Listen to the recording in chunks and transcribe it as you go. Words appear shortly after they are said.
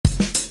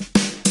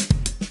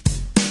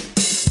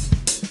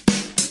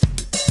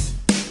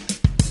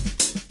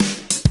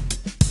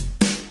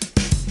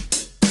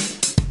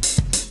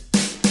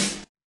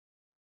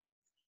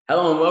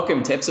Hello and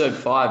welcome to episode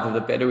 5 of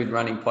the Better With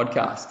Running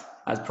podcast.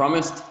 As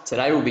promised,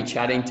 today we'll be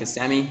chatting to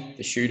Sammy,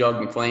 the Shoe Dog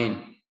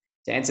McLean,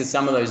 to answer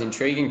some of those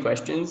intriguing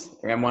questions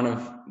around one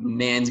of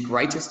man's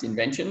greatest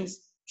inventions,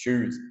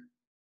 shoes.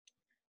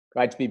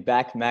 Great to be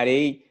back,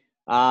 Matty.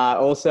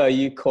 Also,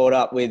 you caught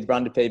up with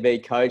Run to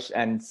PB coach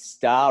and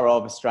star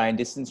of Australian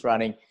distance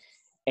running,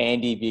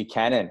 Andy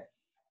Buchanan,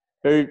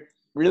 who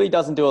really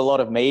doesn't do a lot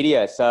of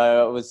media.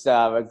 So it was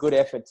a good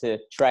effort to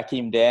track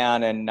him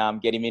down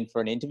and get him in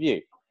for an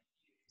interview.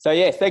 So,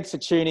 yeah, thanks for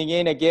tuning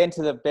in again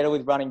to the Better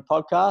With Running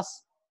podcast.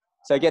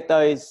 So get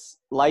those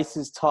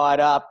laces tied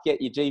up, get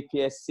your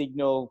GPS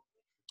signal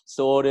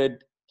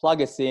sorted,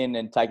 plug us in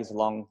and take us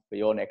along for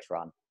your next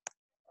run.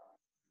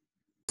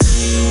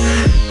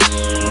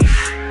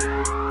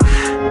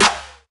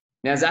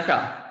 Now,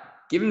 Zaka,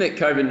 given that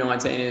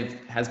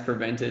COVID-19 has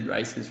prevented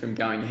races from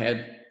going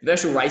ahead, the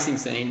virtual racing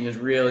scene has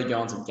really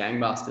gone some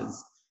gangbusters.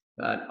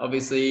 But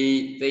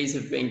obviously, these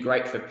have been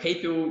great for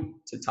people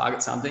to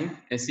target something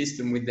and assist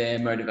them with their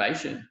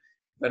motivation.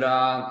 But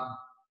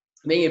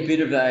being a bit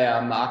of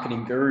a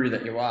marketing guru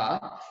that you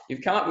are,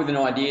 you've come up with an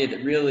idea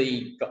that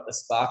really got the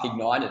spark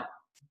ignited.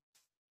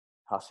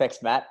 Oh,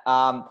 thanks, Matt.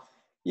 I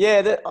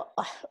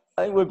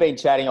think we've been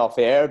chatting off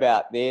air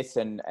about this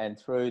and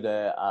through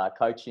the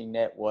coaching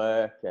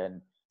network, and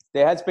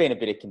there has been a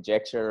bit of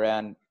conjecture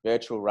around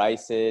virtual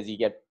races. You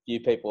get a few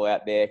people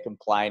out there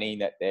complaining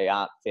that they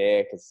aren't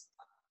fair because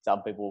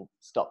some people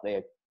stop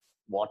their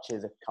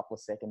watches a couple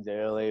of seconds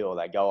early, or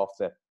they go off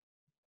a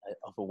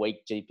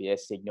weak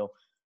GPS signal.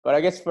 But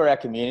I guess for our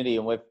community,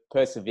 and we've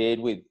persevered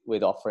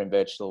with offering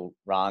virtual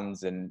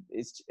runs, and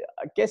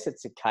I guess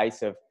it's a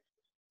case of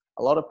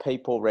a lot of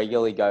people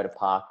regularly go to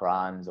park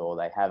runs, or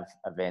they have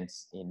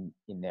events in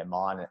their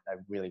mind that they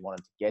really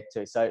wanted to get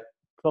to. So it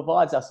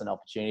provides us an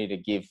opportunity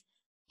to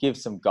give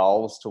some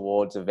goals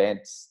towards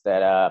events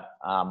that are,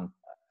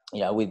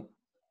 with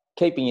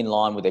keeping in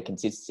line with their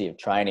consistency of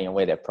training and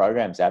where their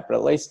program's at, but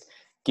at least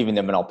giving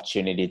them an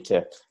opportunity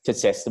to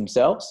test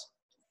themselves.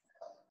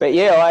 But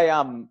yeah,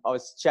 I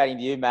was chatting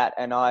to you, Matt,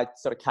 and I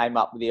sort of came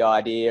up with the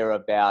idea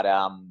about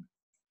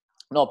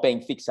not being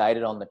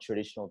fixated on the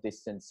traditional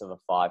distance of a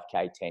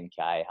 5K,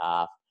 10K,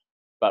 half,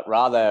 but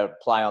rather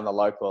play on the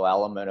local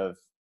element of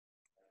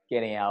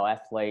getting our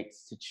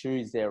athletes to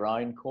choose their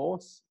own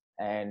course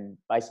and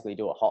basically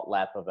do a hot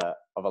lap of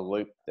a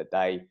loop that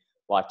they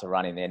like to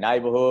run in their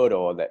neighbourhood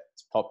or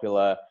that's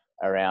popular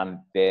around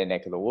their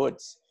neck of the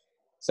woods.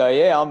 So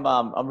yeah,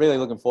 I'm really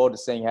looking forward to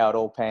seeing how it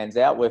all pans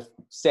out. We've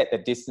set the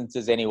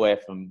distances anywhere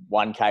from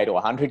 1K to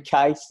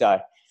 100K. So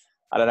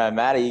I don't know,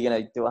 Matt, are you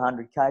going to do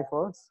 100K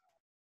for us?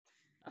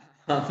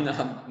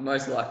 No,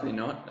 most likely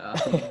not.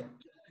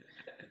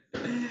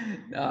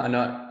 No,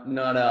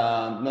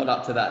 not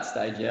up to that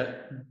stage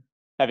yet.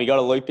 Have you got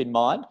a loop in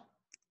mind?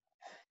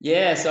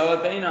 Yeah,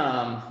 so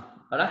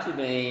I've actually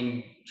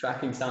been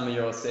tracking some of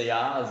your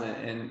CRs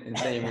and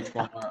seeing which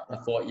one I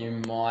thought you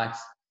might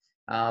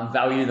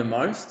value the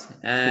most.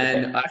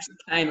 And I actually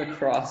came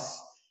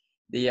across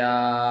the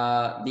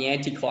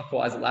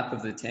anti-clockwise lap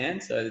of the Tam,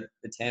 so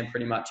the Tam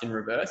pretty much in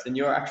reverse, and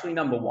you're actually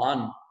number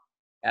 1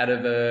 out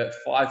of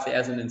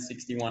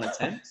 5,061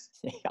 attempts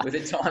with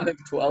a time of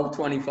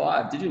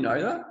 12:25. Did you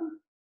know that?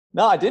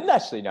 No, I didn't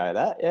actually know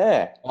that.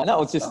 Yeah, and that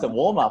was just a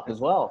warm up as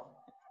well.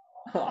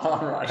 Oh,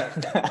 right.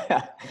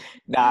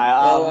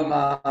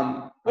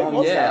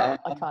 No. Yeah,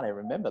 I can't even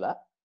remember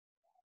that.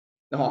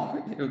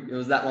 Oh, it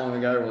was that long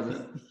ago, was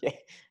it? Yeah,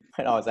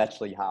 when I was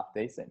actually half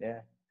decent.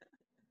 Yeah.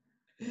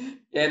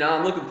 Yeah, no,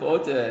 I'm looking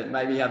forward to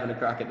maybe having a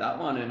crack at that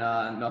one and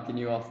knocking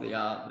you off the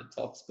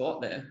top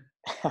spot there.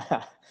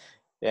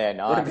 Yeah,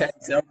 nice. What about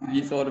yourself? Have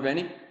you thought of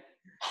any?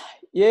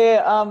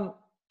 Yeah,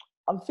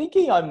 I'm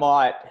thinking I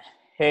might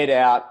head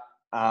out.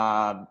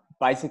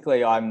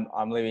 Basically, I'm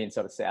living in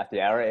sort of South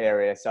Yarra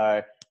area,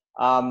 so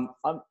I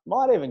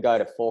might even go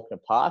to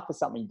Fawkner Park for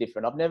something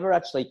different. I've never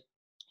actually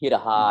hit a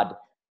hard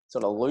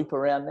sort of loop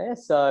around there,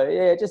 so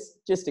yeah,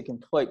 just a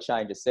complete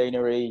change of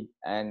scenery,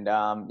 and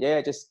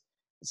it's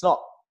not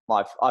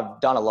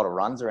I've done a lot of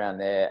runs around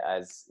there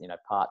as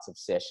parts of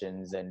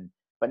sessions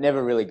but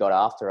never really got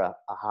after a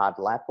hard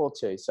lap or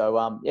two.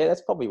 So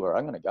that's probably where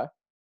I'm going to go.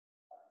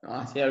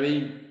 Nice. Yeah, it'll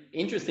be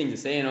interesting to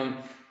see.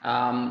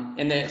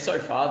 And then so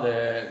far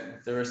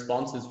the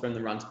responses from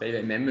the Run to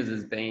PB members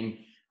has been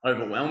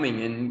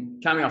overwhelming.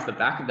 And coming off the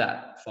back of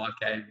that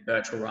 5K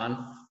virtual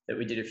run that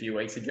we did a few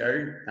weeks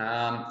ago,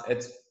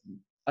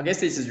 I guess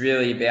this is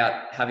really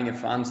about having a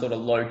fun sort of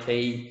low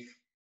key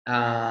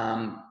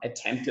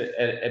attempt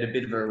at a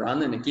bit of a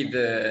run and to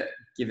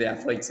give the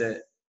athletes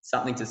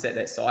something to set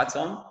their sights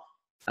on.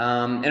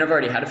 And I've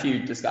already had a few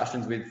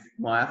discussions with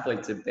my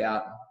athletes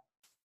about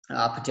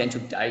potential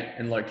date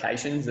and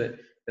locations that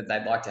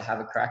they'd like to have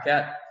a crack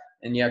at.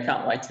 And yeah, I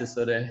can't wait to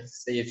sort of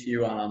see a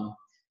few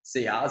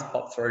CRs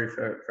pop through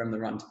from the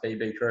Run to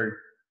PB crew.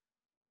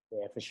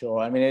 Yeah, for sure.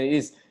 I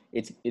mean,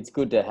 it's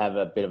good to have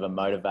a bit of a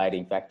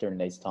motivating factor in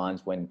these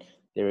times when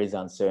there is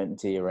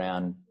uncertainty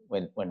around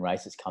when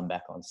races come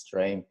back on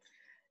stream.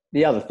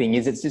 the other thing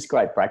is it's just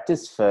great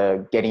practice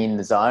for getting in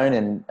the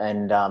zone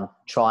and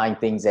trying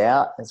things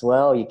out as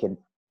well. You can,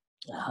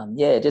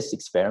 just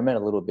experiment a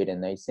little bit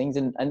in these things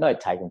and don't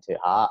take them too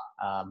hard.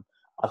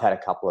 I've had a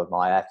couple of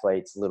my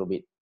athletes a little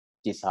bit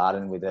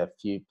disheartened with a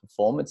few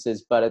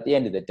performances, but at the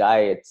end of the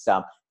day, it's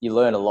you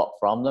learn a lot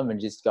from them and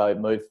just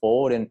move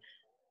forward. And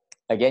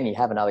again, you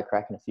have another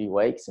crack in a few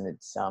weeks, and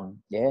it's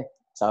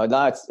So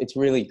no, it's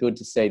really good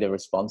to see the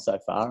response so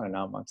far, and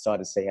I'm excited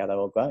to see how they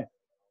all go.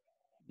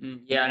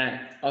 Yeah, I know.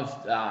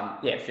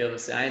 I've feel the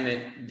same.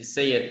 You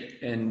see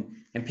it and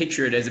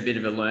picture it as a bit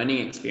of a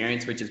learning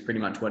experience, which is pretty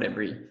much what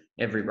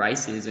every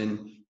race is,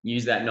 and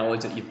use that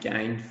knowledge that you've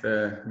gained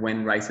for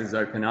when races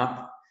open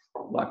up.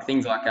 Like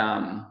things like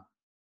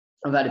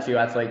I've had a few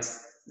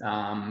athletes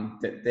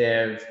that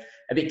they're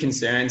a bit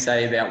concerned,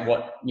 say, about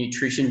what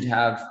nutrition to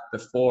have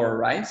before a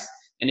race,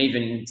 and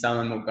even some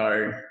of them will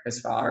go as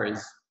far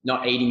as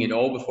not eating at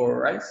all before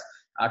a race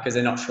because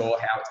they're not sure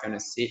how it's going to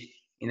sit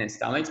in their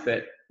stomachs.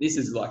 But this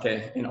is like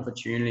an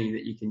opportunity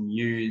that you can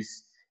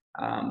use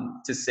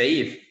to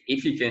see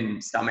if you can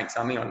stomach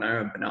something. I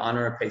know, a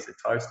banana, a piece of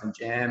toast and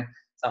jam,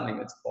 something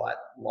that's quite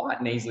light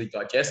and easily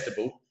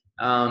digestible,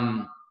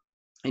 and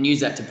use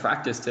that to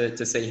practice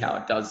to see how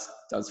it does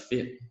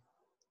fit.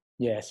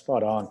 Yeah,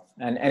 spot on.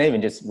 And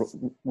even just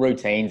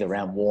routines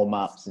around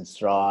warm-ups and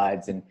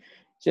strides and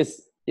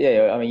just,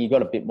 I mean, you've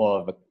got a bit more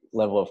of a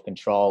level of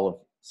control of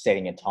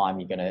setting a time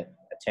you're going to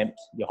attempt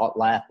your hot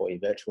lap or your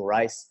virtual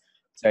race.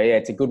 So, yeah,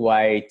 it's a good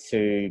way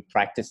to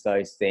practice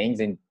those things.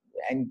 And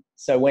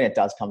so when it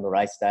does come to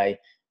race day,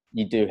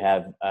 you do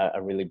have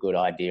a really good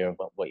idea of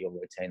what your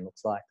routine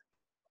looks like.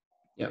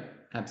 Yep,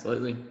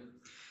 absolutely.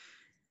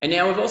 And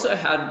now we've also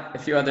had a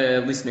few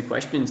other listener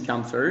questions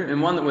come through,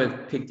 and one that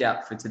we've picked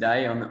out for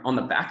today on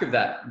the back of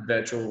that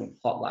virtual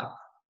hot lap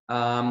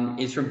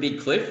is from Big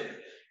Cliff.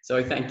 So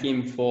we thank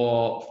him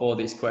for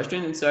this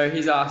question. And so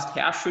he's asked,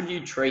 how should you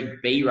treat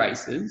B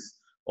races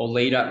or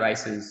lead up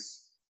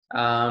races?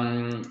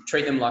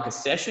 Treat them like a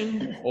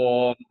session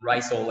or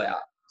race all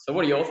out? So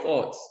what are your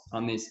thoughts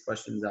on this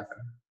question, Zacko?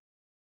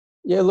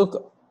 Yeah,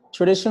 look,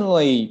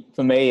 traditionally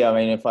for me, I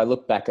mean, if I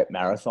look back at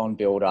marathon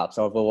build-ups,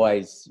 I've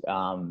always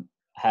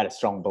had a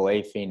strong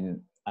belief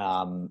in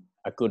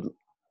a good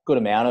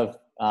amount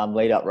of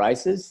lead-up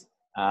races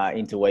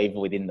interweave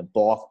within the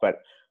block.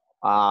 But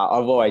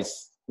I've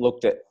always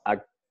looked at a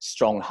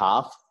strong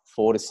half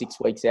 4 to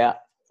 6 weeks out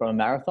from a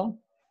marathon.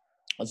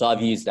 So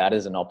I've used that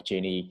as an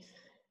opportunity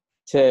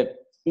to,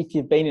 if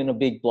you've been in a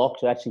big block,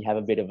 to actually have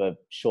a bit of a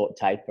short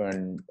taper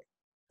and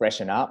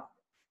freshen up.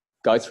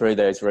 Go through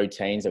those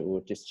routines that we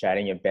were just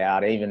chatting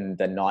about, even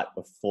the night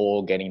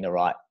before, getting the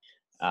right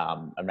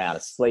amount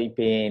of sleep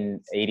in,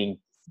 eating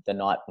the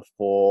night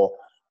before,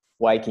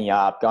 waking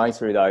up, going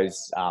through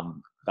those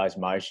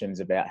motions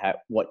about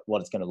what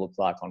it's going to look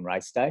like on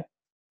race day.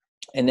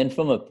 And then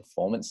from a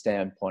performance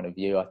standpoint of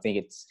view, I think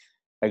it's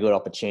a good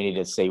opportunity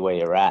to see where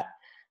you're at.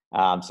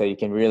 So you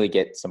can really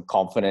get some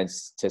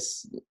confidence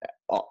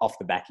off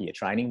the back of your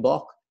training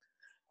block,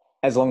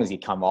 as long as you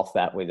come off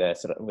that with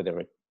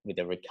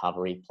a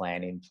recovery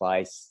plan in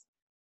place.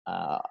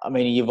 I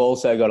mean, you've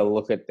also got to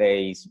look at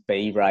these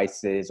B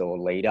races or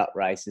lead up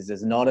races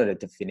as not a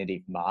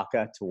definitive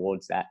marker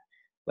towards that,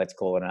 let's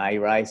call it an A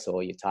race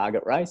or your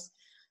target race,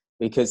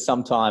 because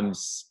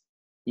sometimes,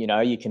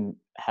 you can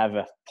have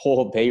a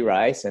poor B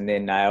race and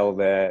then nail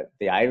the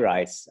A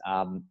race.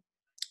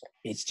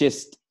 It's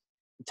just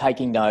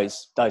taking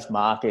those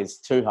markers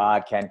too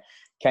hard can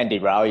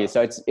derail you.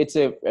 So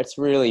it's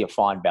really a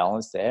fine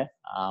balance there.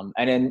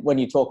 And then when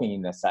you're talking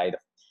in the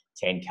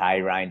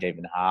 10K range,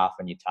 even half,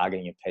 and you're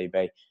targeting a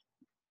PB,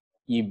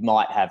 you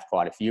might have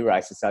quite a few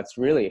races. So it's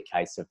really a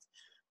case of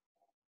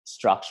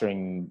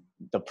structuring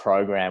the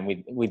program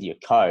with your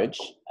coach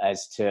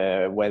as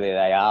to whether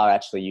they are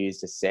actually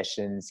used as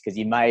sessions, because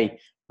you may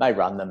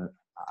run them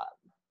a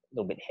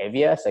little bit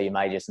heavier, so you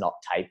may just not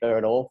taper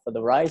at all for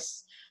the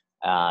race,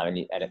 and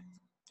it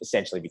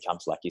essentially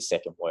becomes like your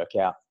second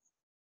workout.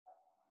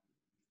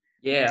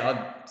 Yeah,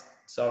 I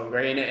so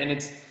agree, and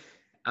it's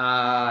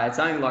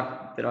something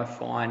like that I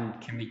find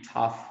can be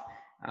tough.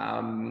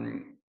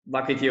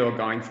 Like if you're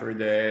going through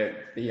the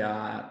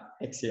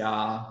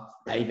XCR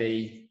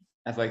AV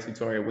Athletics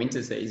Victoria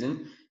winter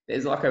season,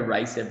 there's like a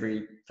race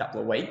every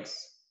couple of weeks.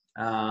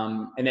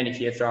 And then if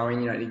you're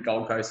throwing, the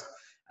Gold Coast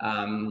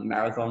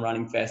Marathon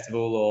Running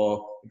Festival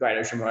or the Great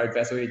Ocean Road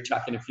Festival, you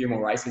chuck in a few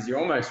more races, you're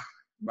almost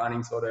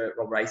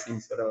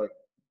racing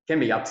can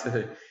be up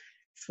to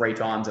 3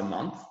 times a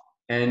month.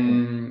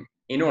 And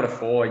in order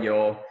for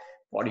your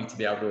body to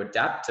be able to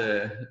adapt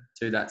to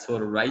that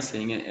sort of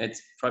racing,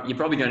 you're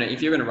probably going to,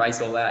 if you're going to race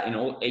all out in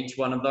each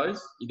one of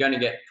those, you're going to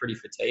get pretty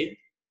fatigued.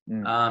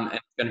 And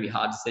it's going to be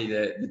hard to see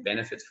the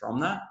benefits from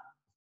that.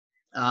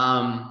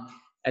 And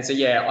so,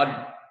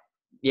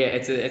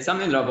 it's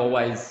something that I've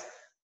always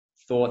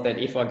thought that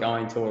if I go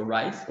into a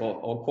race,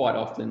 or quite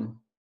often,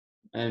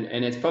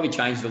 and it's probably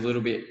changed a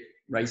little bit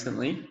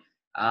recently,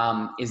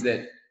 is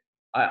that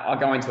I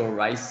go into a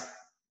race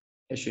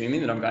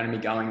assuming that I'm going to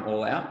be going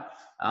all out.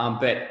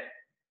 But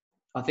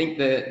I think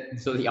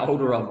the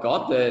older I've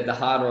got, the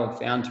harder I've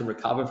found to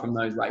recover from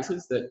those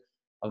races that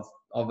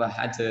I've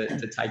had to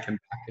take them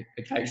back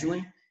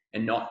occasionally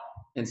and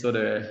sort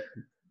of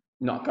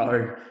not go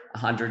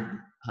 100,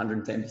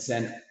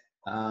 110%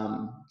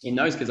 in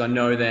those, because I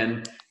know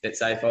then that,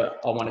 say, if I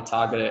want to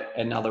target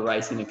another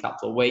race in a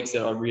couple of weeks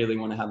that I really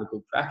want to have a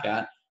good crack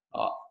at,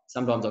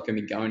 sometimes I can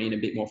be going in a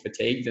bit more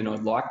fatigued than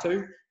I'd like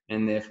to,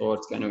 and therefore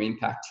it's going to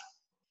impact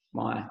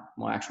my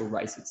actual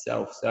race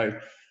itself. So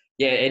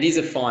yeah, it is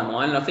a fine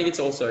line, and I think it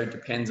also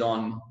depends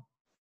on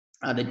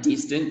the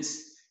distance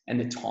and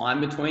the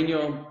time between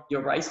your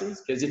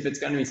races, because if it's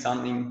going to be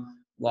something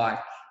like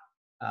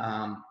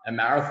a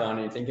marathon,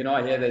 and you're thinking, oh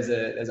yeah, there's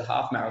a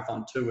half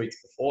marathon 2 weeks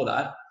before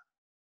that,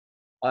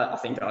 I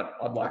think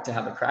I'd like to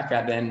have a crack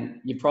at,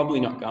 then you're probably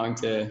not going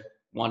to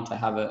want to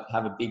have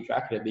a big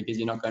crack at it, because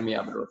you're not going to be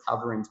able to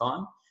recover in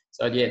time.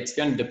 So yeah, it's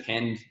going to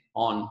depend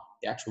on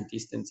the actual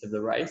distance of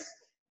the race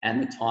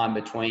and the time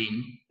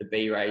between the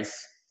B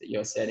race that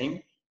you're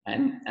setting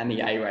and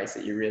the A race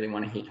that you really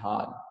want to hit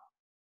hard.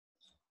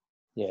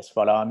 Yes,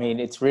 but I mean,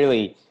 it's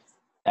really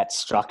that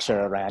structure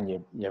around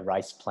your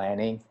race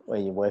planning, where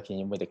you're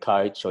working with a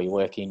coach or you're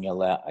working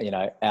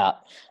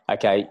out,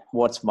 okay,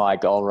 what's my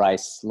goal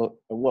race? Look,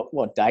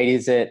 what date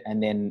is it?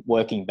 And then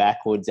working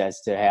backwards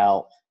as to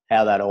how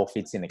that all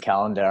fits in the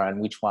calendar,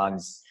 and which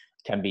ones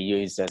can be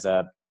used as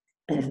a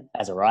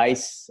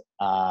race,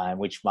 and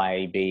which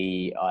may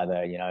be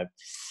either,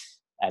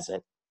 as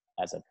a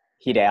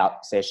hit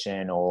out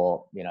session,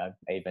 or,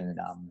 even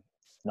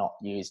not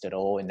used at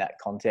all in that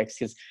context.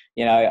 Because,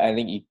 I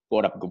think you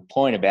brought up a good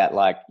point about,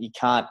 like, you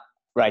can't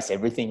race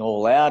everything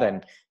all out,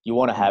 and you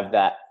want to have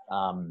that,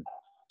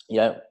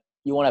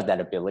 you want to have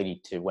that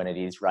ability to, when it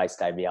is race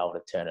day, be able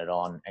to turn it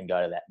on and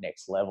go to that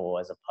next level,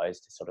 as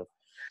opposed to sort of,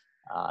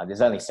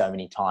 there's only so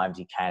many times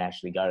you can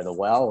actually go to the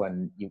well,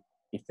 and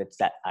if it's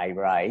that A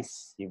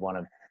race, you want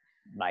to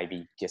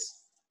maybe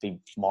just be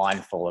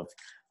mindful of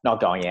not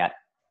going out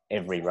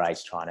every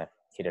race trying to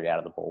hit it out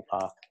of the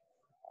ballpark.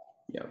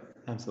 Yeah,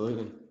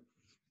 absolutely.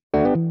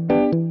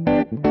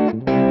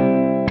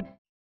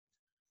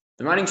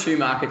 The running shoe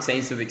market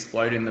seems to have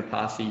exploded in the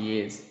past few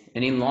years,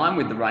 and in line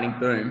with the running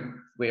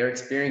boom, we are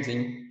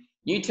experiencing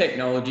new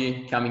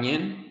technology coming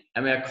in,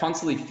 and we are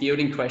constantly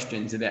fielding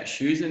questions about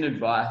shoes and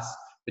advice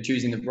for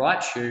choosing the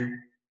right shoe.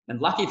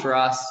 And lucky for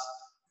us,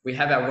 we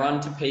have our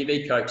Run to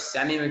PB coach,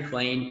 Sammy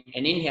McLean,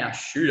 an in-house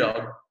shoe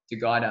dog to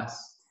guide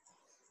us.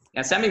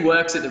 Now, Sammy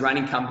works at the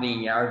running company in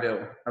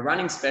Yarraville, a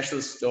running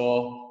specialist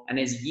store, and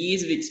has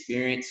years of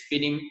experience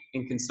fitting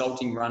and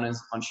consulting runners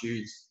on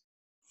shoes.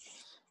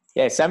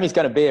 Yeah, Sammy's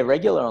going to be a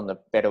regular on the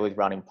Better With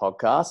Running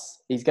podcast.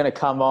 He's going to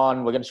come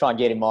on. We're going to try and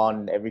get him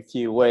on every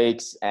few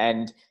weeks,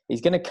 and he's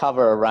going to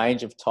cover a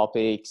range of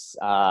topics,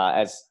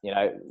 as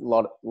a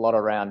lot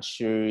around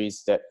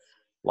shoes that,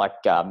 like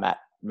Matt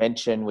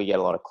mentioned, we get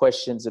a lot of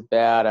questions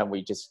about, and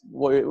we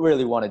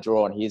really want to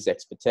draw on his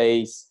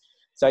expertise.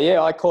 So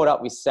yeah, I caught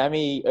up with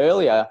Sammy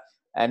earlier,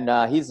 and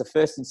here's the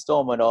first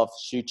installment of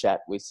Shoe Chat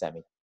with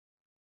Sammy.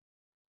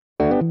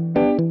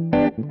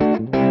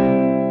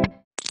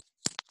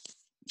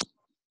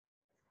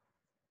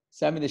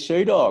 Sammy the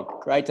Shoe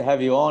Dog, great to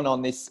have you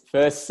on this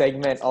first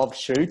segment of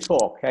Shoe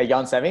Talk. How you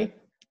going, Sammy?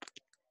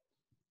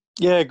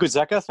 Yeah, good,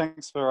 Zaka.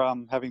 Thanks for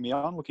having me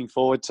on. Looking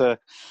forward to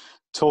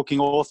talking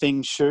all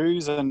things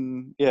shoes,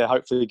 and yeah,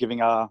 hopefully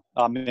giving our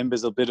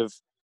members a bit of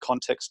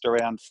context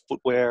around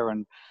footwear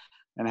and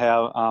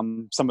how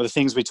some of the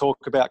things we talk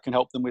about can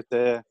help them with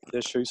their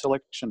shoe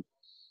selection.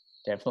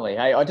 Definitely.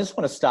 Hey, I just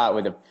want to start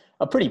with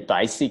a pretty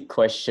basic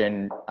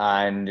question,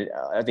 and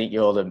I think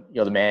you're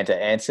the man to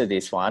answer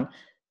this one.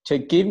 To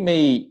give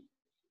me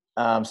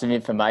some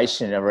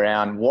information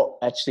around what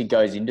actually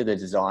goes into the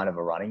design of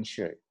a running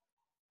shoe.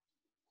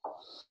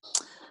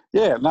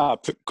 Yeah, no,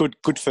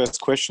 good first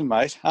question,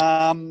 mate.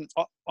 I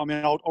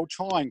mean, I'll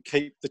try and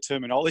keep the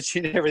terminology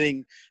and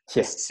everything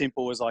as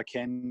simple as I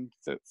can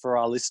for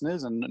our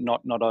listeners, and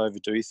not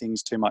overdo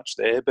things too much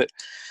there. But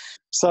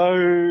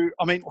so,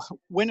 I mean,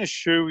 when a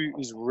shoe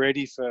is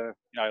ready for,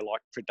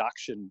 like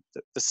production,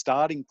 the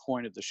starting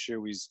point of the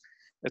shoe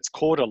it's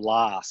called a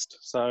last.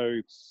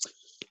 So,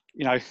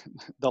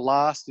 the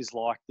last is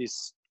like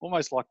this,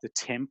 almost like the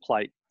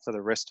template for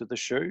the rest of the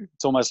shoe.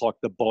 It's almost like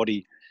the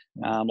body.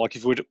 Like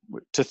if we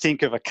were to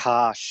think of a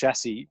car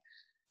chassis,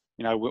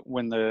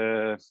 when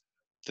the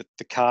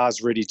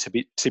car's ready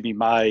to be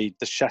made,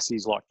 the chassis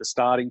is like the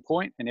starting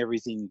point, and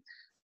everything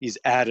is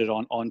added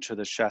onto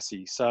the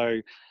chassis.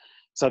 So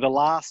the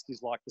last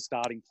is like the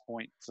starting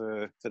point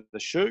for the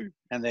shoe,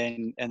 and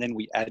then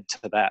we add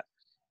to that.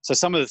 So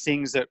some of the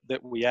things that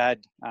we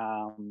add,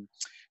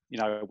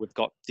 we've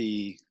got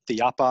the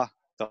upper,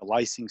 the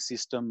lacing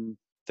system,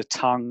 the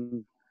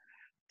tongue,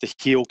 the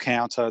heel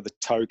counter, the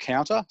toe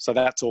counter. So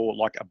that's all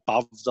like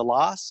above the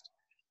last.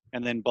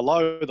 And then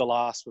below the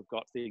last, we've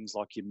got things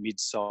like your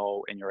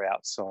midsole and your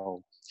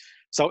outsole.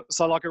 So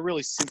like a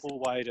really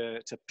simple way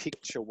to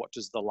picture what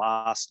does the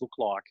last look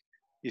like.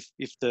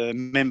 If the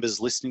members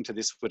listening to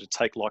this were to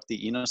take like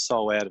the inner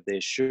sole out of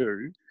their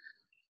shoe,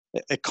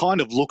 it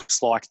kind of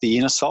looks like the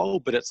inner sole,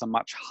 but it's a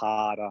much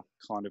harder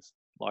kind of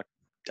like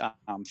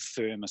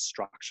firmer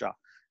structure.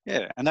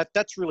 Yeah, and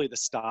that's really the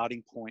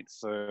starting point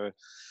for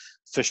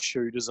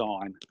shoe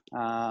design.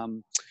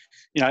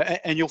 You know,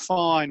 and you'll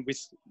find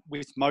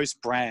with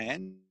most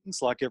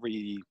brands, like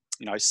every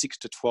 6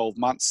 to 12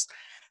 months,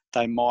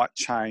 they might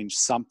change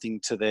something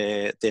to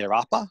their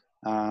upper.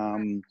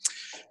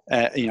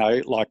 You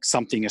know, like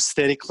something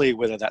aesthetically,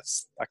 whether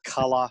that's a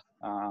colour,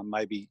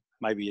 maybe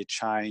a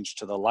change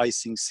to the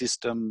lacing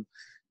system,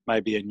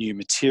 maybe a new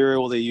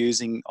material they're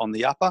using on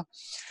the upper.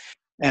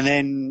 And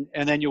then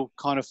you'll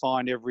kind of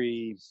find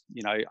every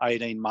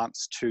 18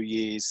 months, 2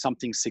 years,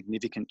 something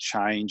significant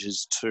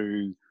changes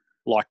to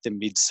like the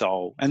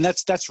midsole, and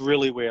that's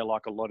really where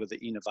like a lot of the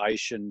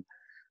innovation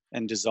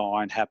and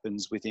design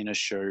happens within a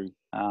shoe.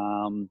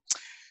 You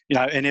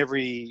know, and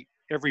every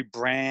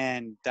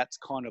brand, that's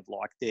kind of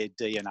like their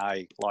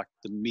DNA. Like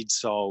the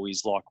midsole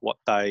is like what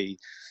they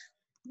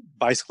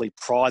basically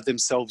pride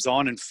themselves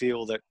on and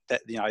feel that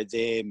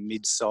their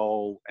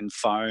midsole and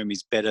foam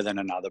is better than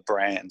another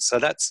brand. So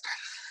that's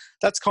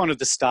kind of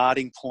the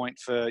starting point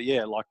for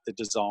like the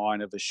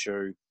design of a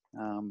shoe.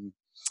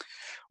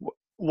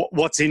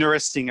 What's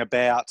interesting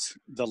about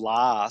the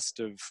last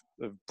of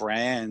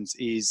brands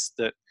is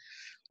that,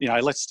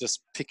 let's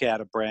just pick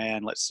out a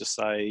brand. Let's just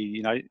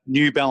say,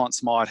 New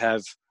Balance might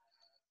have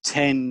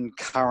 10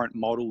 current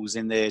models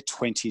in their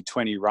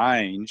 2020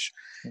 range.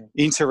 Yeah.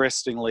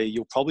 Interestingly,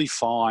 you'll probably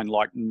find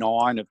like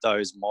 9 of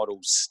those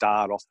models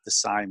start off the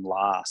same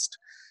last.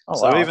 Oh,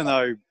 so wow. Even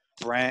though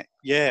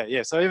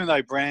so even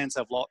though brands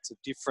have lots of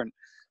different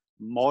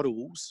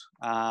models,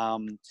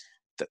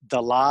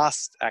 the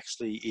last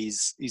actually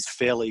is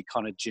fairly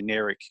kind of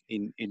generic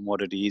in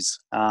what it is.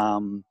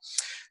 So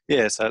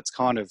it's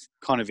kind of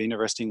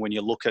interesting when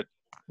you look at,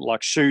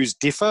 like, shoes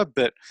differ,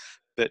 but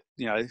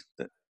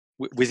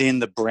within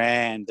the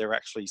brand, they're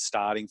actually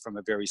starting from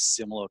a very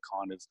similar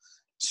kind of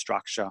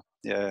structure.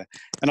 Yeah.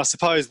 And I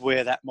suppose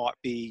where that might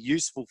be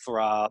useful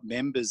for our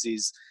members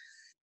is,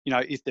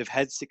 if they've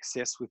had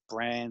success with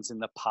brands in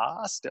the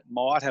past, it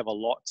might have a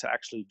lot to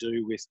actually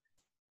do with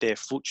their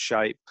foot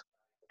shape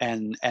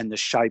and the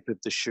shape of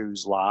the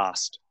shoes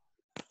last.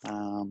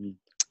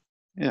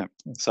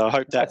 So I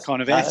hope that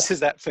kind of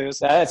answers that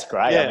first. That's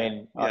great. Yeah, I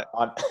mean, yeah.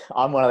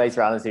 I'm one of these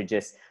runners who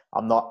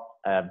I'm not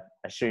a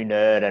shoe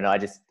nerd, and I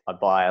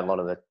buy a lot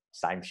of the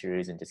same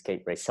shoes and just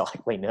keep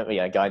recycling them,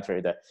 going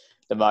through the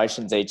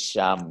motions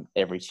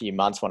every few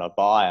months when I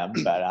buy them.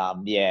 But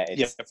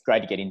it's great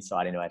to get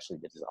insight into actually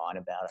the design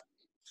about it,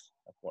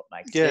 of what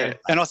makes sense.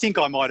 And I think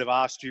I might have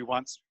asked you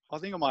once.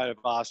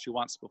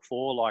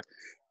 Before, like,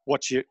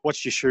 what's your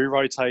shoe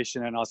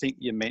rotation? And I think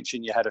you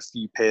mentioned you had a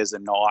few pairs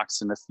of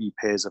Nikes and a few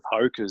pairs of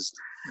Hokas.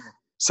 Yeah.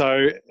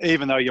 So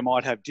even though you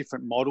might have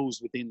different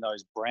models within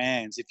those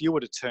brands, if you were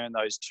to turn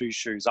those two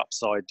shoes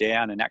upside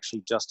down and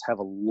actually just have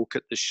a look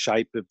at the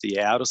shape of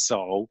the outer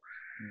sole,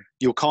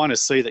 you'll kind of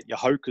see that your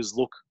Hokas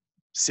look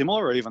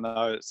similar, even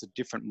though it's a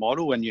different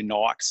model, and your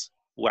Nikes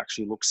will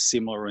actually look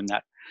similar in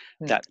that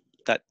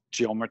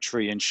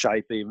geometry and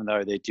shape, even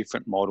though they're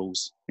different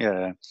models.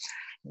 Yeah.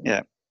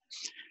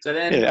 So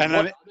then,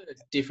 what are the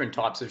different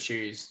types of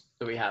shoes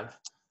that we have?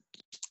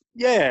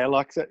 Yeah,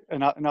 like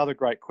another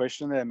great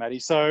question there, Matty.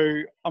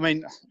 So, I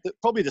mean,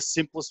 probably the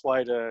simplest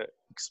way to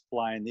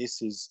explain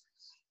this is,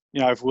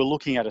 if we're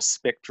looking at a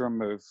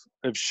spectrum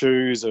of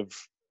shoes of,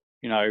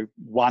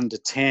 1 to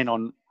 10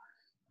 on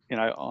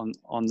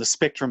the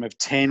spectrum of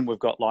 10, we've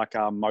got like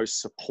our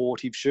most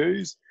supportive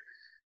shoes.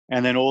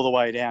 And then all the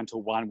way down to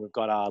 1, we've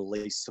got our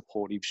least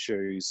supportive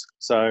shoes.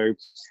 So,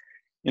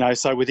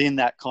 so within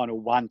that kind of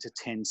 1 to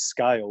 10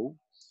 scale,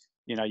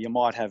 you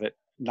might have it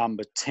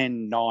number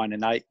 10, 9,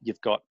 and 8,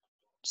 you've got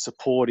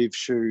supportive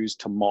shoes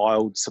to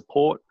mild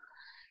support.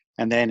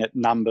 And then at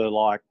number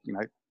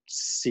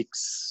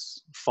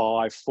 6,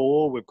 5,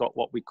 4, we've got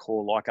what we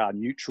call like our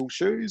neutral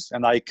shoes.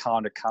 And they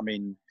kind of come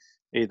in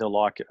either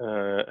like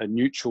a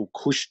neutral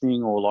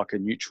cushioning or like a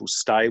neutral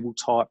stable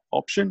type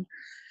option.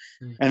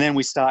 And then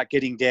we start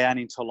getting down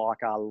into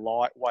like our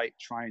lightweight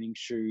training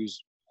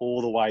shoes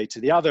all the way to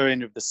the other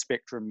end of the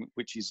spectrum,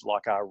 which is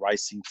like our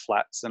racing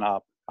flats and our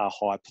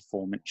high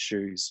performance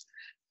shoes.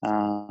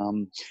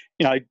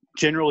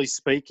 Generally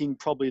speaking,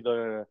 probably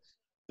the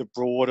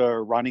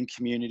broader running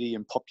community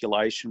and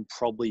population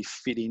probably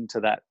fit into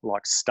that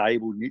like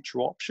stable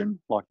neutral option.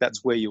 Like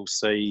that's where you'll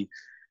see,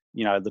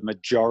 the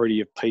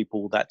majority of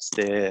people, that's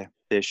their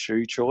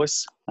shoe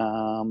choice.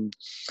 So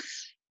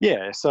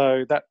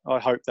that, I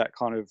hope that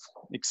kind of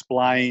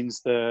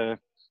explains the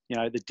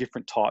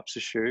different types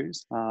of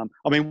shoes. I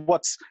mean,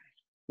 what's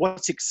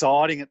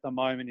exciting at the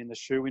moment in the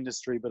shoe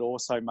industry, but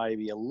also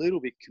maybe a little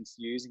bit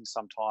confusing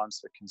sometimes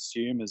for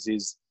consumers,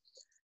 is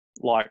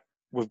like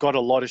we've got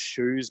a lot of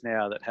shoes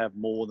now that have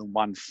more than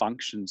one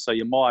function. So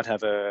you might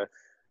have a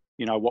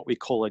what we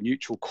call a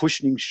neutral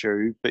cushioning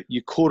shoe, but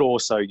you could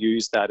also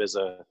use that as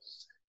a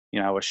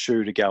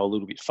shoe to go a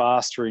little bit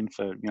faster in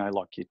for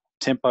like your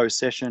tempo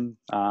session.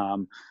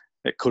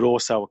 It could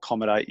also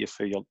accommodate you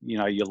for your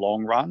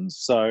long runs.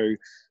 So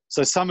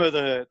So some of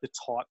the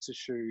types of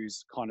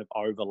shoes kind of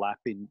overlap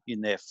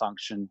in their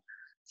function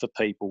for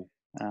people.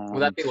 Will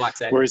that be like,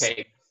 say, whereas, the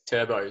Peg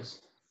turbos?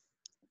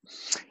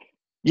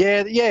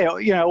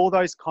 Yeah, all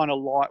those kind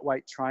of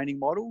lightweight training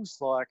models,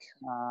 like,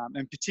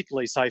 and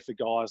particularly say for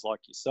guys like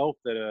yourself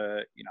that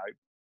are,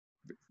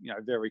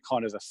 very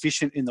kind of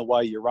efficient in the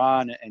way you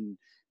run and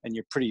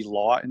you're pretty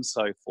light and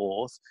so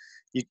forth.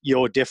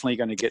 You're definitely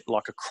going to get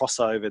like a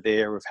crossover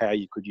there of how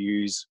you could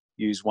use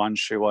one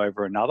shoe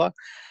over another.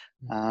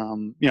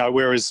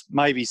 Whereas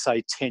maybe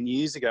say 10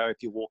 years ago, if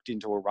you walked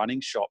into a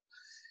running shop,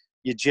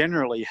 you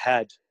generally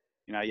had,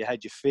 you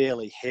had your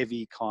fairly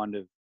heavy kind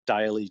of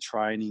daily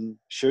training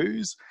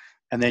shoes,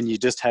 and then you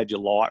just had your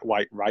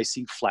lightweight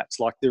racing flats.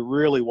 Like there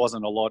really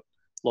wasn't a lot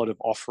of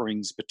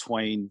offerings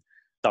between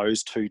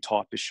those two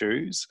type of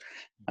shoes.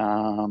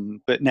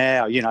 But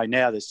now,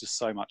 now there's just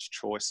so much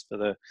choice for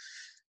the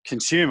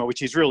consumer,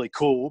 which is really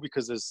cool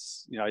because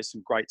there's,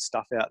 some great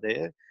stuff out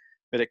there,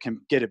 but it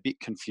can get a bit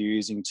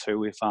confusing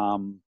too if,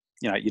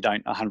 you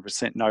don't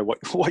 100% know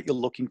what you're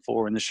looking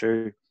for in the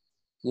shoe.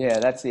 Yeah,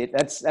 that's it.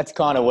 That's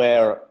kind of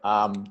where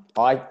I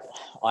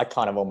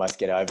kind of almost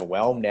get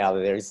overwhelmed now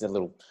that there is a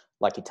little,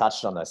 like you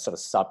touched on, those sort of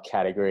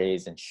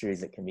subcategories and shoes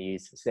that can be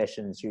used for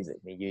sessions, shoes that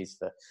can be used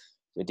for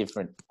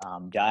different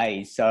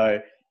days. So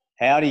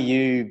how do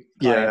you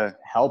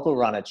help a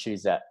runner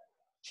choose the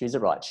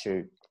right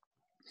shoe?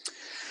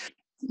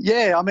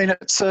 Yeah, I mean,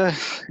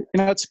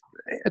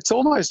 it's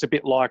almost a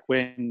bit like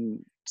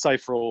when, say,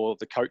 for all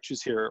the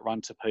coaches here at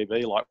Run to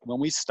PB, like when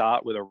we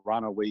start with a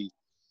runner,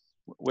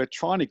 we're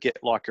trying to get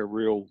like a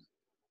real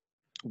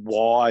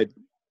wide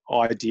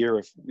idea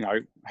of,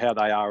 how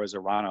they are as a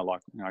runner,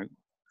 like,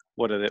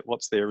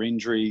 what's their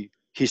injury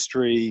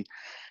history,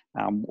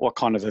 what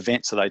kind of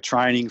events are they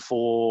training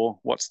for,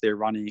 what's their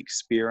running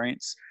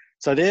experience.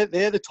 So they're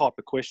the type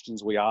of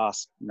questions we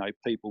ask,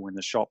 people in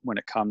the shop when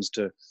it comes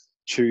to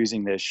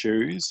choosing their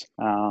shoes.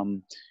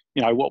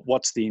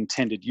 What's the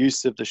intended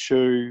use of the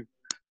shoe?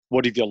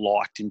 What have you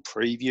liked in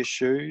previous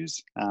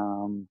shoes?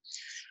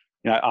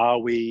 Are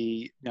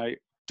we,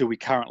 do we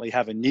currently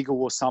have a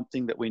niggle or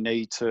something that we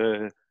need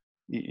to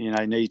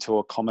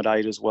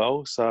accommodate as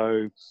well?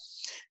 So,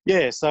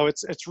 so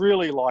it's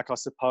really like, I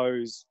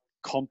suppose,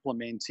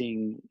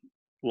 complementing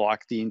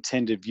like the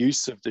intended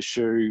use of the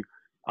shoe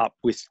up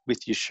with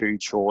your shoe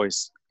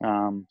choice,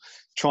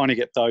 trying to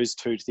get those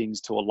two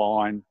things to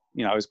align,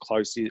 as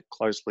closely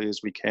as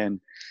we can.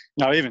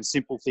 Even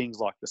simple things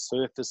like the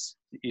surface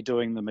that you're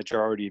doing the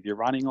majority of your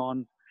running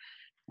on,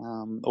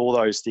 all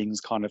those things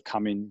kind of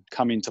come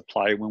into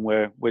play when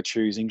we're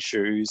choosing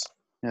shoes.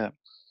 Yeah.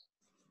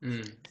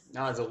 No,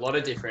 there's a lot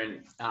of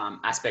different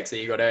aspects that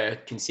you got to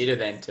consider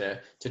then to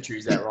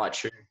choose that right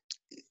shoe.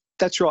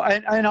 That's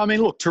right. And I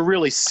mean, look, to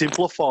really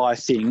simplify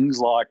things,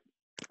 like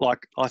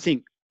I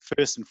think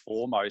first and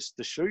foremost,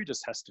 the shoe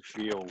just has to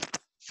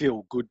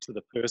feel good to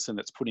the person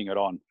that's putting it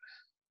on.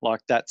 Like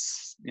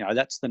that's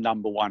the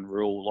number one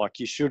rule. Like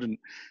you shouldn't,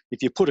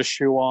 if you put a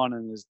shoe on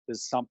and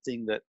there's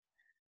something that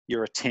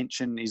your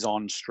attention is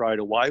on straight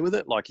away with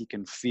it, like you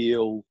can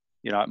feel,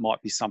 it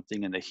might be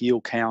something in the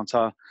heel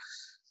counter,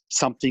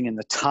 something in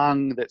the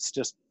tongue that's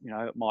just,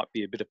 it might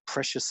be a bit of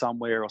pressure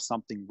somewhere or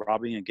something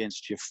rubbing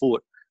against your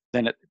foot,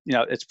 then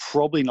it's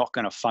probably not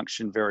going to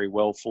function very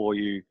well for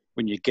you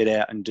when you get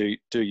out and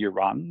do your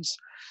runs.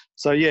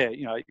 So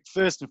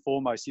first and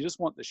foremost, you just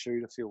want the shoe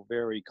to feel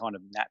very kind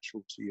of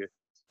natural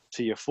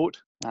to your foot,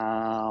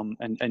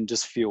 and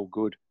just feel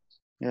good.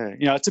 Yeah,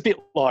 it's a bit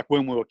like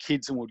when we were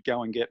kids and we'd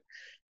go and get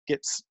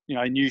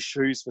new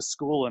shoes for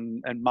school,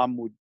 and mum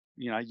would,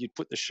 you'd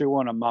put the shoe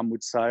on and mum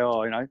would say,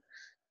 oh,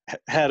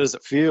 how does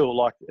it feel?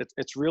 Like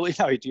it's really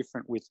no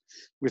different with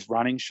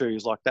running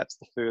shoes. Like that's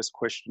the first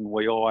question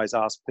we always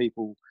ask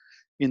people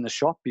in the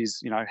shop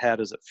is, how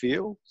does it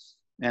feel?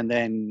 And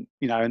then,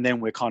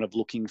 we're kind of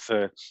looking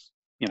for,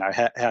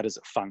 how does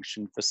it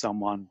function for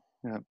someone?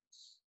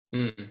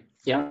 Yeah.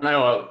 Yeah, I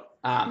know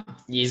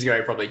years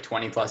ago, probably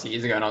 20 plus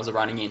years ago, and I was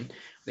running in,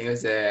 I think it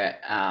was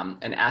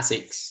an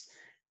ASICS,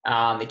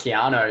 the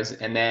Keanos,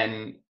 and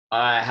then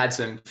I had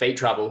some feet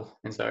trouble,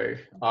 and so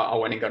I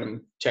went and got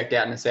them checked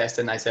out and assessed,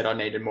 and they said I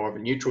needed more of a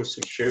neutral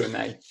shoe, and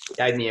they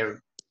gave me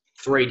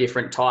 3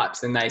 different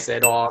types, and they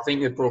said, I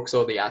think the Brooks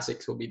or the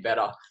ASICS will be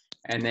better,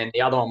 and then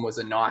the other one was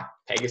a Nike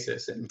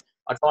Pegasus, and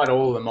I tried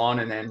all of them on,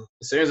 and then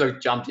as soon as I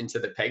jumped into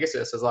the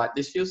Pegasus, I was like,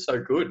 this feels so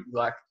good,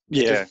 like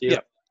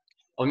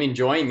I'm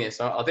enjoying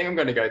this. I think I'm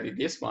going to go do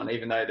this one,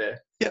 even though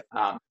the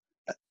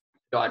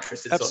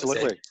dietitian sort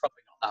of said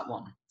probably not that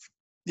one.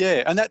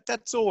 Yeah, and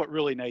that's all it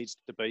really needs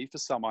to be for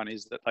someone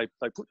is that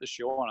they put the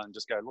shoe on and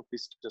just go, look,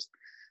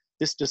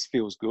 this just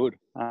feels good.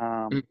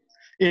 And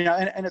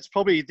this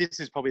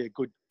is probably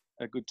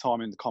a good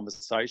time in the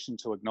conversation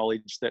to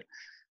acknowledge that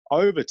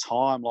over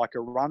time, like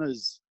a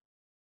runner's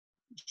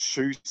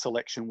shoe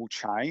selection will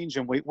change,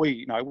 and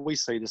we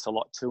see this a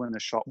lot too in the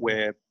shop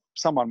where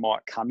someone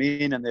might come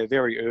in and they're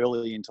very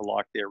early into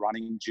like their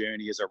running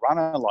journey as a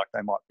runner, like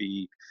they might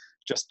be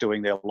just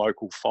doing their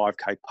local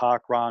 5K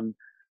park run,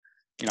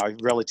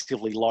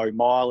 relatively low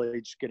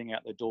mileage, getting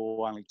out the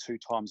door only 2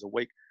 times a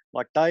week.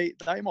 like they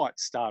might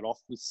start off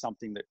with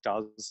something that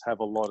does have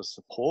a lot of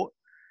support,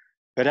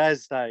 but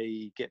as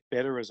they get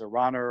better as a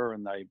runner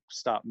and they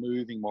start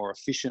moving more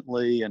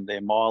efficiently and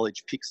their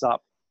mileage picks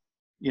up,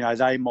 you know,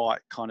 they might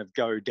kind of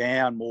go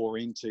down more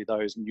into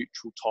those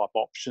neutral type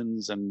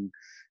options, and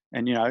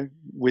you know,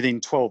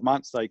 within 12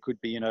 months they could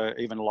be in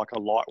even like a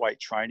lightweight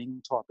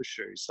training type of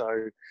shoe.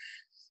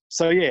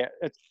 So yeah,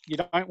 you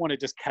don't want to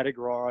just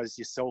categorize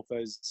yourself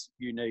as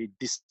you need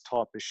this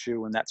type of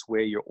shoe and that's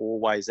where you're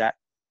always at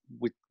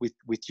with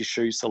your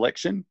shoe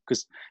selection,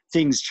 because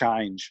things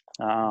change.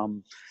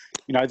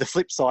 You know, the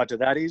flip side to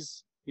that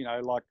is, you know,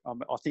 like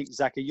I think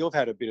Zachy, you've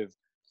had a bit of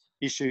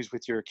issues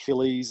with your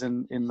Achilles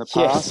in the past.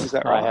 Yes, Is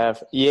that right? I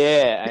have.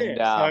 Yeah, and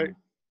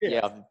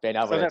yeah. I've been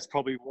able So to. that's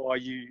probably why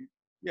you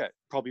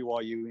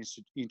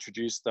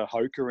introduced the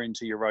Hoka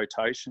into your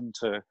rotation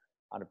to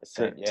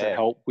 100%. to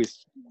help with.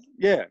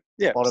 I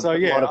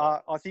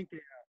think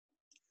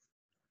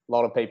a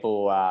lot of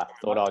people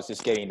thought I was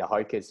just getting the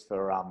Hokas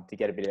for to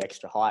get a bit of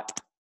extra height.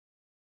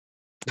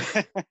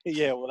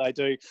 Yeah, well, they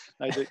do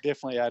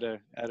definitely add a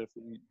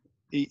few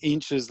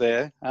inches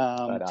there.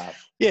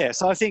 Yeah,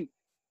 so I think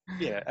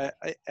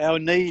our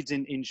needs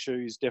in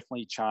shoes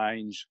definitely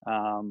change,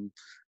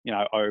 you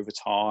know, over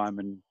time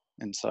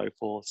and so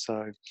forth.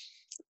 So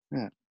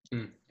yeah.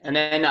 And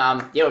then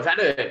we've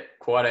had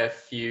quite a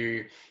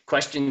few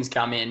questions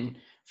come in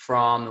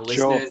from the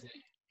listeners. Sure.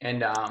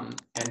 And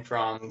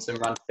from some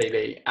Run to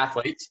PB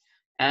athletes,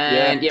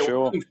 and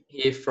we'll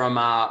hear from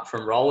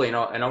Rolly, and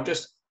I'll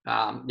just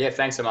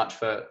thanks so much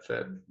for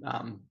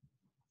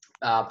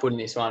putting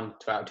this one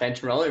to our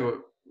attention, Rolly,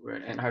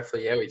 and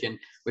hopefully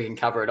we can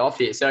cover it off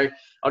here. So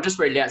I'll just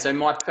read it out. So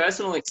my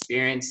personal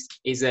experience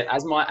is that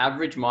as my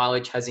average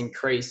mileage has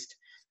increased,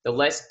 the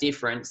less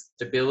difference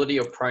stability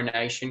or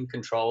pronation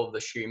control of the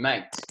shoe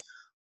makes.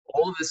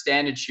 All of the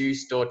standard shoe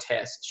store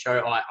tests show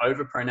I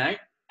overpronate.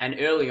 And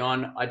early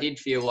on, I did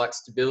feel like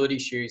stability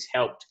shoes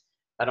helped,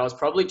 but I was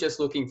probably just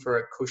looking for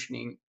a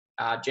cushioning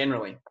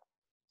generally.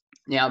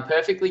 Now, I'm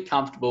perfectly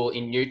comfortable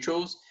in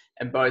neutrals,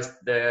 and both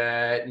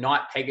the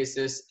Night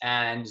Pegasus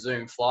and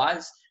Zoom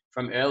Flies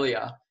from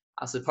earlier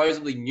are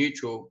supposedly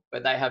neutral,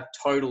 but they have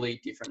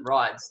totally different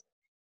rides.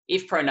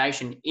 If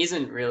pronation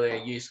isn't really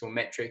a useful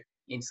metric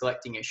in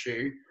selecting a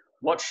shoe,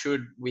 what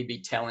should we be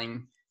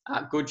telling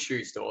good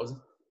shoe stores?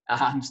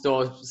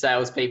 Store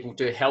salespeople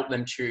to help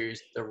them choose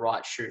the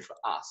right shoe for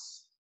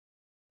us?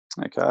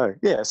 Okay,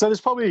 yeah. So there's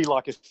probably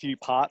like a few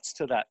parts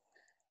to that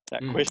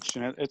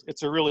question.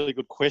 It's a really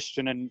good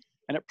question, and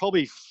it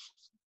probably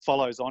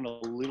follows on a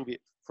little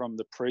bit from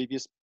the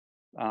previous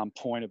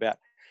point about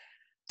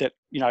that.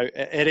 You know,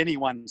 at any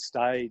one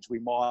stage, we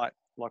might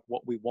like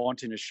what we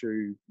want in a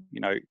shoe.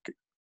 You know,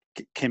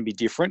 can be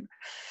different.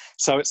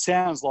 So it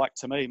sounds like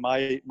to me,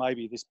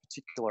 maybe this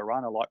particular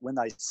runner, like when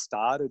they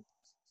started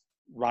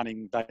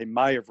running, they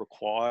may have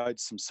required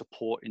some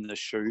support in the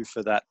shoe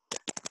for that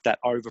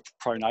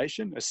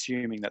overpronation,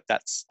 assuming that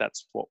that's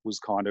what was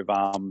kind of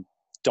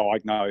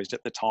diagnosed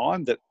at the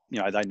time, that,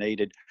 you know, they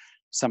needed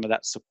some of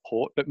that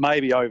support. But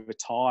maybe over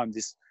time,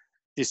 this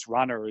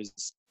runner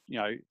is, you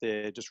know,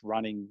 they're just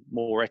running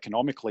more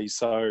economically,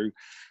 so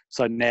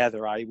now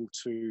they're able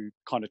to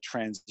kind of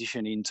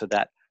transition into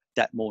that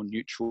more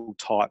neutral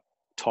type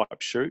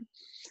shoe.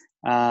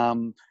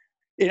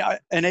 You know,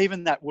 and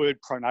even that word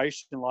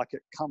pronation, like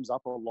it comes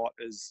up a lot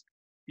as,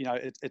 you know,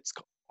 it's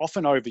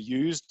often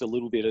overused a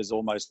little bit as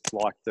almost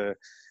like the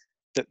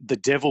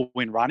devil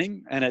when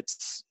running. And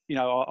it's, you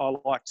know, I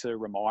like to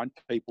remind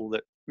people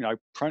that, you know,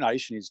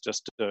 pronation is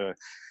just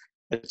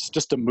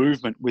a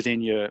movement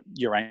within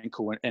your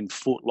ankle and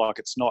foot. Like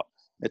it's not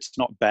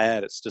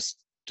bad. It's just,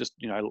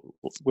 you know,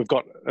 we've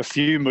got a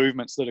few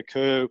movements that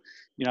occur,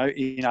 you know,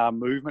 in our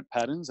movement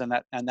patterns, and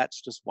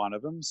that's just one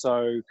of them.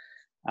 So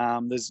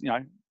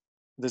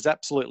there's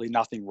absolutely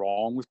nothing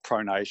wrong with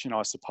pronation.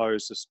 I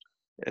suppose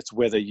it's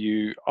whether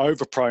you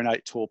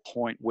overpronate to a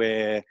point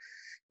where,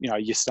 you know,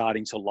 you're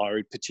starting to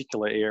load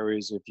particular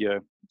areas of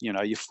your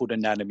foot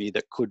anatomy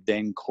that could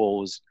then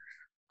cause,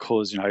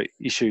 you know,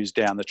 issues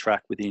down the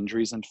track with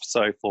injuries and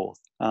so forth.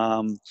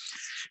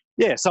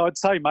 So I'd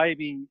say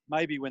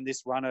maybe when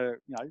this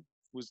runner, you know,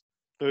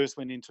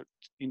 went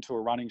into a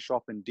running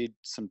shop and did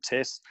some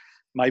tests,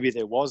 maybe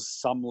there was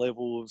some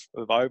level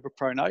of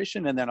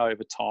overpronation, and then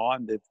over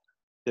time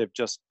they've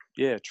just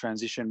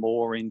transitioned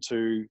more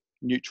into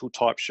neutral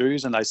type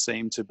shoes, and they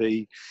seem to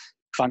be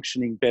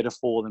functioning better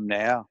for them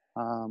now.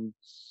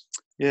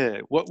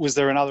 What was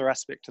there another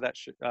aspect to that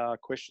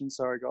question?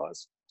 Sorry,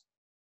 guys.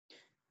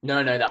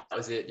 No, that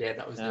was it. Yeah,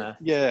 that was it. I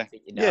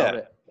think you nailed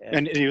it. Yeah.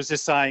 And he was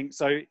just saying,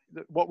 so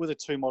what were the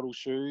two model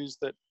shoes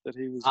that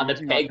he was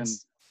using?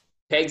 The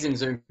Pegs and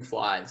Zoom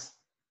Flies.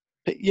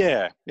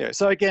 Yeah.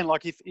 So again,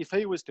 like if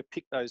he was to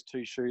pick those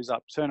two shoes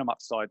up, turn them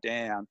upside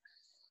down,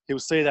 he'll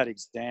see that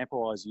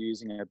example I was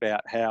using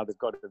about how they've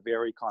got a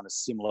very kind of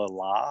similar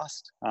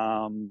last.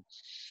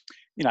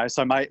 You know,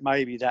 so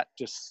maybe that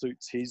just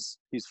suits his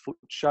foot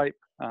shape,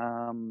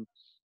 and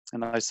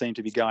they seem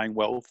to be going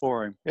well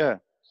for him. Yeah.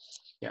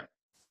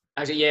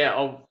 Actually,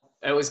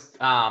 it was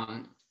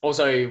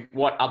also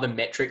what other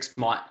metrics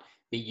might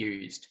be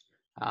used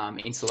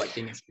in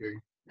selecting a shoe.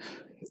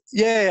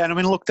 Yeah, and I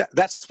mean, look,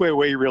 that's where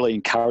we really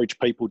encourage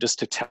people just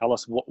to tell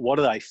us what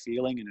are they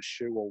feeling in a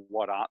shoe or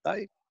what aren't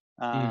they.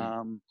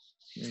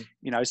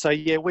 So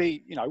yeah,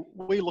 we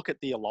look at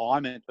the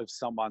alignment of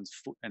someone's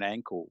foot and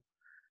ankle,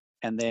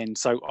 and then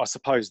so I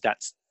suppose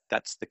that's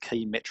the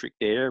key metric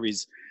there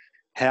is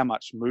how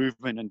much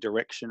movement and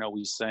direction are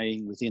we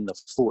seeing within the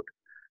foot.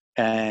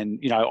 And,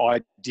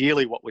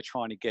 ideally what we're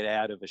trying to get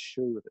out of a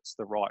shoe, if it's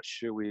the right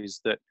shoe,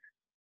 is that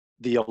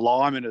the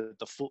alignment of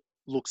the foot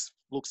looks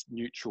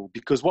neutral,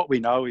 because what we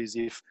know is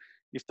if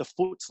the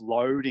foot's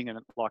loading in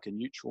like a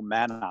neutral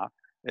manner,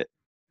 it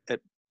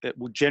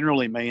will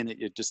generally mean that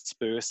you're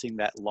dispersing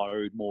that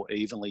load more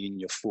evenly in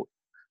your foot,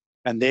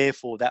 and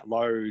therefore that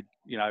load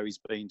is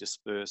being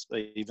dispersed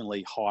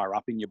evenly higher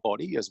up in your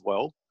body as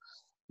well.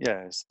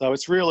 Yeah, so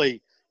it's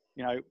really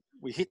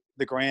we hit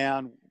the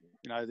ground,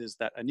 there's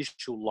that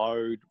initial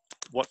load,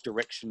 what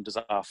direction does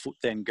our foot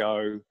then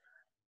go,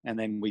 and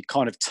then we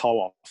kind of toe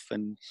off.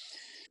 And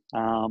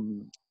so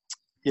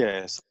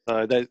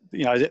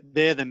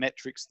they're the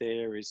metrics.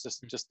 There is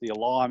just the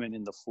alignment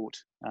in the foot,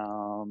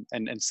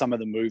 and some of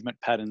the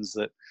movement patterns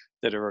that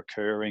are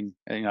occurring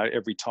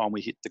every time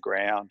we hit the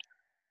ground.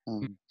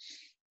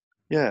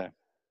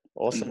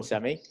 Awesome,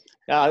 Sammy.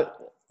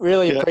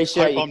 Really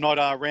appreciate. Hope I'm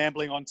not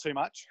rambling on too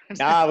much.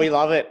 No, we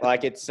love it.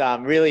 Like, it's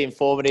really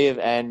informative,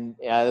 and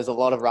there's a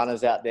lot of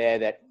runners out there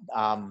that,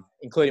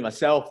 including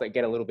myself, that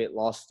get a little bit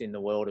lost in the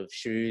world of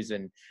shoes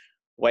and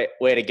where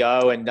to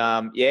go. And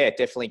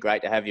definitely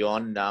great to have you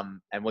on.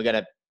 And we're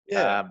going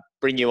to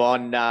bring you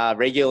on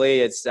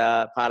regularly as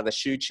part of the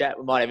shoe chat.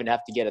 We might even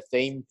have to get a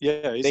theme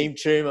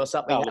tune or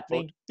something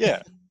happening.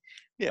 Yeah.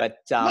 But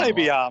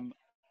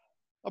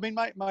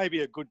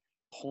maybe a good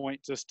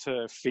point just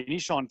to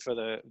finish on for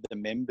the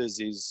members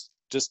is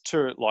just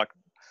to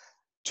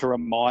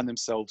remind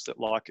themselves that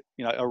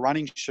a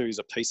running shoe is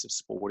a piece of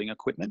sporting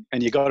equipment,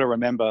 and you got to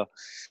remember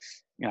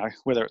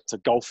whether it's a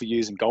golfer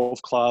using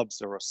golf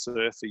clubs or a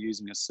surfer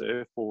using a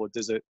surfboard,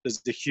 there's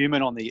the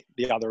human on the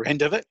other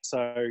end of it.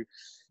 So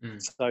you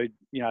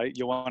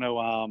want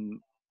to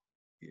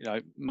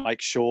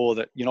make sure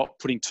that you're not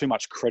putting too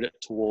much credit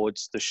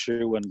towards the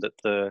shoe, and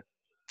that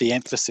the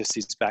emphasis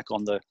is back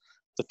on the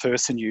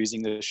person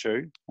using the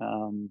shoe.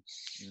 So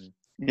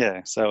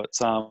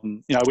it's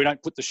we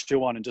don't put the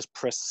shoe on and just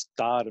press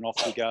start and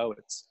off we go.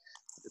 It's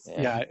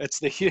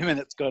the human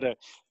that's got to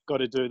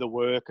do the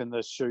work, and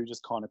the shoe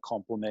just kind of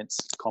complements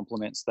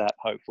that,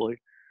 hopefully.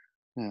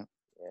 100%.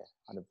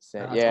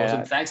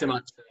 Awesome. Thanks so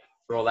much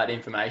for all that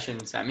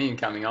information, Sammy, and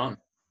coming on.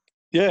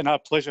 Yeah, no,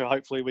 pleasure.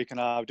 Hopefully we can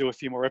do a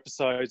few more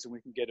episodes, and we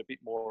can get a bit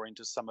more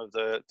into some of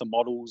the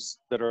models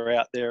that are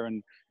out there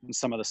and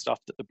some of the stuff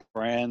that the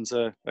brands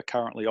are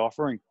currently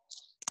offering.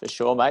 For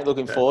sure, mate.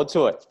 Looking forward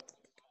to it.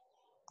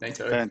 Me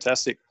too.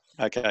 Fantastic.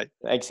 Okay.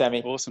 Thanks,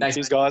 Sammy. Awesome. Thanks,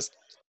 cheers, guys.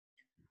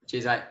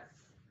 Cheers, mate.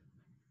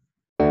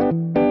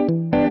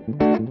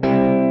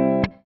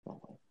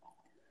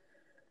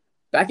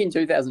 Back in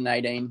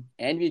 2018,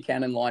 Andy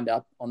Buchanan lined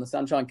up on the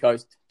Sunshine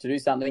Coast to do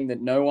something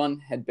that no one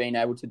had been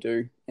able to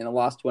do in the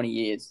last 20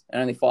 years, and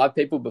only 5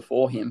 people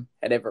before him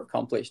had ever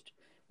accomplished: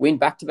 win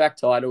back-to-back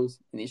titles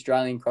in the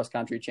Australian Cross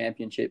Country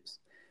Championships.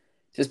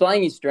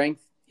 Displaying his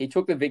strength, he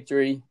took the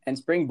victory and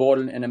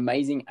springboarded an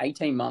amazing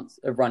 18 months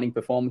of running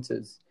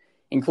performances,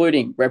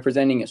 including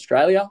representing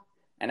Australia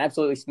and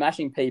absolutely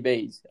smashing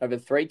PBs over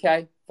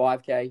 3K,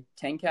 5K,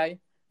 10K,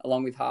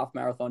 along with half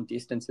marathon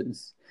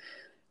distances,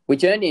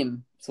 which earned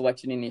him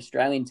selection in the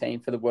Australian team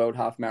for the World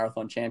Half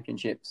Marathon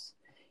Championships.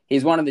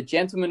 He's one of the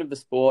gentlemen of the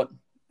sport,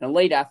 an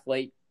elite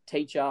athlete,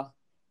 teacher,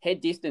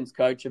 head distance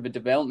coach of a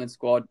development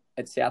squad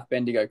at South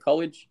Bendigo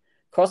College,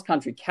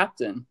 cross-country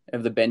captain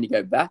of the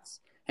Bendigo Bats,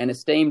 and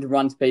esteemed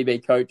Runs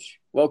PB coach.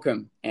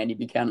 Welcome, Andy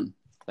Buchanan.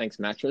 Thanks,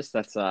 Mattress.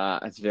 That's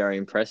very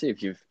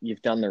impressive.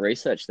 You've done the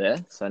research there,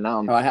 so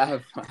now I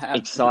have.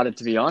 Excited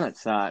to be on.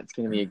 It's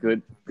going to be a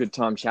good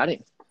time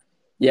chatting.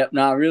 Yep.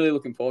 No, really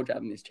looking forward to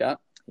having this chat.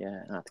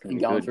 Yeah, no, it's going to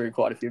be going through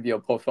quite a few of your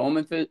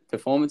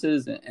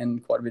performances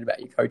and quite a bit about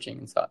your coaching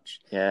and such.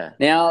 Yeah.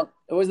 Now,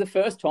 it was the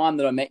first time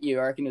that I met you.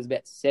 I reckon it was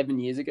about 7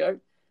 years ago.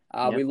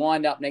 We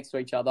lined up next to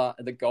each other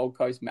at the Gold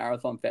Coast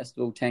Marathon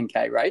Festival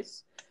 10K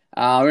race.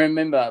 I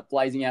remember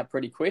blazing out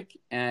pretty quick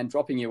and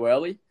dropping you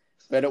early,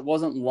 but it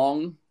wasn't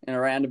long, and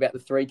around about the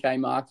 3K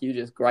mark, you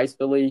just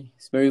gracefully,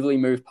 smoothly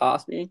moved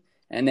past me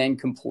and then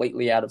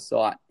completely out of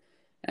sight.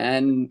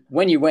 And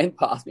when you went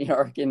past me, I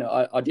reckon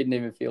I didn't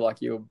even feel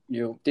like you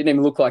didn't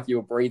even look like you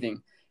were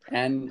breathing.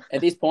 And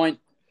at this point,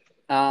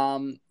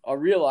 I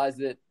realized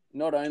that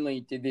not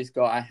only did this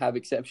guy have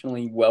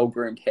exceptionally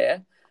well-groomed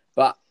hair,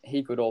 but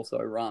he could also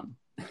run.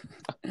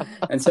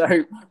 And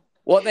so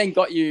what then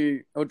got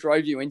you or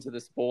drove you into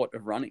the sport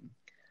of running?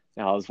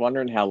 Now, I was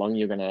wondering how long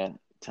you're going to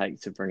take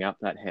to bring up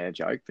that hair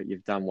joke, but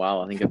you've done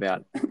well. I think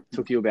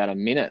took you about a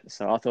minute,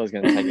 so I thought it was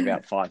going to take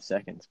about 5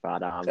 seconds. But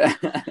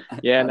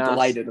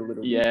delayed it a little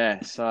bit.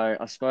 Yeah, so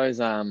I suppose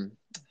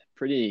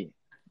pretty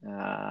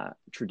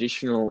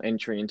traditional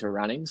entry into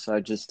running.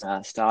 So just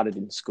started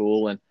in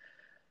school and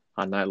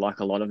I know, like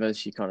a lot of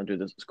us, you kind of do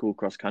the school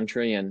cross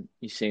country and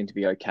you seem to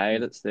be okay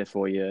at it. So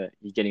therefore, you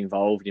get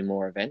involved in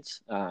more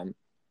events.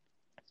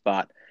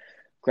 But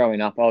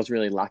growing up, I was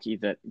really lucky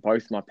that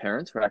both my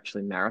parents were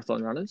actually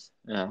marathon runners.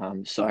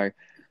 So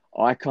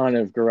I kind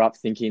of grew up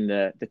thinking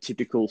that the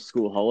typical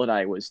school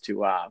holiday was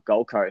to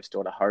Gold Coast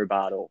or to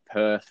Hobart or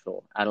Perth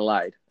or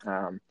Adelaide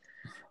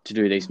to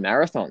do these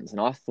marathons.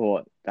 And I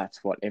thought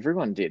that's what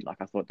everyone did.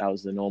 Like I thought that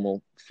was the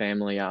normal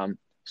family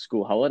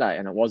school holiday.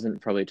 And it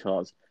wasn't probably till I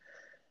was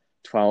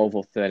 12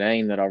 or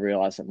 13 that I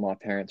realized that my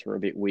parents were a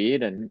bit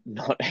weird and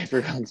not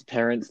everyone's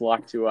parents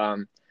like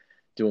to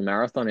do a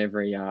marathon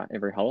every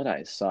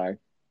holiday. So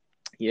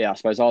yeah, I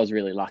suppose I was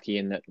really lucky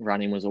in that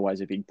running was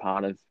always a big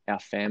part of our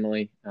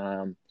family.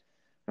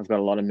 I've got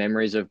a lot of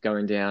memories of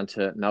going down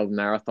to Melbourne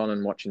Marathon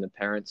and watching the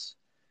parents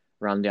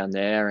run down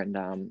there,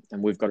 and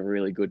we've got a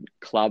really good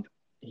club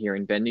here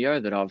in Bendigo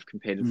that I've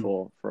competed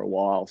for a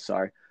while.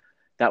 So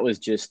that was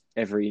just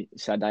every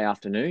Saturday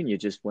afternoon. You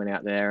just went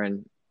out there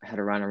and had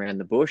a run around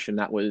the bush, and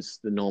that was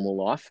the normal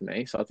life for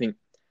me. So I think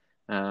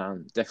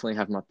definitely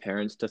have my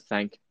parents to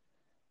thank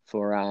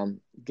for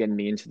getting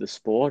me into the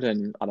sport.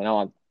 And I don't know,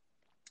 I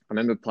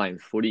remember playing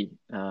footy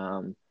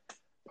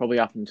probably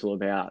up until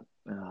about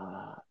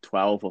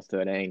 12 or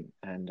 13,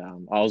 and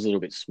I was a little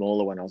bit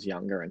smaller when I was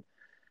younger, and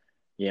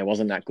yeah,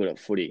 wasn't that good at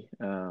footy.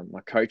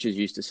 My coaches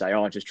used to say,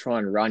 "Oh, just try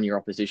and run your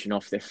opposition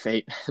off their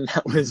feet," and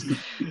that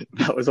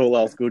was all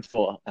I was good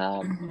for.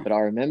 But I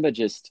remember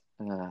just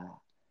I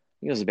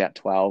think it was about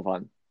 12. I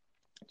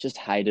just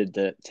hated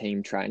the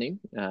team training.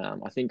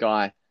 I think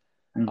I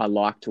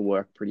like to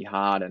work pretty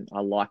hard, and I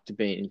like to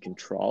be in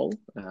control.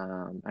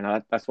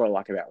 That's what I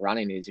like about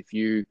running is if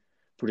you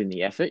put in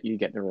the effort, you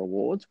get the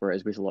rewards.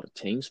 Whereas with a lot of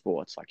team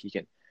sports, like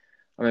I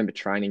remember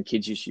training,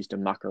 kids just used to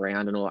muck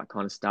around and all that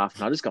kind of stuff,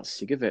 and I just got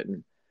sick of it.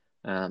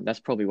 And that's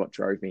probably what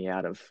drove me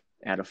out of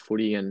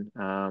footy and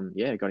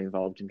got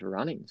involved into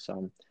running. So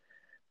I'm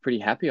pretty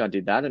happy I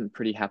did that, and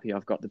pretty happy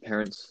I've got the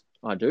parents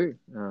I do,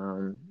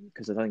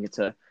 because I think it's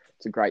a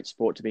great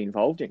sport to be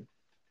involved in.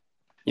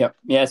 Yep.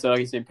 Yeah. So like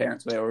you said,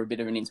 parents were a bit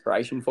of an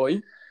inspiration for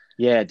you.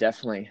 Yeah,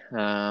 definitely.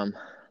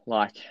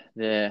 Like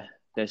they're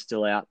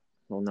still out.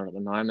 Well, not at the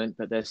moment,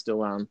 but they're still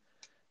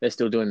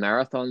doing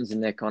marathons,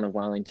 and they're kind of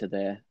well into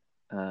their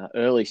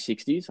early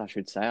 60s, I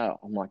should say. I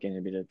might get in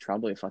a bit of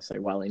trouble if I say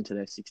well into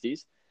their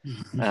 60s.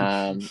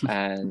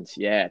 And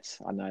yeah,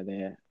 I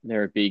know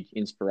they're a big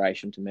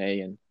inspiration to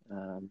me, and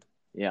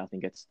I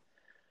think it's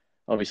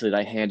obviously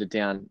they handed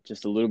down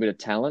just a little bit of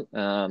talent,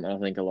 and I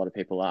think a lot of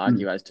people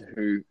argue as to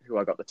who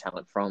I got the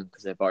talent from,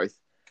 because they're both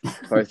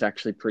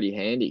actually pretty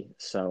handy.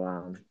 So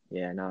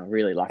I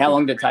really like. How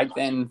long did it take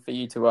then for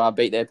you to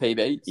beat their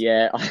PBs?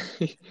 Yeah,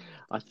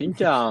 I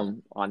think I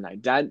know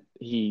Dad.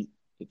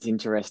 It's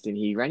interesting.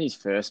 He ran his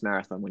first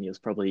marathon when he was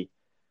probably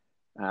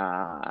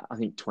I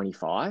think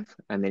 25,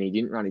 and then he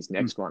didn't run his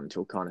next one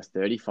until kind of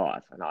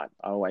 35. And I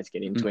always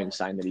get into him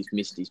saying that he's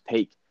missed his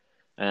peak.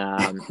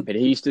 But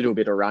he used to do a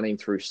bit of running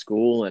through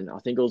school, and I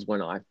think it was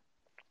when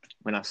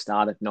I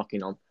started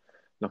knocking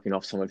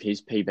off some of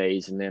his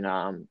PBs, and then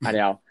at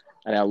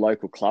our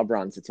local club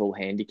runs, it's all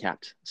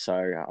handicapped.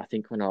 So I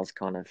think when I was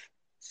kind of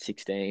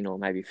 16 or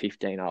maybe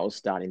 15, I was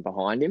starting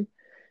behind him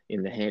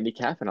in the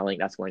handicap, and I think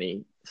that's when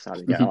he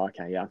started to go, oh,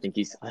 okay, yeah, I think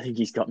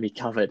he's got me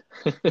covered.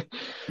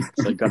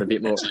 So got a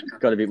bit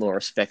more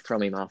respect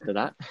from him after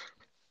that.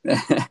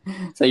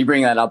 So you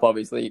bring that up,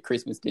 obviously, at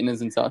Christmas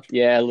dinners and such.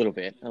 Yeah, a little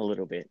bit.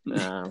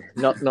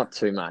 Not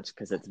too much,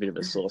 because it's a bit of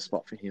a sore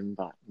spot for him,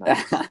 but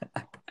I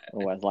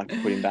always like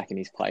to put him back in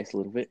his place a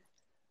little bit.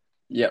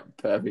 Yep,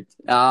 perfect.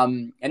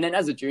 And then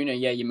as a junior,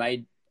 you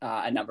made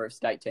a number of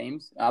state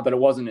teams, but it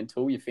wasn't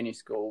until you finished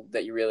school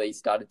that you really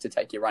started to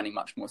take your running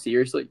much more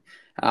seriously.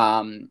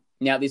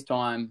 Now this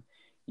time,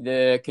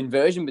 the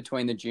conversion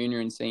between the junior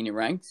and senior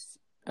ranks,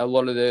 a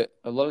lot of the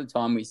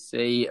time we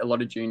see a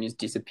lot of juniors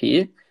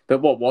disappear.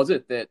 But what was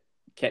it that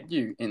kept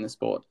you in the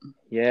sport?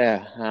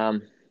 Yeah,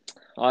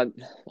 I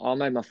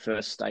made my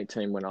first state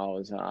team when I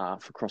was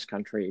for cross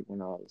country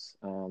when I was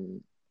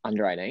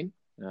under 18,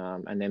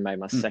 and then made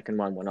my second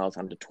one when I was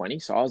under 20.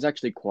 So I was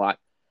actually quite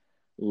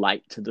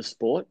late to the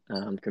sport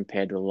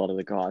compared to a lot of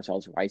the guys I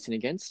was racing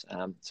against.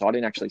 So I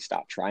didn't actually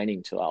start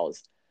training till I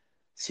was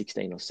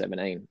 16 or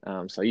 17.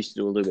 So I used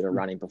to do a little bit of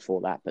running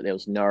before that, but there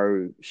was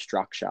no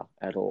structure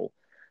at all.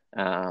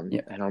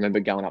 And I remember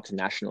going up to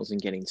nationals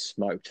and getting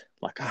smoked.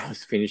 Like I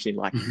was finishing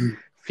like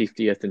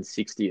 50th and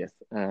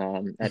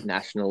 60th at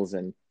nationals,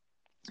 and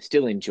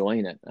still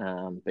enjoying it.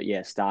 But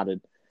yeah,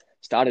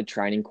 started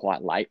training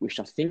quite late, which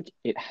I think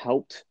it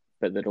helped,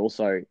 but that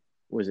also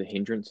was a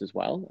hindrance as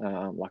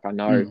well. Like I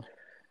know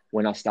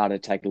when I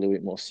started to take a little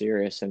bit more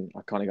serious, and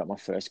I kind of got my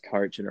first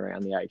coach at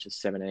around the age of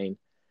 17,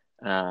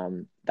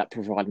 that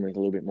provided me with a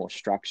little bit more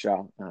structure.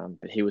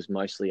 But he was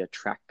mostly a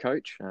track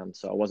coach,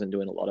 so I wasn't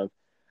doing a lot of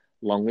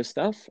longer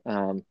stuff.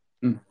 But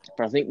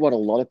I think what a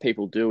lot of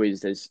people do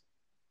is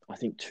I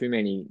think too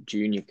many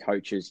junior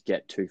coaches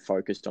get too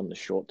focused on the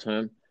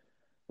short-term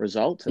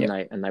result,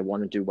 and they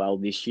want to do well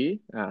this year,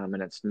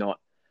 and it's not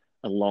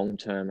a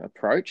long-term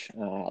approach.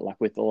 Like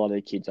with a lot of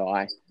the kids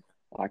I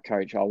I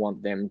coach, I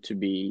want them to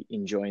be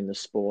enjoying the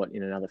sport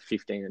in another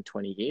 15 and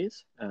 20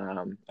 years.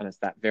 And it's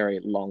that very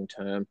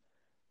long-term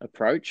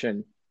approach.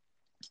 And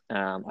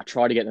I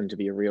try to get them to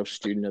be a real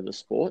student of the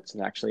sport, so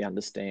they actually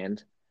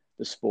understand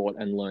the sport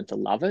and learn to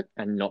love it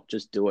and not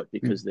just do it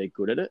because they're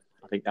good at it.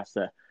 I think that's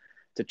the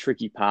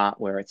tricky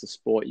part, where it's a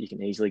sport you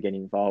can easily get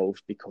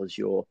involved because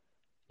you're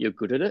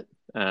good at it.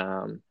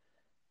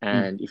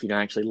 And if you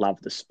don't actually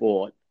love the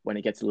sport, when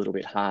it gets a little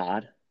bit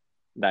hard,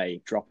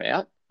 they drop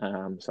out.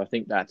 So I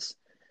think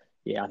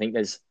I think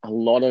there's a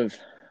lot of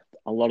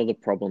the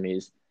problem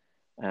is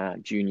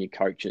junior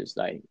coaches.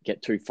 They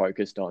get too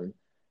focused on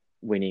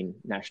winning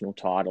national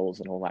titles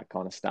and all that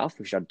kind of stuff,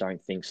 which I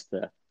don't think's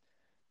the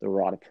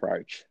right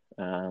approach.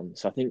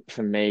 So I think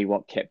for me,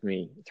 what kept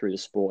me through the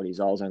sport is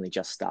I was only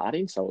just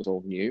starting, so it was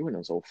all new and it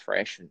was all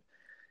fresh, and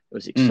it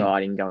was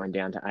exciting going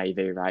down to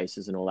AV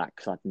races and all that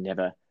because I'd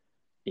never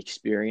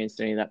experienced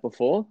any of that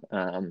before.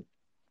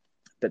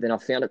 But then I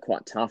found it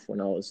quite tough when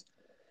I was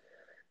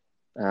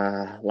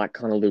like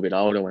kind of a little bit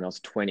older, when I was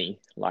 20.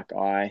 Like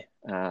I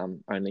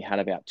only had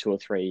about 2 or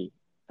 3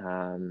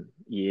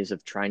 years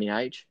of training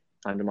age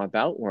under my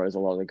belt, whereas a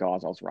lot of the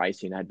guys I was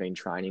racing had been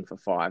training for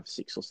 5,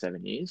 6 or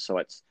 7 years.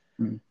 So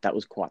that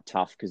was quite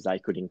tough because they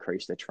could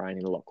increase their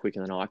training a lot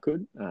quicker than I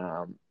could.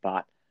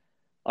 But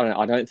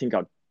I don't think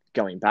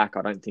going back,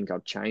 I don't think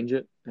I'd change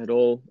it at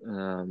all.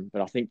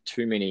 But I think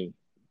too many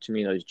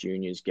of those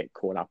juniors get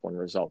caught up on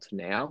results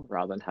now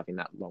rather than having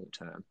that long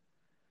term.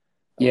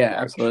 Yeah,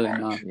 absolutely.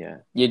 No.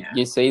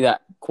 You see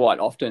that quite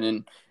often,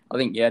 and I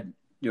think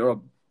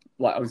you're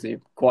obviously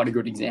quite a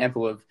good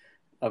example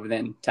of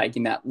then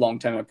taking that long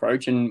term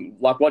approach. And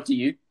like, what do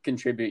you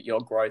contribute your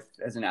growth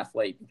as an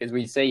athlete? Because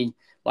we see,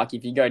 like,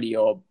 if you go to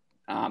your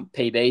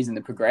PBs and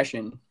the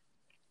progression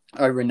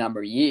over a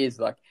number of years,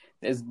 like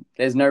there's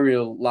no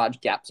real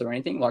large gaps or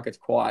anything. Like, it's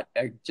quite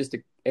just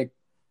a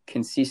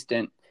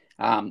consistent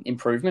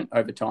improvement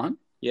over time.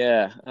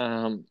 Yeah,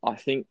 I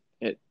think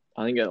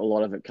a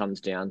lot of it comes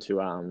down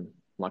to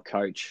my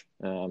coach,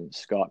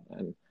 Scott,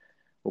 and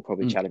we'll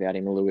probably chat about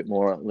him a little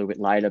bit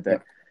later.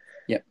 But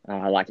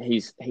like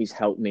he's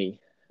helped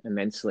me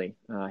immensely.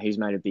 He's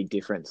made a big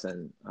difference,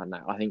 and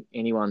I think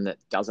anyone that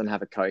doesn't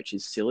have a coach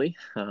is silly.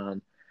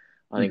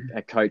 I think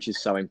a coach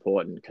is so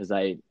important because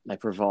they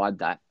provide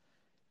that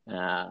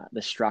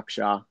the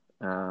structure,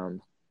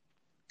 and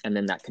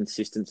then that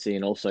consistency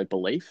and also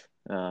belief.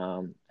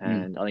 And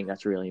I think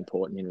that's really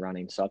important in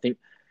running. So I think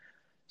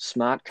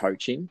smart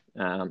coaching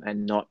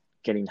and not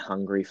getting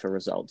hungry for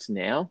results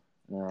now.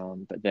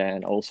 But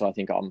then also I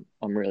think I'm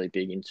really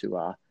big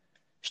into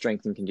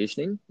strength and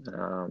conditioning.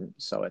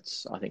 So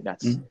I think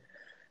that's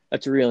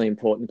a really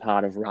important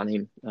part of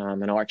running.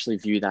 And I actually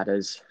view that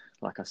as,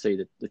 like, I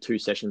see the 2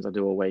 sessions I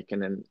do a week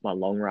and then my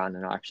long run,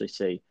 and I actually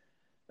see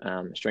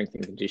strength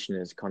and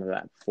conditioning as kind of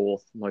that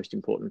 4th most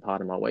important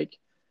part of my week.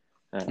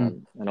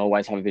 And I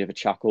always have a bit of a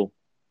chuckle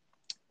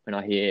when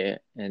I hear,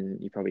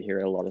 and you probably hear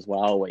it a lot as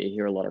well, where you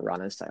hear a lot of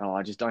runners say, "Oh,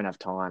 I just don't have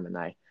time,"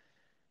 and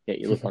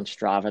you look on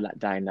Strava that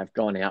day and they've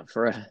gone out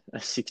for a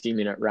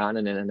 60-minute run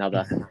and then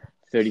another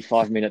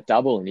 35-minute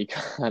double, and you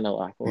kind of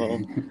like, well,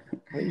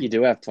 I think you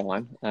do have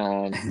time.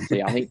 So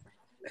yeah, I think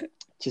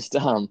just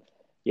a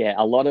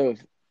lot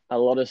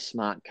of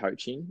smart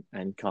coaching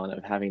and kind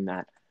of having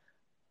that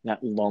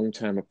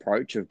long-term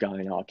approach of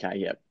going, okay,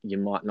 yeah, you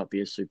might not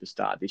be a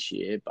superstar this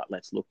year, but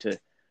let's look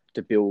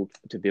to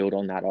build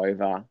on that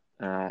over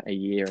a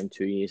year and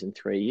 2 years and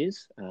 3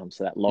 years.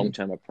 So that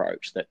long-term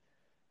approach, that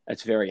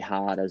it's very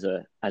hard as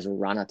a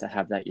runner to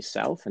have that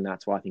yourself, and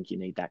that's why I think you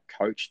need that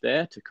coach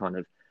there to kind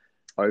of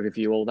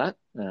overview all that.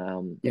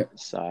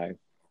 So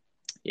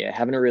yeah,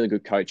 having a really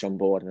good coach on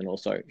board, and then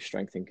also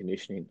strength and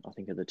conditioning, I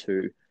think, are the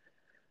two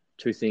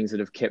things that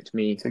have kept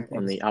me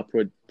on the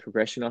upward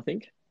progression, I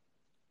think.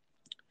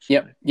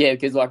 Yeah,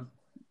 because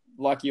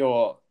like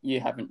you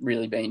haven't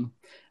really been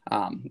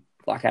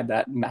like had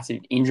that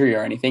massive injury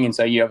or anything, and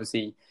so you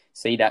obviously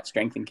see that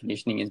strength and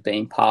conditioning as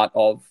being part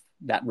of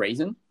that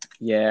reason.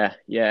 Yeah.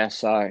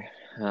 So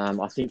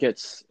I think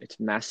it's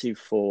massive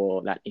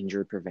for that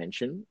injury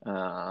prevention,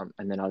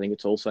 and then I think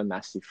it's also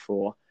massive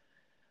for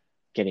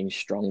getting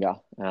stronger.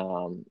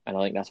 And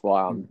I think that's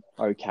why I'm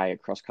okay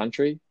at cross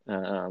country,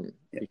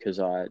 because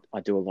I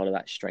do a lot of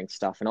that strength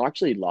stuff, and I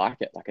actually like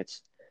it. Like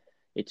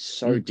it's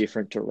so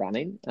different to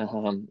running.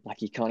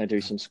 Like you kind of do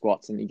some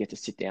squats and you get to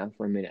sit down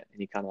for a minute and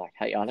you're kind of like,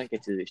 hey, I don't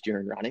get to do this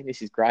during running.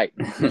 This is great.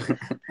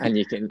 And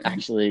you can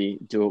actually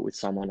do it with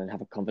someone and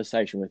have a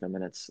conversation with them.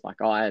 And it's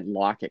like, I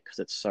like it because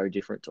it's so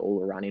different to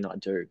all the running I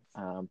do.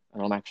 And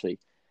I'm actually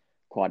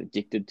quite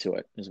addicted to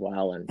it as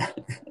well. And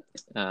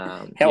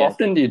how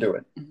often do you do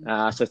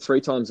it? So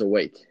 3 times a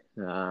week.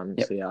 So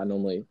yeah, I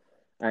normally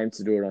aim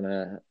to do it on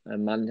a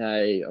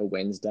Monday, a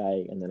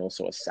Wednesday, and then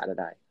also a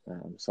Saturday.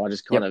 So I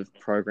just kind of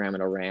program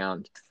it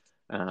around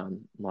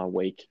my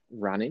week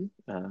running.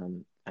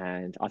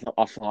 And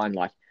I find,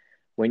 like,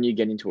 when you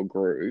get into a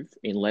groove,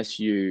 unless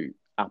you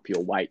up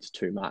your weights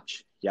too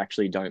much, you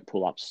actually don't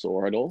pull up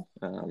sore at all.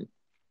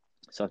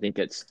 So I think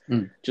it's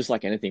just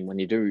like anything. When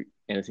you do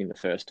anything the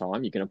first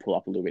time, you're going to pull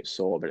up a little bit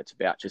sore, but it's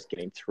about just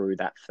getting through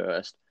that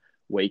first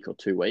week or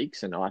 2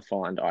 weeks. And I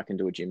find I can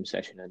do a gym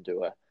session and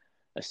do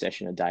a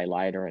session a day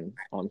later, and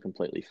I'm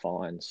completely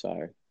fine.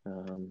 So,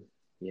 I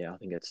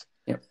think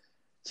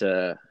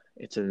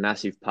it's a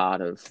massive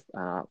part of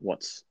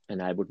what's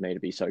enabled me to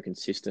be so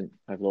consistent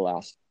over the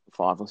last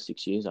 5 or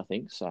 6 years, I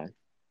think. So,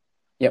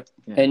 yep.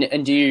 Yeah.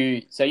 And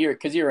you're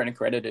an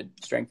accredited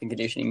strength and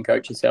conditioning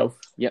coach yourself.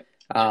 Yep.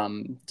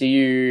 Do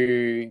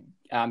you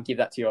give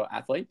that to your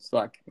athletes,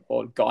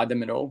 or guide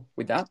them at all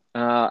with that?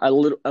 A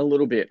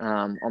little bit.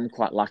 I'm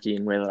quite lucky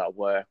in where that I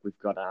work. We've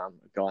got a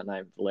guy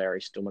named Valery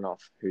Stumanov,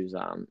 who's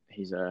I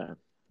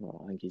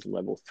think he's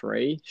level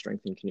 3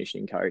 strength and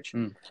conditioning coach.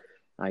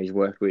 He's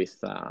worked with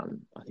I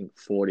think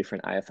 4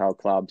 different AFL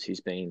clubs.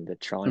 He's been the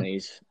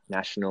Chinese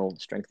national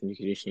strength and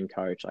conditioning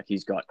coach. Like,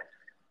 he's got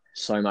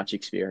so much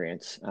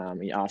experience.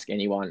 You ask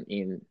anyone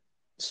in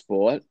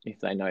sport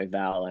if they know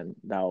Val, and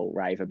they'll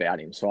rave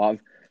about him. So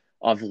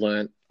I've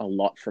learned a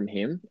lot from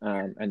him,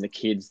 and the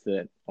kids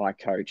that I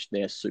coach,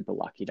 they're super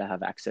lucky to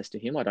have access to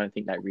him. I don't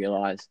think they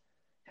realize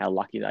how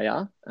lucky they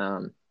are.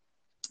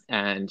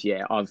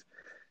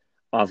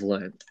 I've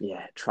learned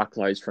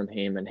truckloads from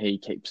him, and he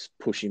keeps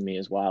pushing me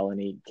as well.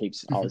 And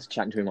I was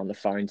chatting to him on the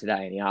phone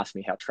today, and he asked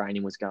me how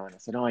training was going. I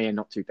said, "Oh yeah,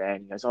 not too bad."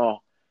 And he goes,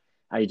 "Oh,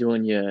 are you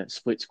doing your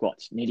split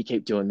squats? You need to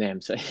keep doing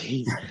them." So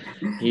he's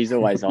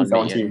always on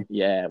me.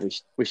 And,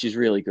 which is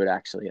really good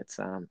actually. It's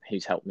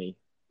he's helped me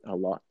a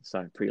lot.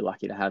 So pretty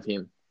lucky to have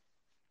him.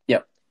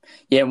 Yep.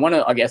 Yeah.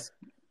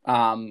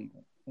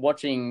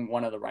 Watching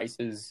one of the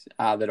races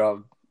that I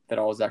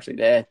was actually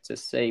there to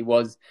see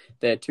was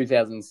the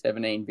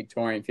 2017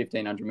 Victorian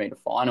 1500 meter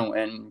final,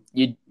 and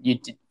you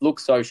look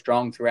so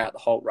strong throughout the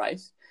whole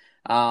race.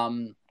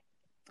 And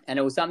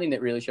it was something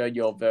that really showed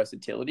your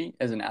versatility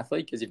as an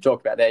athlete, because you've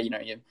talked about there,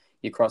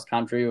 your cross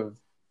country,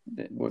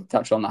 we've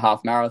touched on the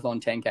half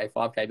marathon, 10K,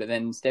 5K, but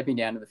then stepping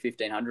down to the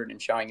 1500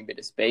 and showing a bit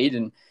of speed.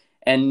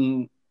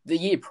 And the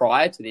year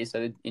prior to this,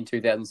 so in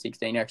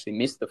 2016, you actually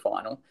missed the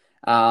final.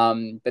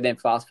 But then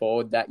fast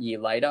forward that year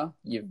later,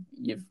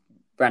 you've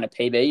ran a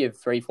PB of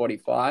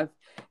 3:45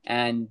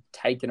 and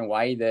taken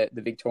away the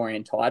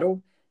Victorian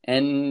title.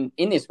 And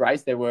in this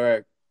race, there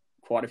were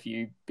quite a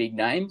few big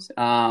names.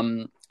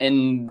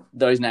 And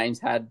those names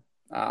had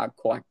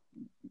quite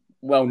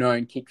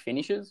well-known kick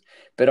finishes,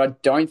 but I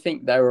don't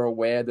think they were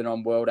aware that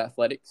on World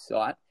Athletics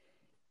site,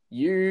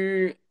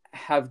 you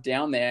have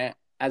down there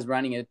as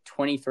running a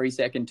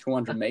 23-second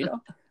 200 meter.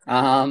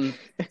 And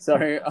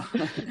I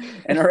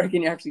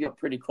reckon you actually got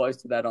pretty close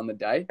to that on the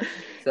day.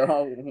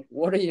 So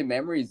what are your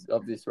memories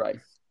of this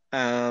race?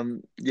 I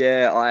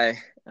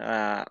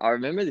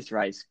remember this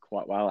race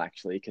quite well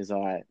actually, because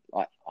I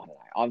don't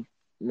know.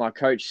 My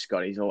coach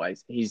Scott,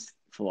 his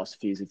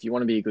philosophy is, if you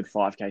want to be a good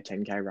 5K,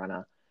 10K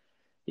runner,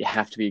 you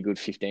have to be a good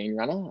 15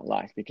 runner,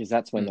 because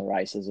that's when the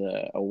races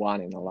are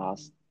won in the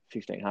last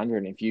 1500.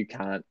 And if you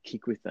can't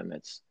kick with them,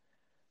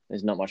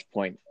 there's not much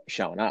point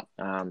showing up.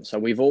 So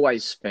we've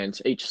always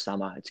spent each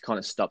summer, it's kind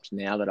of stopped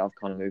now that I've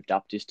kind of moved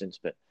up distance,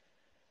 but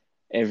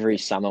every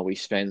summer would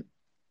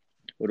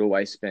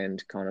always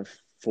spend kind of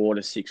 4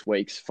 to 6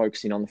 weeks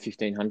focusing on the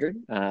 1500.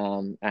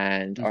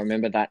 And I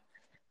remember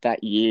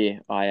that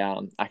year I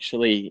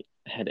actually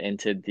had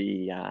entered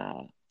the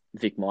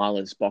Vic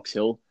Milers Box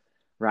Hill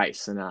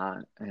race, and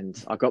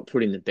I got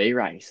put in the B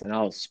race, and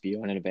I was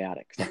spewing it about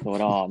it because I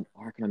thought,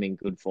 I reckon I'm in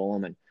good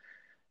form. And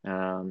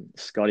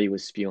Scotty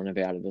was spewing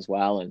about it as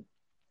well, and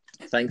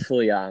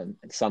thankfully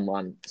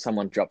someone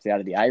dropped out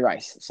of the A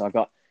race, so I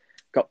got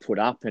put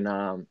up, and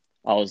I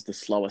was the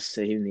slowest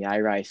seed in the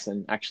A race,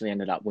 and actually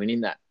ended up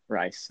winning that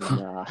race.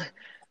 And I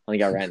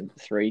think I ran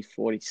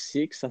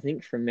 3:46, I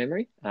think, from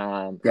memory,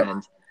 and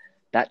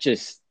that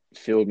just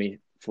filled me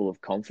full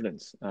of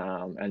confidence.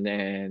 And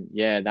then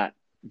that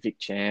Vic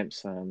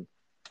Champs,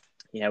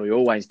 we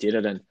always did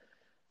it, and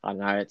I don't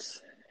know,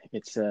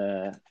 it's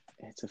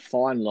a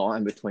fine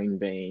line between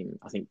being,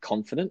 I think,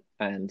 confident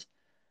and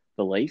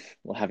belief,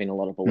 or having a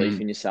lot of belief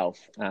in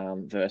yourself,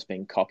 versus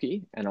being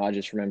cocky. And I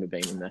just remember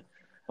being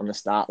on the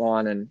start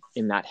line, and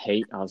in that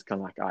heat, I was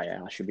kind of like, oh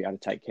yeah, I should be able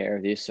to take care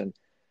of this. And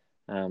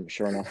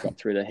sure enough, got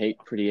through the heat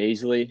pretty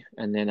easily.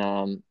 And then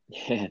I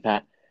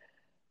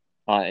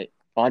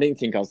didn't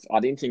think I was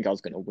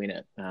going to win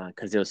it,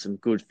 because there was some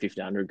good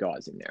 1500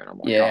 guys in there, and I'm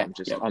like,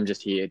 I'm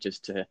just here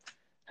just to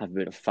have a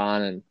bit of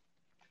fun and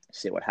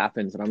see what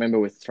happens. And I remember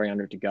with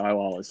 300 to go, I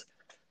was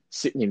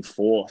sitting in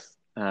 4th,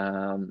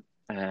 and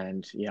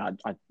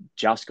I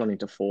just got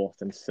into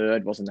 4th, and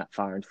 3rd wasn't that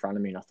far in front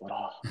of me. And I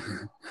thought,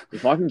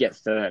 if I can get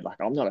 3rd,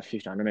 I'm not a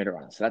 1500 meter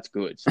runner, so that's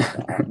good. So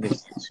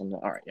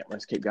all right,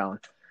 let's keep going.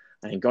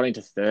 And he got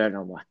into 3rd, and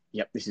I'm like,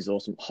 yep, this is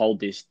awesome. Hold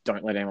this.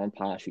 Don't let anyone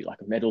pass you. A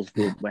medal's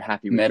good. We're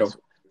happy with medal. This.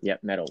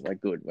 Yep, medal. We're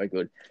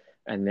good.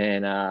 And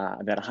then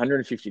about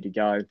 150 to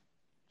go,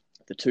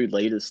 the 2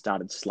 leaders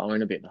started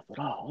slowing a bit. And I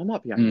thought, I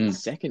might be able to get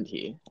 2nd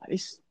here.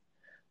 This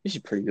is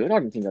pretty good. I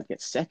didn't think I'd get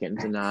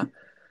 2nd. And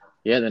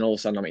then all of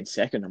a sudden I'm in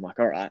 2nd. I'm like,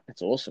 all right,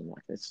 that's awesome.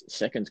 This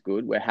 2nd's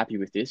good. We're happy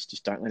with this.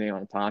 Just don't let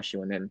anyone pass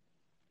you. And then,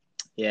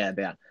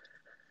 about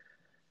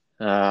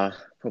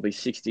probably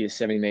 60 or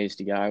 70 meters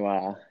to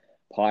go.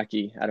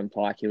 Adam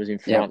Pikey was in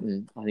Yeah. front,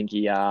 and I think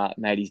he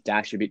made his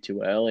dash a bit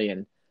too early,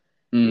 and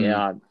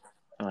Mm.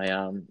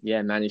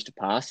 I managed to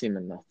pass him,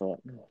 and I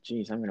thought, oh,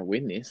 geez, I'm going to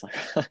win this. Like,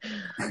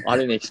 I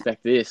didn't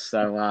expect this.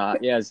 So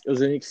it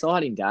was an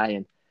exciting day,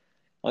 and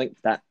I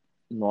think that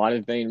might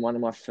have been one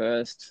of my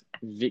first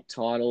Vic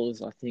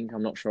titles. I think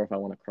I'm not sure if I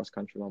won a cross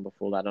country one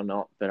before that or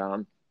not, but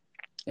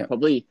Yeah.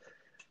 probably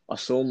I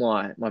saw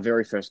my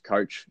very first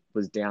coach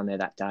was down there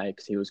that day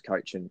because he was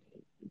coaching.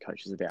 He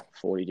coaches about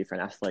 40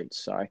 different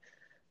athletes. So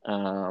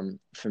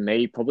for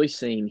me, probably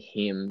seeing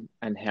him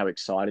and how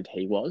excited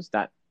he was,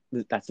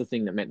 that's the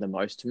thing that meant the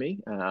most to me.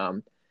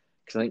 Because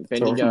I think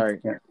Bendigo,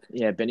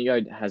 Awesome.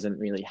 Bendigo hasn't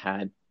really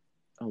had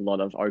a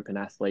lot of open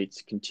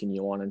athletes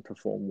continue on and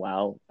perform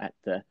well at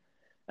the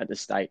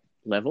state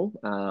level.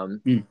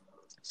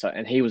 So,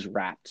 and he was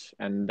wrapped,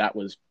 and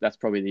that's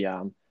probably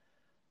the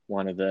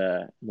one of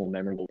the more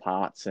memorable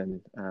parts.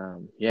 And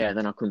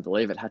then I couldn't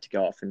believe it. Had to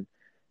go off and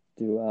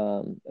do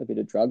a bit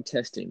of drug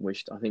testing,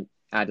 which I think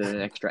added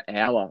an extra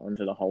hour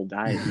onto the whole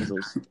day because it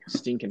was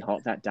stinking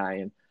hot that day.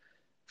 And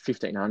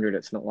 1,500,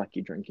 it's not like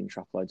you're drinking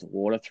truckloads of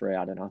water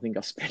throughout. And I think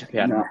I spent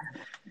about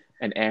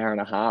an hour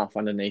and a half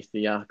underneath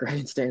the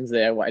grandstands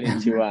there waiting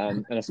to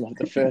and it's not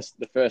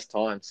the first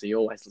time, so you're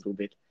always a little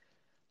bit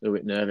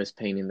nervous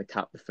peeing in the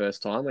cup the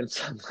first time when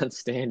someone's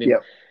standing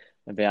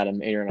about a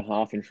metre and a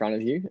half in front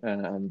of you.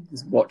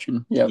 Just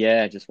watching.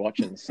 Yeah, just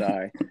watching.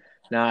 So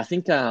no, I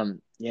think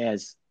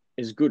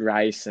it's a good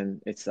race,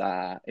 and it's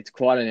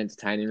quite an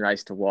entertaining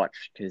race to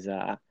watch because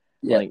I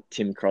think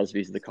Tim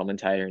Crosby's the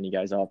commentator, and he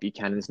goes, "Oh,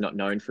 Buchanan's not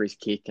known for his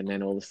kick," and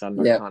then all of a sudden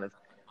I kind of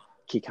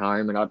kick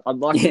home, and I'd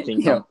like to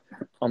think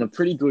I'm a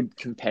pretty good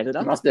competitor.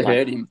 You must have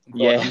heard him.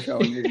 Yeah.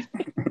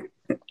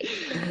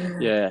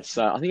 Yeah,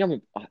 so I think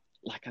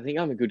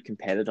I'm a good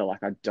competitor.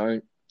 Like,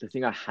 the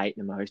thing I hate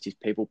the most is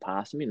people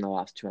passing me in the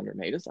last 200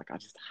 meters. Like, I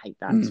just hate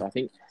that. So I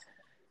think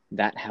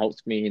that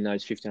helped me in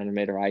those 1,500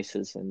 meter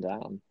races. And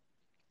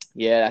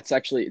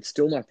it's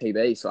still my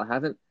PB. So I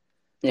haven't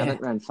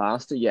run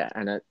faster yet.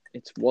 And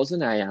it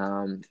wasn't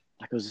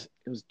it was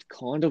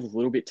kind of a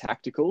little bit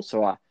tactical.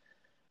 So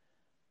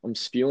I'm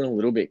spewing a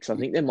little bit because I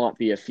think there might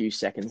be a few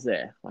seconds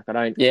there. Like, I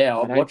don't. Yeah,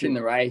 watching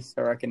the race,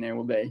 I reckon there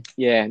will be.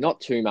 Yeah,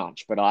 not too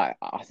much, but I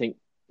think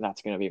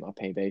that's going to be my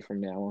PB from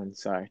now on.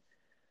 So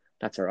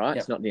that's all right.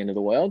 It's not the end of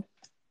the world.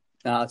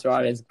 No, that's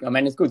right. It's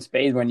good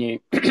speed when you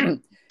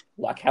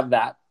have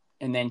that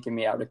and then can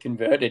be able to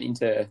convert it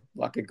into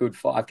like a good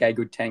 5K,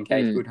 good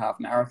 10K, good half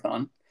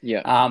marathon.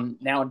 Yeah.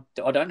 Now,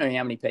 I don't know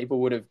how many people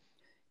would have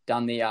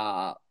done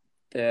the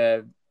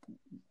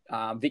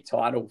Vic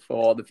title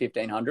for the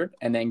 1,500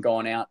 and then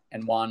gone out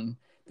and won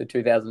the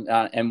 2,000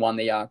 and won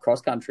the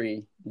cross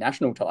country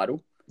national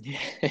title. Yeah.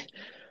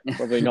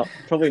 Probably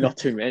not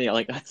too many. I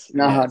think that's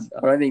I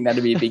don't think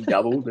that'd be a big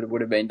double, but it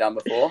would have been done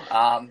before.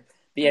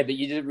 But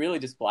you just really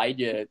displayed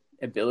your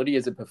ability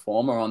as a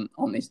performer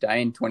on this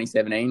day in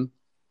 2017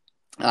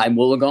 in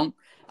Wollongong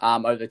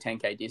over the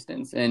 10K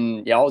distance.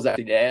 And I was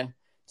actually there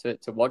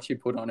to watch you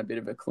put on a bit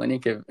of a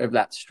clinic of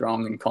that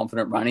strong and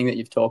confident running that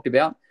you've talked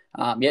about.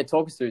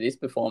 Talk us through this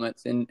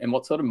performance and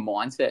what sort of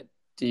mindset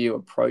do you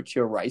approach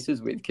your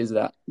races with? Because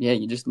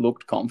you just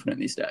looked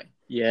confident this day.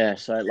 Yeah,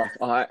 so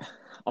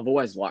I've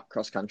always liked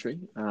cross country,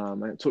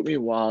 and it took me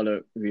a while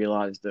to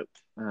realise that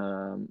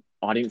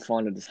I didn't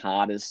find it as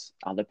hard as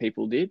other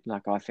people did.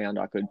 Like, I found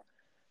I could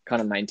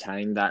kind of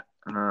maintain that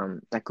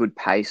good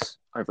pace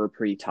over a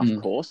pretty tough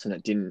course, and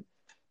that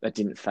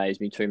didn't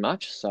faze me too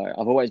much. So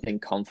I've always been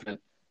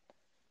confident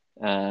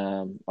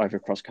over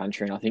cross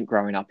country, and I think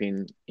growing up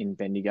in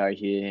Bendigo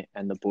here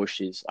and the bush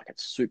is like,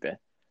 it's super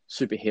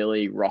super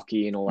hilly,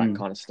 rocky, and all that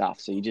kind of stuff.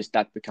 So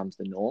that becomes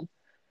the norm.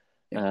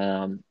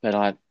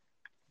 But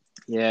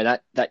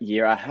that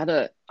year I had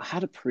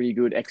a pretty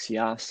good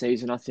XCR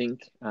season, I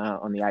think,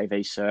 on the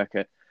AV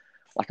circuit.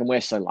 And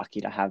we're so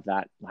lucky to have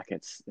that.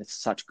 It's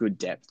such good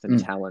depth and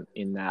talent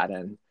in that,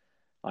 and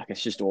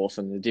it's just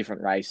awesome. The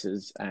different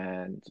races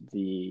and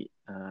the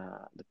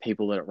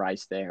people that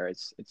race there,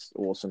 it's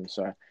awesome.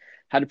 So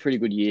had a pretty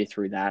good year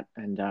through that,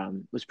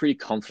 and was pretty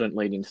confident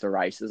leading into the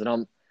races.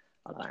 And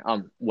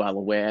I'm well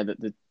aware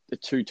that the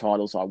two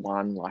titles I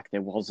won,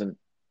 there wasn't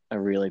a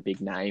really big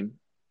name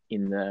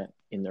in the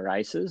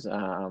races,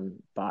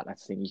 but I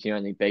think you can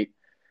only beat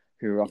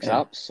who rocks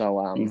up.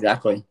 So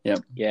exactly,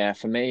 yeah.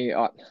 For me,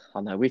 I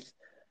know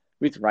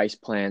with race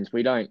plans,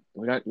 we don't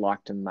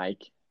like to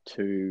make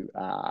too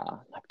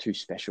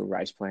special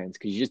race plans,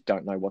 because you just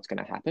don't know what's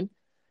going to happen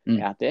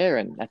out there,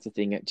 and that's the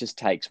thing. It just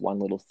takes one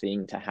little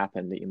thing to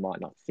happen that you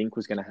might not think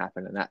was going to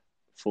happen, and that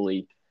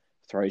fully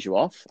throws you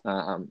off.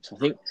 So I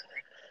think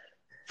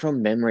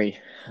from memory,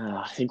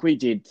 I think we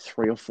did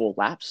 3 or 4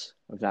 laps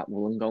of that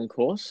Wollongong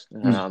course.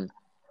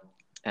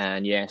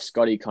 And yeah,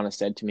 Scotty kind of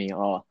said to me,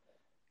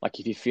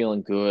 if you're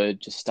feeling good,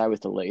 just stay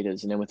with the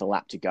leaders, and then with a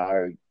lap to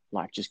go,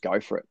 just go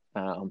for it,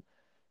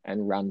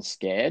 and run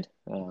scared,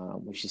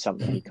 which is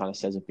something he kind of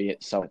says a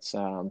bit. So it's,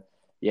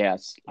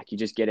 it's you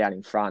just get out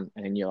in front,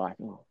 and then you're like,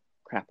 oh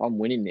crap, I'm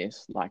winning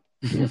this. Like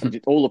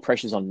all the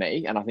pressure's on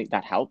me. And I think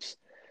that helps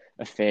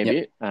a fair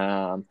bit,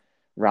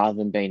 rather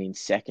than being in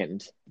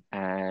second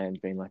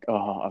and being like,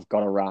 oh, I've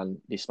got to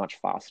run this much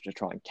faster to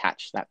try and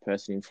catch that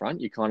person in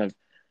front. You kind of,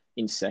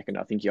 in second,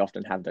 I think you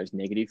often have those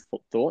negative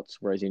thoughts,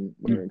 whereas when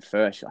you're in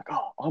first, you're like,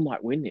 oh, I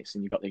might win this.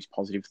 And you've got these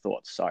positive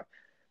thoughts. So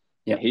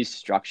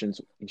his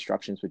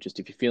instructions were just,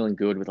 if you're feeling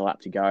good with a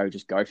lap to go,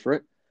 just go for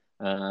it.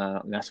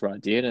 And that's what I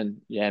did.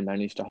 And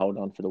managed to hold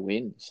on for the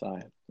win. So,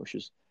 which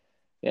is,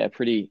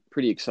 pretty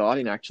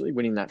exciting actually,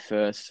 winning that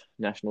first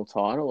national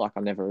title. Like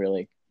I never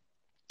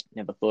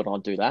thought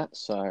I'd do that.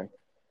 So,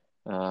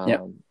 it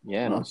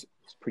was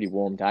a pretty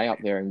warm day up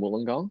there in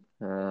Wollongong.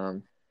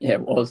 It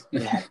was.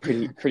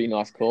 pretty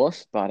nice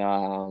course, but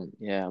a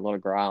lot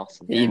of grass.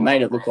 You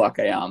made it look like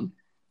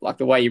like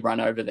the way you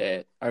run over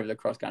the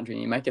cross country.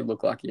 You make it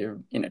look like you're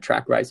in a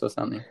track race or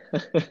something.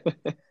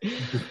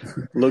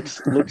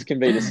 looks can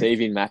be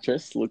deceiving,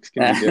 Mattress. Looks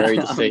can be very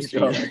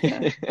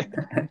deceiving.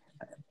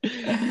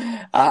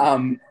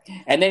 And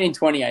then in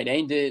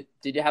 2018, did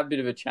you have a bit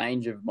of a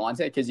change of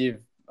mindset, because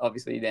you've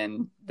obviously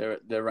then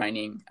the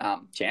reigning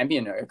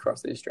champion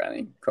across the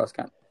Australian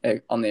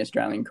on the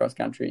Australian cross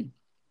country?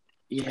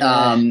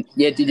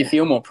 Did you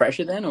feel more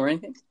pressure then or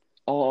anything?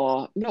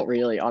 Oh, not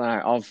really. I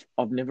know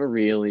I've never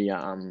really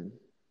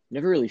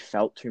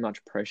felt too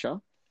much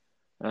pressure.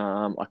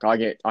 I'm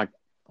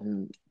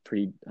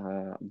pretty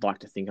like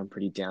to think I'm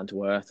pretty down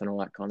to earth and all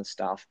that kind of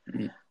stuff.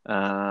 So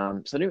I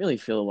didn't really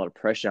feel a lot of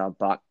pressure,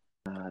 but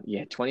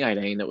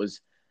 2018, that was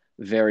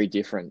very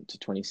different to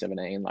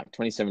 2017. Like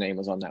 2017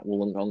 was on that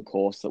Wollongong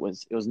course it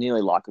was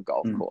nearly like a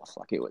golf course.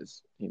 Like it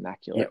was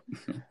immaculate.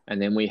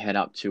 And then we head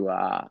up to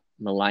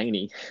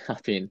Mullaney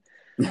up in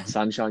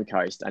Sunshine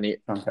Coast, and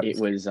it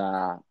was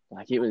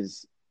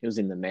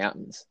in the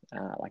mountains.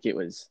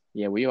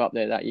 Were you up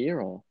there that year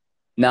or?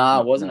 No,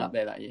 I wasn't up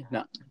there that year.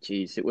 No.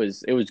 Jeez, it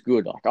was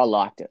good. Like I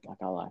liked it.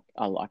 Like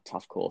I like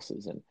tough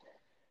courses, and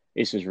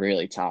this was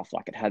really tough.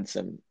 Like it had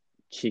some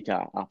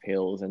kicker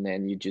uphills, and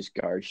then you just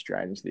go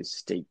straight into this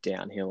steep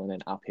downhill and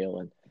then uphill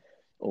and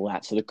all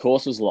that. So the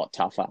course was a lot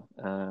tougher.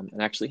 And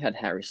actually had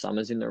Harry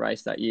Summers in the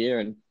race that year,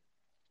 and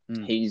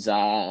he's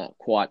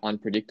quite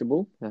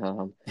unpredictable.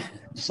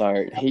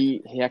 So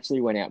he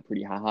actually went out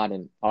pretty hard,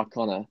 and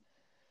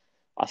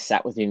I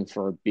sat with him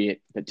for a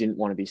bit, but didn't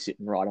want to be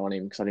sitting right on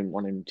him because I didn't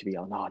want him to be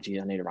on, oh,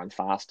 gee, I need to run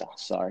faster.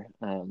 So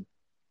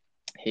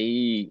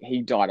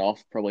he died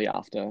off probably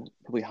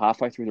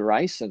halfway through the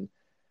race, and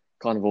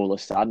kind of all of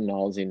a sudden I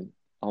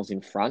was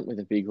in front with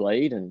a big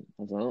lead, and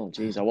I was like, oh,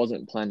 geez, I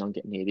wasn't planning on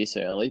getting here this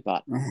early,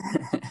 but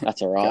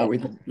that's all right.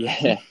 And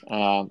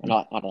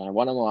I don't know.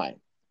 One of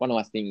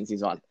my things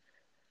is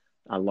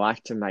I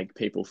like to make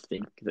people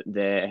think that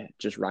they're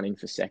just running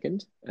for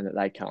second and that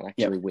they can't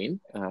actually win.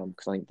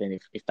 Because I think then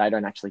if they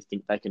don't actually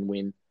think they can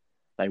win,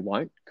 they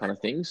won't, kind of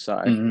thing.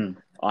 So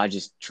I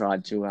just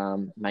tried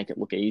to make it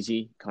look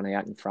easy, kind of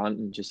out in front,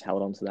 and just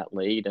held on to that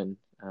lead, and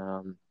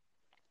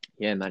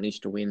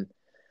managed to win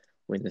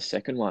the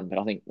second one. But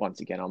I think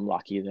once again I'm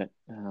lucky that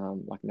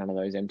like none of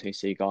those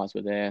MTC guys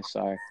were there.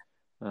 So,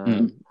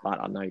 but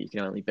I know you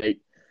can only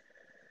beat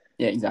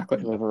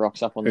whoever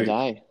rocks up on the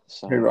day.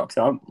 So who rocks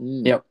up?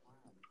 Yep.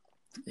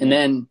 And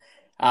then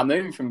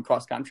moving from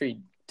cross country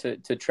to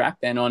track,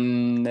 then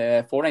on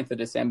the 14th of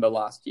December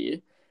last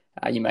year,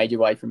 you made your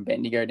way from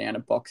Bendigo down to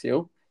Box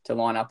Hill to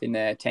line up in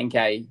the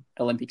 10K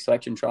Olympic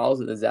selection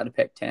trials at the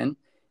Zatopek 10.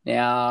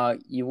 Now,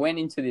 you went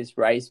into this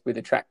race with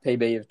a track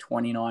PB of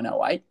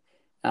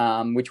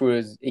 29:08, which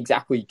was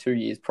exactly 2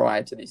 years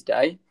prior to this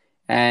day.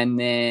 And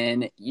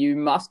then you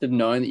must have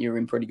known that you were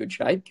in pretty good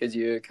shape because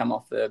you come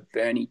off the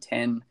Burnie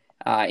 10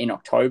 in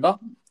October,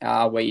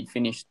 where you'd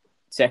finished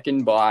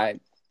second by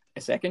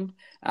a second.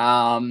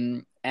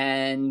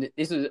 And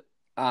this was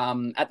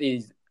at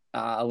these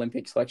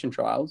Olympic selection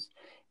trials.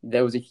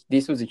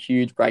 This was a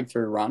huge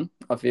breakthrough run,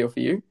 I feel,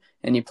 for you.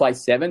 And you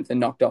placed seventh and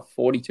knocked off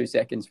 42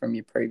 seconds from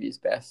your previous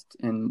best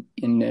in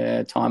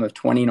a time of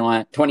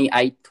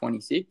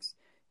 28:26,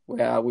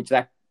 which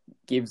that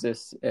gives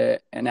us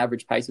an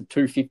average pace of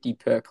 250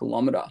 per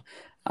kilometre.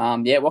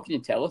 What can you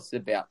tell us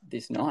about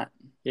this night?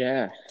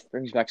 Yeah,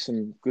 brings back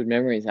some good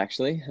memories,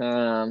 actually.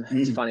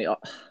 It's funny.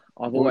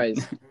 I've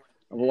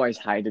always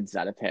hated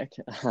Zatopek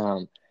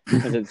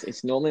because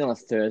it's normally on a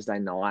Thursday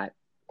night,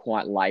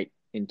 quite late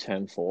in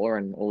term 4,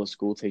 and all the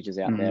school teachers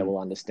out there will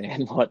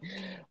understand what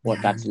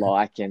that's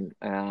like. And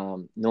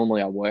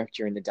normally I work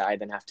during the day,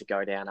 then have to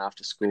go down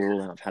after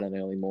school, and I've had an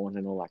early morning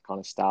and all that kind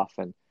of stuff.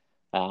 And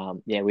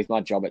with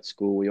my job at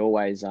school, we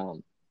always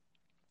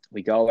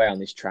we go away on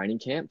this training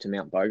camp to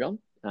Mount Bogon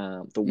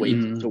the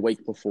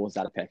week before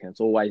Zatopek, and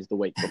it's always the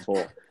week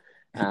before.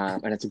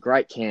 And it's a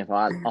great camp.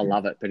 I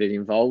love it, but it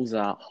involves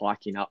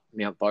hiking up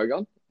Mount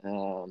Bogon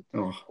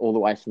all the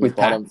way from the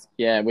bottom. Packs.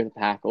 Yeah, with a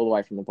pack, all the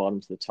way from the bottom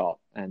to the top.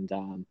 And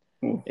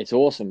it's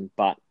awesome,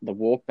 but the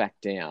walk back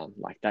down,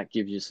 like, that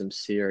gives you some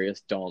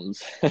serious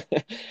DOMs.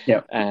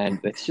 Yeah. And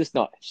it's just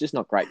not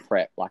great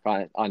prep. Like,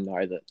 I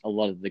know that a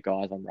lot of the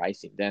guys I'm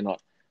racing, they're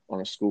not on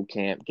a school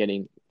camp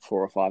getting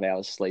 4 or 5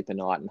 hours sleep a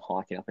night and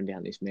hiking up and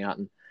down this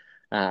mountain.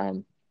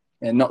 And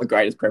not the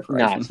greatest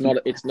preparation. No, it's not.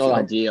 It's not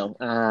ideal.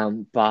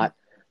 But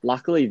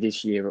luckily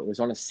this year it was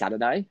on a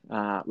Saturday,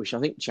 which I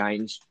think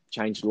changed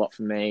a lot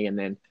for me. And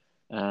then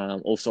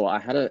also I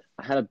had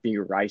a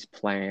big race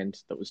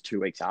planned that was 2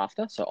 weeks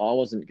after, so I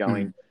wasn't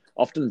going.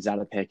 Often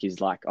Zatopek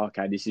is like,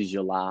 okay, this is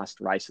your last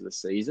race of the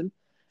season,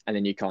 and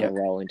then you kind of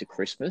roll into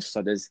Christmas. So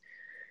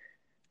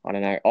I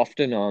don't know.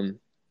 Often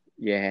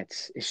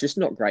it's just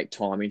not great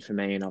timing for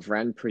me, and I've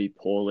ran pretty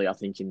poorly, I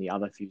think, in the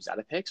other few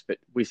Zatopeks. But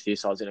with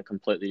this, I was in a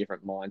completely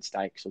different mind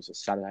state because it was a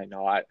Saturday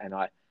night, and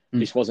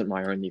this wasn't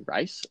my only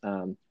race.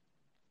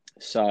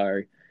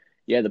 So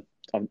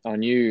I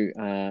knew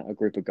a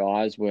group of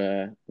guys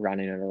were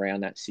running at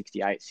around that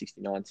 68,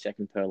 69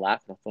 second per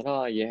lap, and I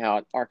thought,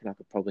 I reckon I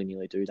could probably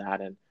nearly do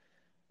that, and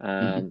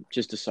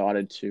just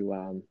decided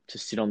to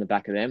sit on the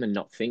back of them and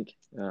not think.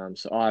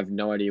 So I have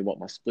no idea what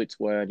my splits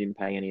were. Didn't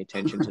pay any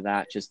attention to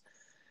that. Just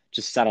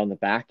sat on the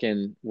back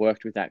and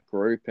worked with that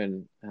group,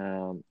 and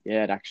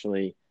it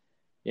actually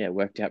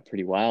worked out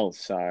pretty well.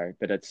 So,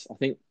 but I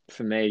think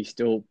for me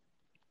still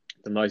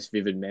the most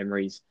vivid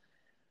memories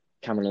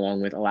coming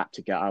along with a lap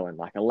to go, and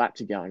like a lap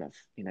to go in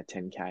a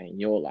 10K, and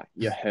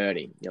you're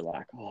hurting. You're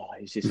like, oh,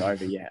 is this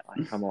over yet?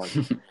 Like, come on.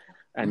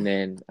 And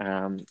then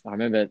I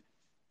remember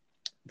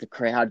the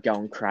crowd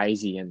going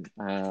crazy, and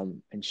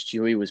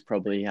Stewie was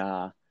probably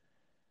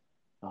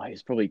he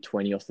was probably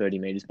 20 or 30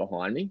 meters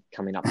behind me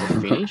coming up to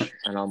the finish.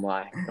 And I'm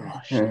like,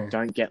 oh, shit,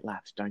 don't get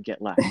laps.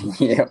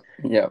 Yeah.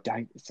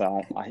 Don't.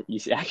 So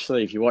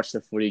actually, if you watch the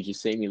footage, you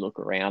see me look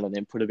around and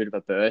then put a bit of a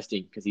burst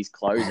in because he's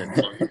closing.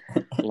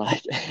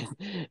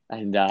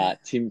 And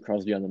Tim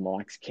Crosby on the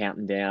mics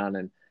counting down,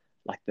 and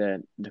like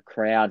the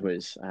crowd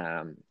was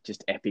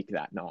just epic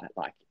that night.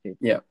 Like,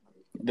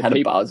 had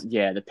a buzz.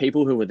 Yeah, the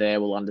people who were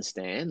there will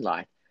understand.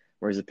 Like,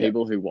 whereas the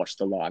people who watched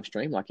the live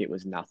stream, like, it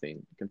was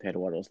nothing compared to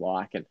what it was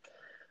like. And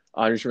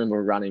I just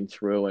remember running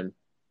through, and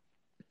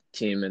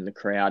Tim and the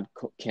crowd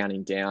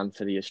counting down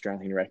for the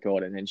Australian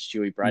record, and then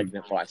Stewie breaking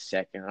it by a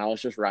second. And I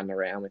was just running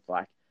around with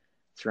like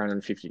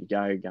 350 to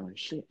go, going,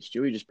 shit,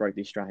 Stewie just broke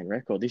the Australian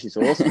record. This is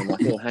awesome. I'm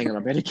like, oh, hang on, I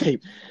better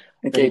keep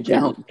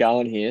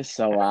going here.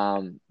 So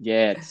I don't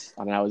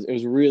know, it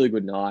was a really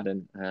good night,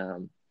 and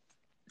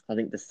I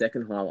think the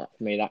second highlight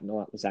for me that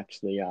night was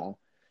actually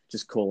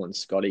just calling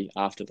Scotty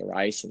after the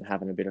race and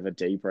having a bit of a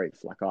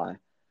debrief. Like, I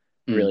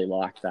really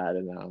like that,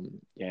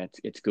 and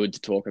it's good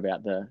to talk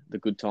about the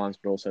good times,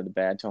 but also the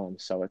bad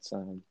times. So it's I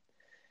don't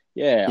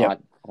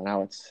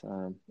know, it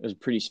was a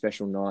pretty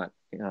special night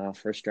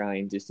for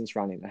Australian distance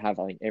running to have.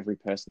 I think every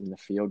person in the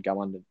field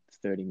go under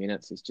 30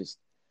 minutes is just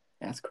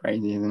that's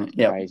crazy, isn't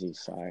it? Crazy.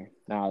 So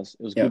no, it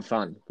was good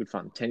fun.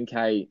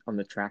 10K on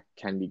the track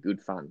can be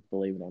good fun,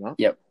 believe it or not.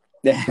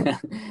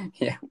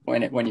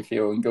 When you're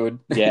feeling good.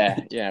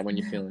 When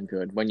you're feeling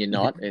good. When you're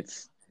not,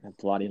 it's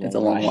a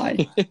long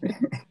way.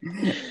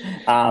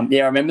 I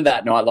remember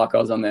that night, like I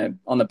was on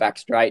the back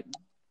straight,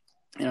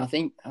 and I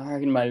reckon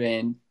it might have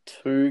been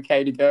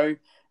 2K to go.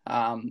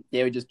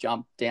 We just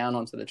jumped down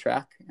onto the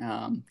track.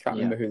 Can't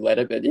remember who led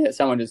it, but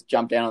someone just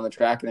jumped down on the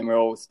track, and then we're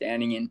all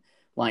standing in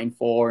lane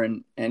 4,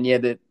 and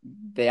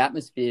the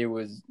atmosphere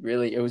was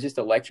really, it was just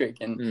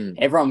electric, and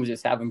everyone was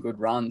just having good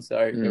runs. So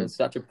it was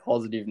such a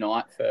positive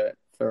night for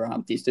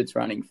distance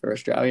running for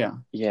Australia.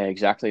 Yeah,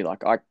 exactly.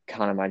 Like, I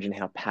can't imagine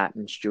how Pat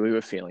and Stewie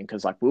were feeling,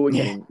 because like we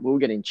were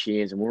getting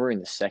cheers, and we were in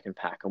the second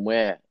pack, and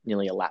we're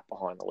nearly a lap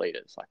behind the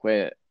leaders. Like,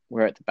 we're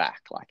at the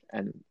back, like,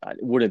 and it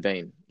would have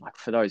been like,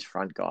 for those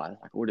front guys,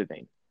 like, it would have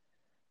been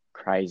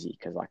crazy,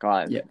 because like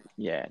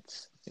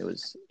it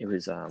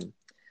was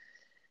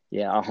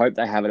I hope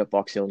they have it at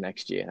Box Hill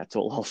next year. That's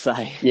all I'll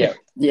say. Yep.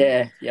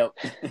 Because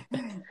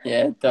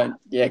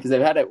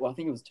they've had it. Well, I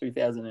think it was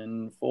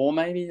 2004,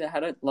 maybe they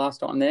had it last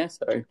time there.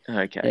 So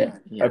okay,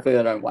 hopefully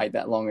they don't wait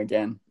that long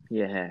again.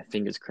 Yeah,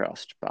 fingers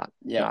crossed. But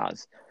it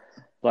was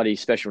bloody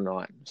special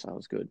night, so it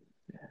was good.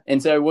 Yeah.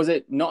 And so, was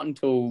it not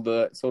until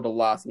the sort of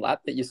last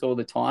lap that you saw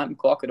the time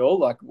clock at all?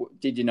 Like,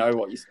 did you know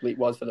what your split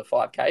was for the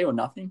 5K or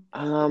nothing?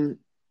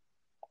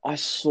 I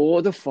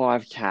saw the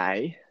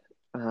 5K.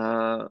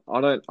 I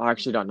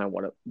actually don't know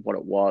what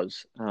it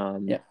was.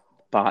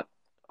 But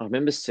I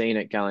remember seeing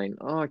it going,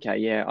 oh, okay,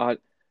 yeah, I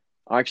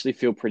actually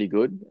feel pretty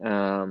good.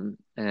 I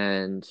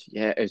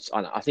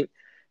think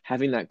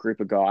having that group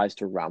of guys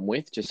to run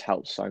with just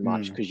helps so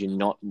much, because you're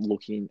not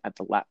looking at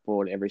the lap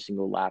board every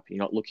single lap. You're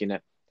not looking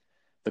at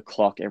the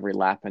clock every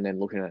lap and then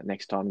looking at it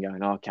next time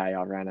going, okay,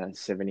 I ran a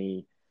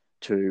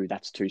 72,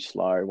 that's too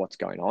slow, what's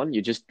going on?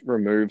 You're just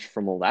removed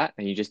from all that,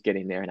 and you just get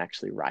in there and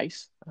actually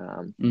race.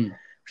 I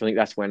think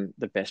that's when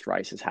the best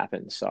races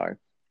happen. So,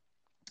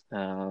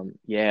 I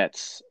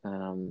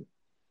can't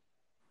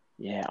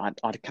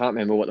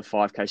remember what the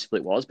 5K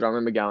split was, but I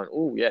remember going,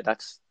 oh yeah,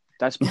 that's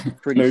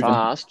pretty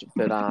fast,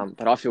 but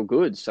I feel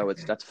good, so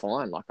that's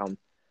fine. Like, I'm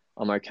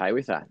okay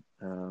with that.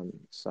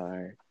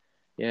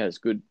 It's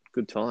good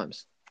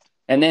times.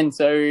 And then,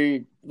 so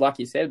like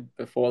you said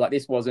before, like,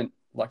 this wasn't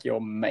like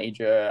your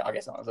major, I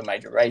guess it was a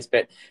major race,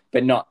 but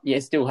not,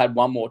 still had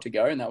one more to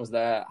go, and that was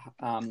the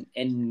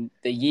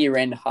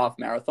year-end half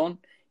marathon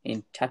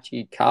in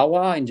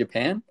Tachikawa in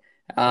Japan,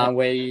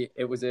 where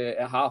it was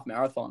a half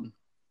marathon.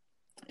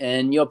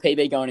 And your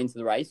PB going into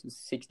the race was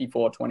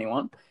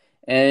 64:21.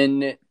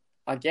 And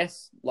I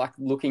guess, like,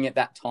 looking at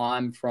that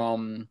time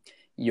from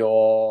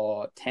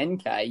your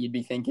 10K, you'd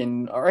be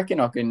thinking, I reckon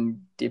I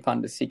can dip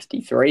under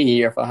 63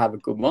 here if I have a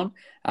good one.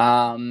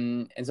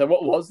 And so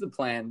what was the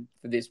plan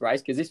for this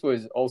race? Because this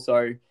was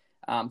also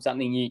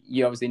something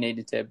you obviously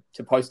needed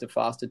to post a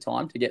faster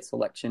time to get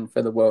selection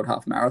for the World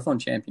Half Marathon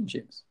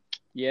Championships.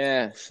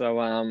 Yeah, so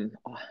I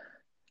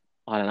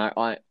don't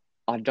know.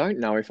 I don't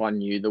know if I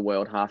knew the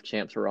World Half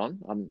Champs were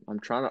on. I'm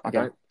trying to.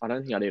 Okay. I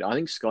don't think I did. I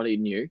think Scotty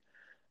knew.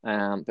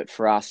 But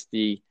for us,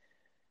 the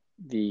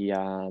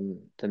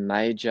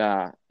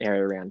major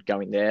area around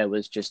going there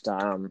was just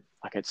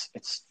like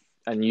it's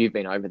and you've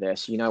been over there,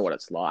 so you know what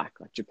it's like.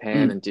 Like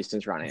Japan and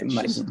distance running,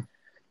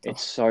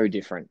 it's so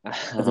different.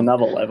 It's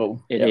another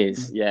level. It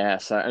is, yeah.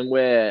 So, and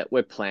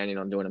we're planning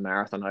on doing a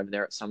marathon over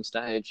there at some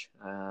stage.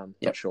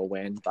 Not sure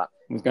when, but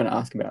I was going to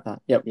ask about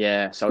that. Yep.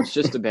 Yeah. So it's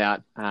just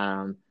about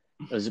it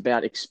was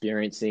about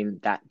experiencing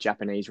that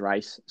Japanese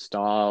race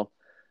style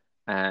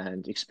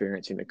and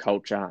experiencing the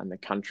culture and the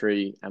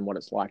country and what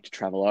it's like to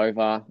travel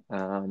over.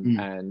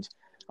 And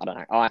I don't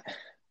know,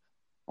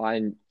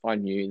 I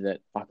knew that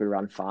I could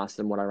run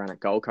faster than what I ran at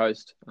Gold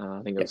Coast.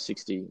 I think it was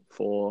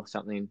 64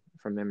 something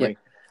from memory.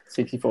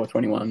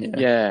 64:21.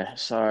 Yeah.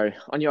 So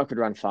I knew I could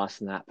run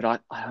faster than that,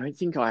 but I don't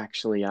think I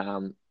actually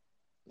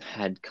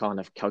had kind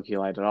of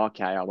calculated.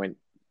 Okay, I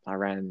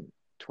ran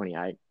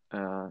 28,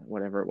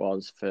 whatever it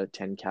was for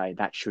 10K.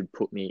 That should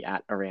put me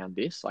at around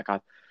this. Like I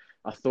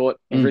thought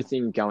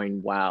everything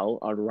going well,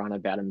 I'd run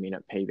about a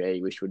minute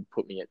PB, which would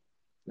put me at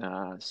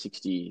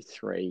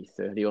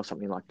 63:30 or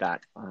something like that.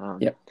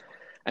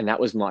 And that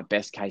was my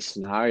best case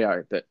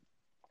scenario. But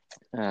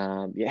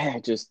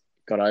just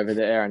got over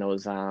there, and it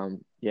was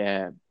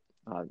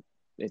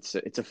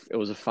it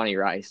was a funny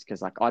race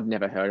because like I'd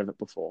never heard of it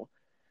before.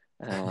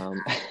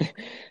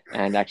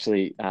 And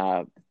actually,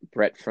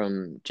 Brett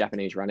from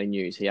Japanese Running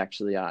News, he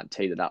actually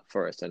teed it up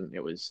for us, and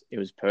it was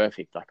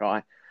perfect. Like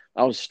I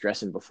was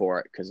stressing before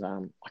it because I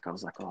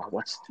was like, oh,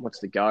 what's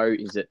the go?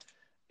 Is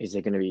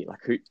there going to be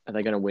like, who are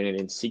they going to win it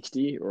in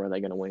 60 or are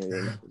they going to win it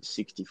in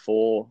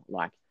 64?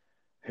 Like,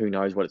 who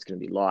knows what it's going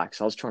to be like?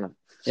 So I was trying to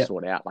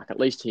sort out, like, at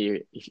least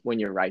here, when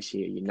you race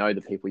here, you know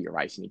the people you're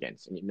racing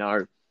against, and you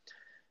know,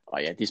 oh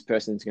yeah, this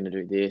person's going to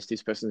do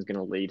this person's going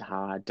to lead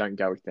hard, don't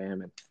go with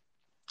them,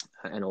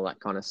 and all that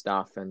kind of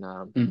stuff. And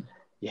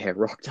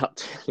rocked up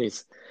to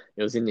this.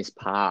 It was in this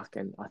park,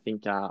 and I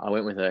think I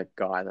went with a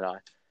guy that I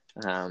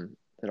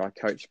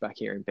coached back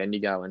here in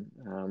Bendigo,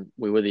 and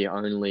we were the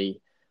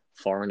only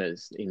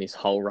foreigners in this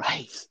whole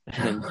race.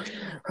 And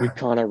we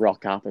kind of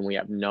rock up, and we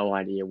have no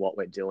idea what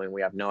we're doing.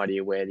 We have no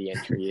idea where the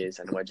entry is,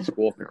 and we're just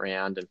walking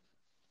around. And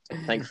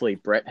thankfully,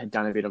 Brett had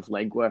done a bit of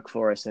legwork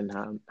for us and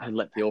had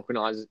let the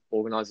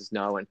organisers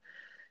know. And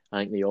I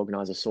think the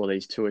organiser saw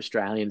these two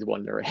Australians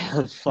wander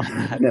around. Like,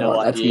 had no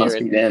idea. Must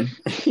be them.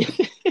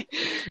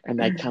 And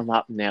they come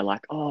up and they're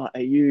like, "Oh, are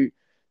you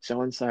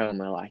so-and-so?" And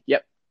we're like,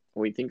 "Yep,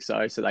 we think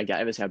so." So they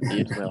gave us our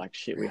bibs. And we're like,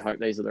 "Shit, we hope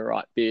these are the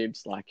right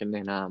bibs." Like, and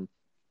then,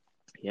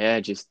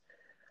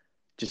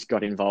 just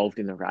got involved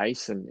in the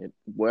race, and it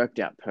worked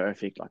out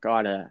perfect. Like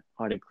I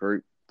had a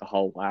group the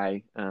whole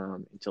way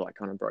until I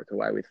kind of broke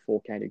away with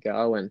 4K to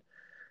go. And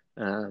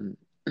I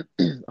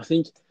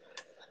think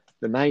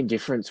the main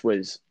difference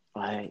was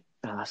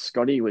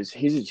Scotty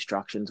his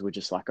instructions were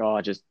just like,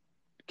 oh, just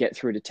get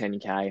through to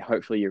 10K.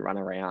 Hopefully you run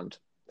around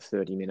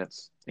 30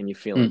 minutes and you're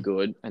feeling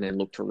good, and then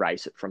look to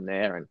race it from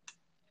there. And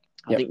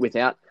I think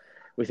without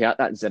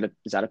that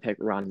Zatopek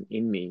run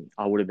in me,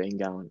 I would have been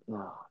going,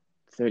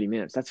 30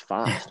 minutes, that's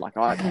fast. Like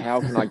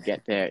how can I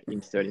get there in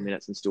 30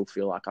 minutes and still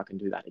feel like I can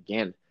do that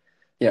again?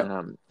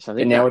 Yeah. So I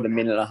think and now with a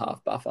minute and a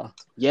half buffer.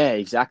 Yeah,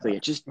 exactly.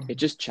 It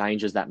just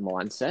changes that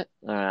mindset,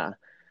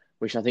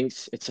 which I think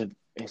it's a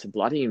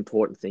bloody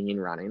important thing in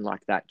running, like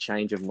that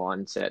change of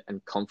mindset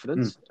and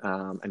confidence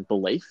and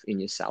belief in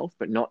yourself,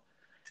 but not,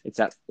 it's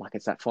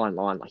that fine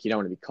line. Like you don't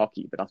want to be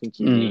cocky, but I think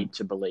you need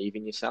to believe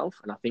in yourself.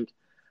 And I think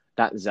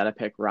that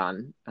Zatopek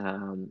run,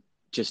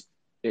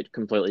 it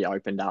completely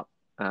opened up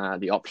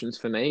the options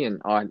for me.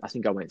 And I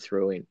think I went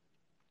through in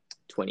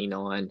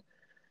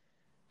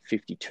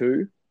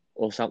 29:52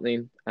 or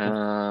something.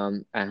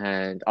 And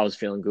I was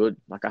feeling good.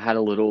 Like I had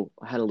a little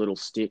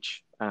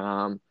stitch,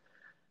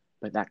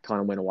 but that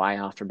kind of went away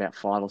after about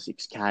 5 or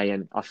 6K,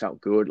 and I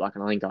felt good. Like,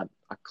 and I think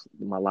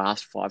my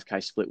last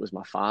 5K split was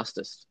my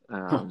fastest.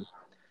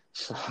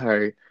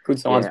 So good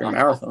signs for a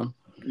marathon.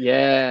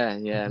 Yeah,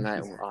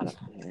 mate. Well,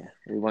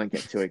 we won't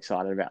get too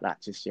excited about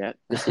that just yet.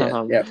 But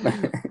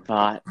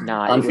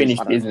no,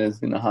 unfinished business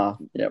in the half.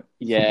 Yep.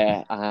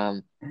 Yeah.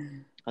 I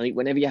think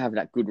whenever you have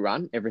that good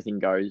run, everything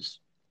goes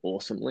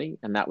awesomely,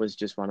 and that was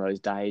just one of those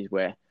days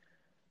where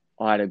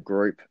I had a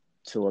group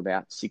till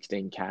about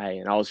 16K,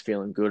 and I was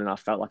feeling good, and I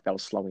felt like they were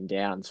slowing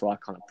down, so I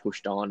kind of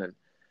pushed on, and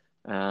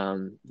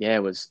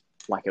it was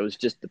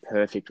just the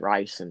perfect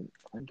race, and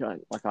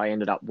I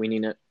ended up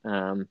winning it.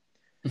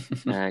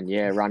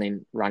 and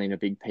running a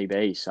big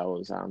PB. So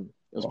it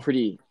was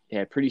pretty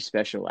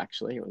special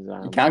actually. It was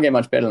You can't get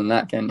much better than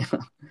that, can you?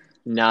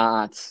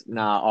 Nah,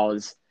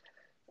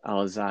 I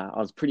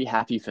was pretty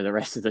happy for the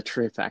rest of the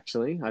trip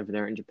actually over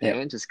there in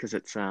Japan, just because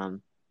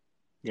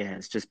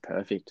it's just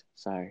perfect.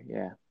 So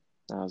yeah,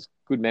 that was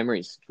good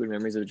memories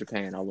of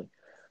Japan.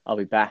 I'll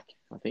be back,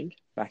 I think,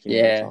 back in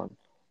no time.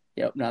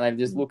 Yep. No, they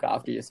just look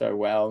after you so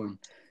well, and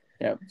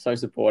so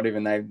supportive,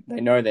 and they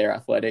know their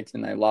athletics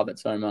and they love it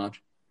so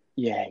much.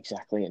 Yeah,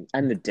 exactly,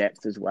 and the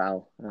depth as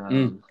well.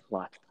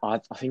 Like I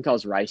think I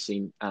was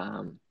racing.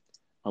 A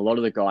lot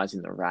of the guys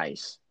in the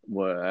race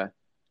were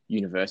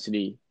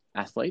university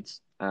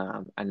athletes,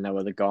 and they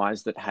were the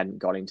guys that hadn't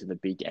got into the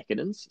big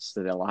Ekidens.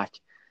 So they're like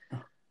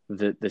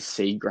the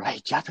C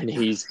grade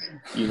Japanese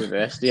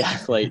university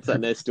athletes,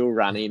 and they're still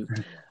running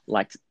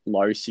like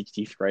low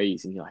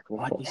 63s, and you're like,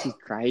 what? This is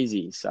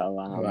crazy. So,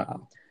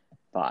 Wow.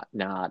 But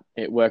nah,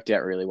 it worked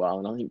out really well,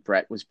 and I think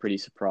Brett was pretty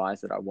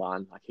surprised that I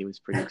won. Like he was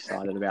pretty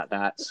excited about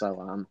that.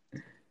 So,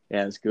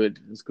 yeah, it was good.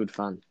 It was good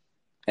fun.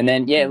 And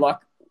then, like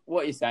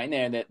what you're saying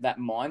there, that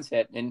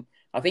mindset, and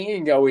I think you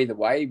can go either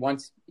way.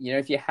 Once,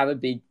 if you have a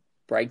big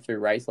breakthrough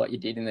race like you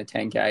did in the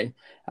 10K,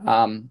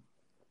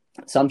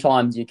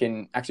 sometimes you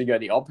can actually go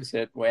the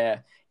opposite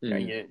where,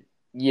 you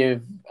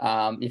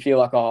feel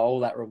like,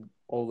 all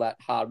that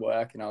hard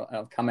work and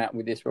I'll come out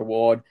with this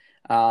reward.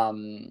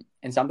 And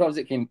sometimes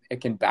it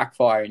can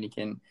backfire and you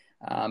can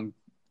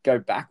go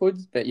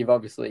backwards, but you've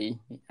obviously,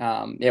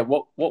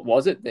 what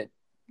was it that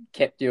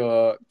kept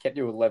your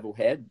level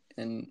head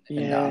and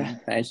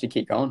managed to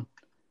kick on?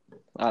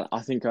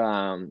 I think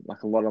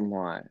like a lot of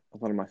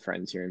my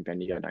friends here in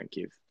Bendigo don't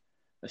give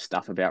a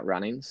stuff about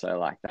running. So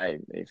like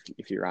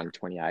if you run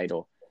 28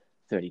 or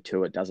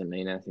 32, it doesn't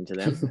mean anything to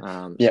them.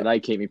 So they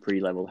keep me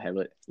pretty level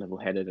headed,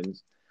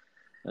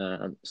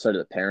 and so do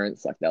the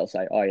parents. Like they'll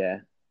say, "Oh yeah,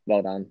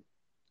 well done.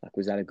 Like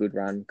was that a good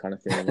run?" kind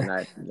of thing. And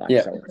they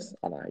like so it's,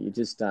 I don't know. You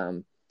just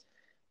I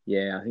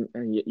think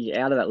you're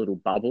out of that little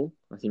bubble.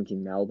 I think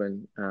in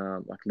Melbourne,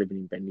 like living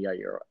in Bendigo,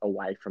 you're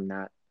away from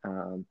that.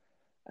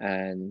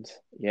 And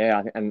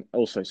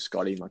also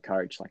Scotty, my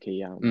coach, like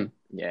he,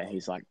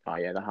 he's like, oh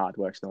yeah, the hard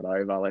work's not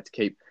over. Let's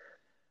keep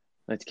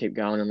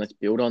going and let's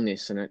build on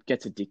this. And it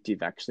gets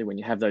addictive actually when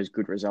you have those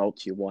good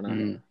results. You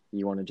wanna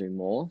do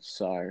more.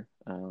 So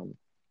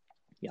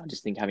I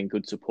just think having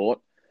good support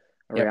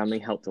around me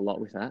helped a lot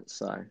with that.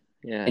 So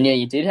yeah, and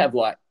you did have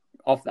like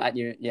off that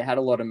you had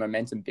a lot of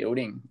momentum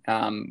building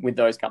with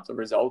those couple of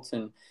results,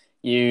 and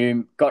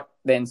you got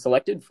then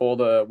selected for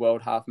the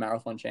World Half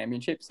Marathon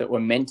Championships that were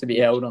meant to be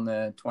held on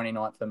the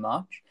 29th of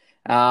March.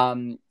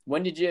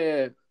 When did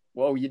you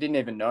didn't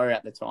even know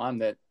at the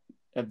time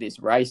of this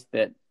race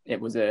that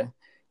it was a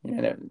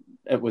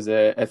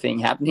thing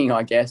happening,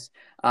 I guess.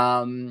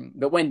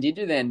 But when did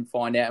you then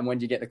find out, and when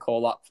did you get the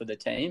call up for the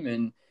team,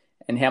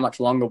 and how much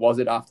longer was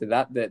it after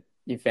that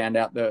you found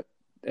out that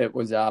it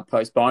was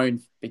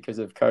postponed because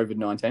of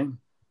COVID-19?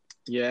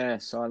 Yeah,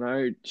 so I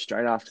know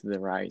straight after the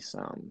race,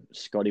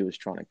 Scotty was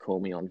trying to call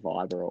me on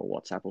Viber or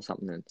WhatsApp or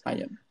something, and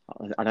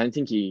I don't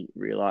think he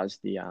realised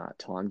the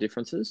time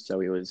differences.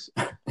 So he was,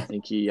 I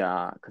think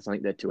because I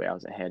think they're 2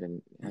 hours ahead,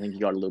 and I think he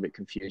got a little bit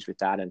confused with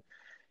that, and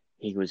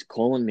he was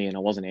calling me and I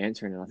wasn't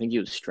answering, and I think he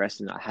was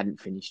stressed and I hadn't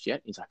finished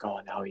yet. He's like,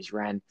 "Oh no, he's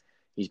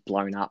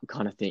blown up,"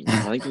 kind of thing.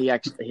 I think he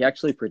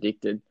actually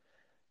predicted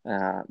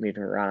me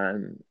to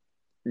run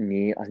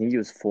I think he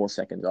was 4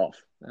 seconds off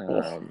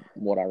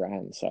what I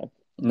ran. So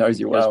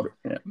knows you well.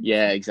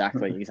 Yeah,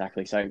 exactly.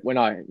 So when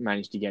I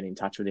managed to get in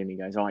touch with him, he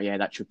goes, "Oh yeah,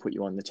 that should put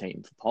you on the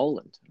team for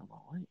Poland." And I'm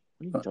like, what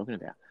are you talking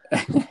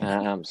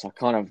about? So I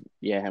kind of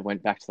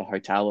went back to the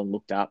hotel and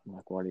looked up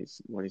like what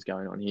is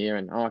going on here,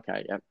 and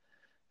okay, yep.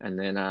 And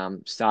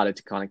then started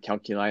to kind of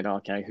calculate,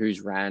 okay, who's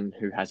ran,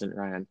 who hasn't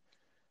ran.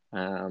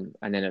 And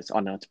then it's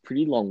a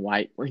pretty long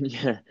wait when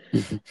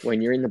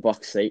you're in the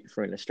box seat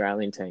for an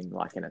Australian team,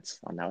 like, and it's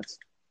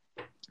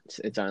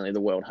only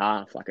the world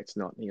half, like it's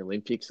not the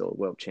Olympics or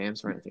world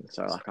champs or anything.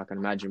 So like I can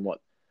imagine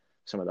what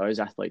some of those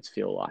athletes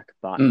feel like.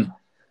 But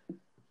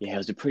it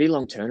was a pretty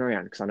long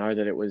turnaround because I know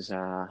that it was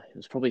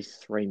probably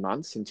 3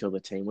 months until the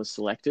team was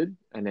selected,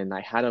 and then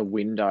they had a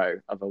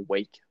window of a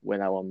week where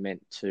they were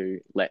meant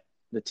to let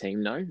the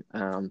team know.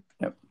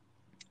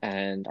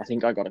 And I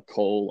think I got a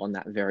call on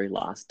that very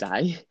last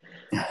day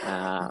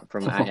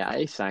from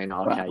AA saying,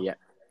 "Okay, yeah,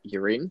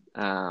 you're in."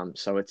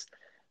 So it's,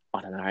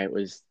 I don't know, it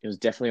was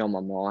definitely on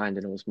my mind,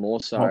 and it was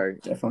more so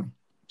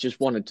just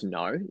wanted to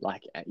know,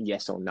 like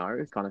yes or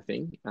no kind of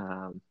thing.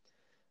 And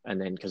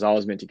then because I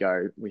was meant to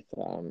go with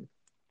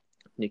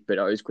Nick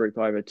Bedeau's group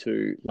over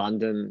to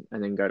London,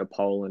 and then go to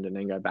Poland, and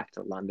then go back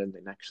to London,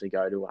 then actually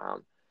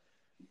go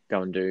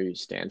and do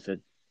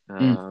Stanford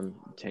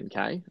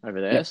 10K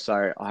over there. Yep.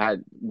 So I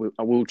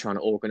will trying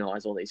to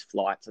organise all these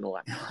flights and all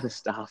that kind of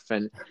stuff,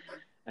 and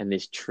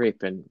this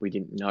trip, and we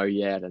didn't know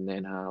yet. And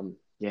then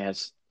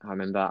yes, I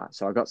remember.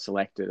 So I got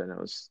selected, and it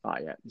was, oh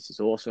yeah, this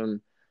is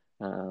awesome.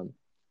 And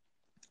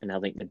I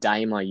think the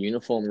day my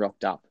uniform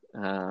rocked up,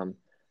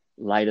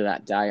 later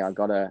that day, I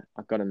got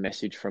a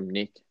message from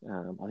Nick.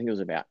 I think it was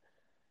about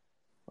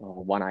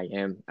 1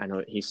 a.m.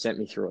 and he sent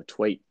me through a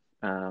tweet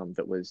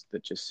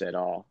that just said,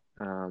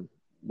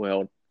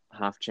 world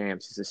half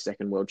champs is the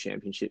second world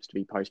championships to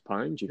be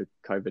postponed due to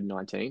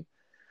COVID-19.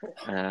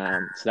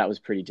 So that was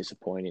pretty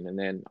disappointing. And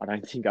then I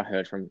don't think I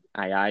heard from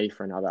AA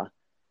for another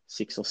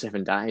 6 or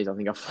 7 days. I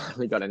think I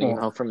finally got an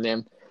email from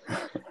them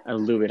a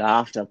little bit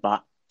after.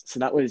 But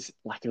so that was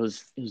like, it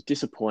was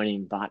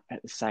disappointing, but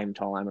at the same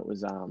time, it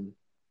was a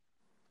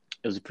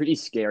pretty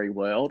scary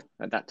world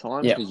at that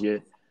time, because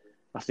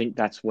I think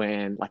that's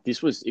when, like,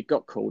 it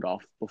got called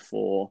off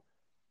before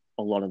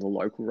a lot of the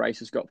local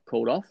races got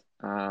called off.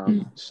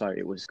 So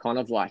it was kind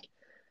of like,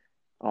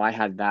 I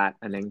had that,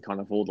 and then kind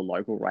of all the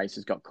local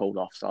races got called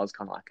off. So I was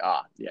kind of like,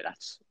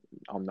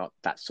 I'm not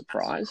that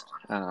surprised.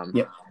 So I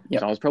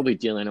was probably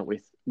dealing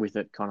with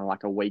it kind of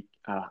like a week,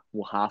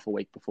 half a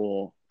week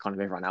before kind of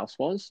everyone else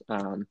was.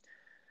 But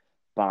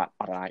I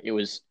don't know, it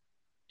was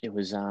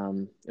a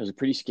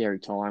pretty scary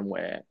time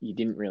where you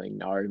didn't really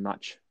know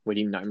much. We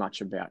didn't know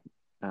much about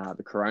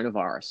the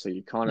coronavirus. So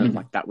you kind of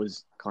like, that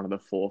was kind of the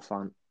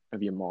forefront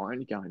of your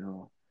mind, going,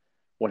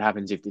 what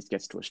happens if this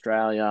gets to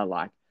Australia?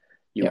 Like,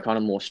 you were kind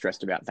of more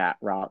stressed about that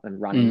rather than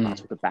running. I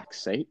took a back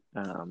seat.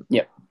 So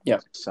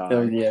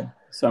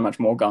so much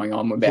more going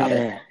on about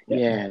it.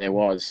 Yeah, there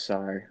was.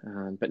 So,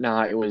 but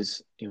no, it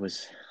was.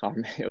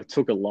 It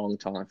took a long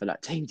time for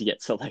that team to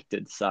get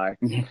selected. So,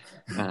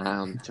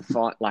 to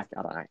fight, like,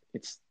 I don't know,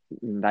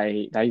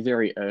 they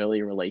very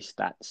early released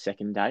that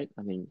second date.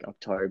 I think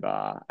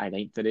October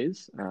 18th it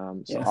is.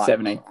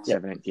 17th.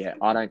 17th. Yeah,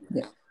 I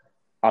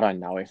don't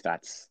know if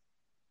that's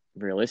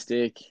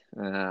realistic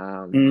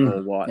or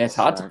what. Yeah, it's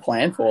hard to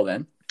plan for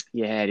then.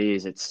 Yeah, it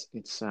is. It's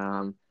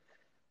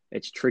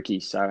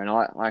tricky. So, and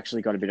I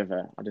actually got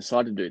I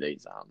decided to do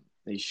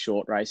these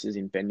short races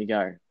in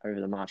Bendigo over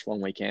the March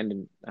long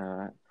weekend,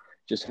 and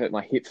just hurt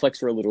my hip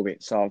flexor a little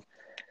bit. So I've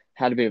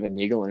had a bit of a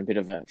niggle and a bit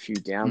of a few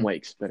down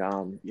weeks. But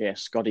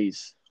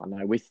Scotty's, I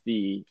know, with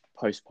the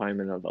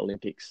postponement of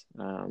Olympics,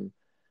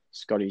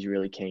 Scotty's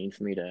really keen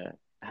for me to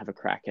have a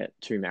crack at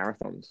 2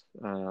 marathons.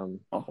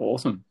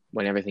 Awesome.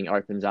 When everything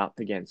opens up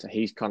again. So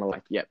he's kind of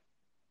like,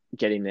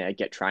 get in there,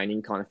 get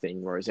training kind of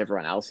thing. Whereas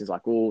everyone else is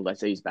like,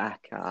 let's ease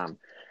back. So,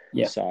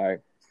 I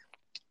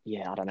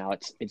don't know.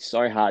 It's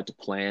so hard to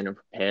plan and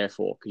prepare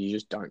for, because you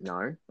just don't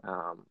know.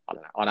 I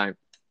don't know.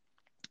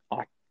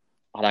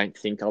 I don't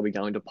think I'll be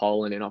going to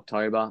Poland in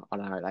October. I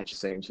don't know. That just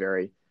seems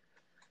very,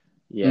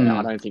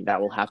 I don't think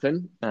that will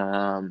happen.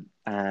 So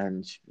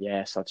it's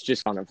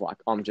just kind of like,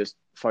 I'm just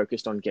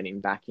focused on getting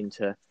back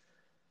into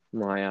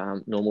my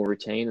normal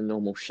routine and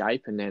normal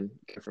shape, and then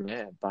go from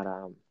there. But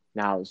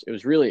it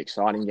was really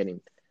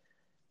exciting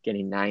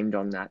getting named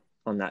on that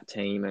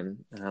team,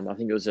 and I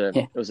think it was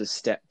a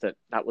step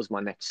that was my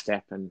next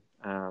step, and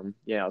I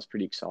was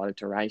pretty excited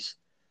to race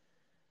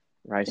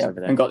over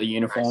there. And got the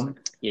uniform.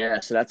 Yeah,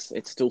 so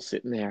it's still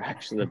sitting there.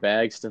 Actually, the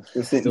bag's still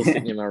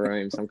sitting in my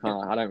room. So I'm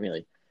kind of, I don't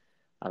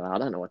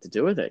know what to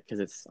do with it,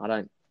 because I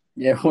don't.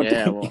 Yeah. So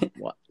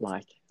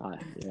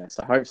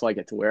hopefully I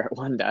get to wear it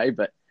one day,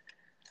 but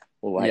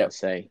we'll wait and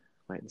see.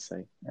 I think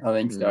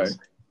so.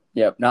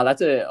 Yep. No, I like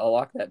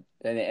that.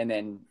 And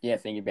then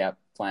thinking about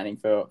planning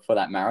for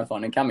that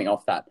marathon and coming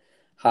off that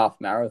half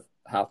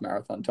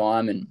marathon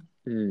time,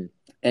 and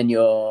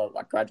your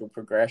like gradual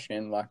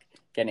progression, like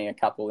getting a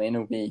couple in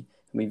will be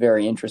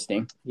very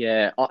interesting.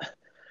 Yeah, I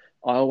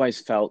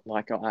always felt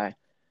like I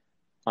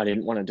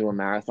didn't want to do a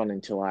marathon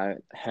until I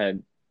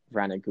had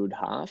ran a good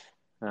half,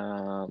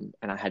 and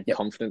I had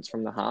confidence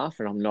from the half,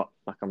 and I'm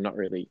not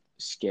really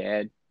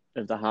scared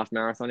of the half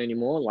marathon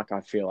anymore. Like,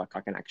 I feel like I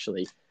can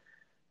actually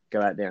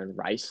go out there and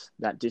race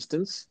that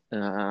distance.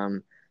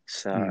 Hopefully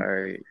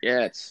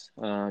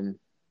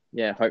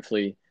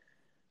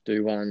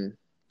do a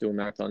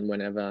marathon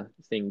whenever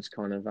things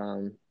kind of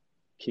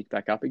kick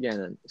back up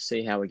again, and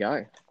see how we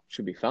go.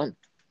 Should be fun.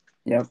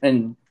 Yeah,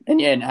 and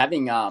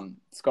having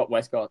Scott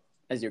Westcott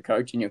as your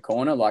coach in your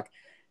corner, like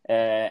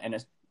an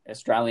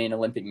Australian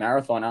Olympic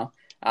marathoner,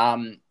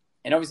 and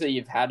obviously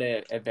you've had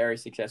a very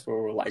successful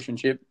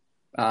relationship,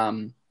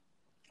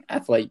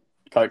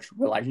 athlete-coach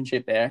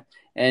relationship there.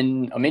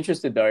 And I'm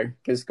interested, though,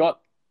 because Scott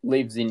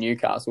lives in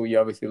Newcastle. You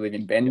obviously live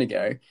in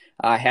Bendigo.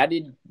 How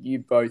did you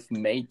both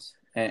meet?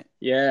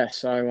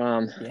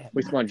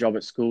 With my job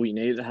at school, you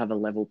needed to have a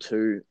level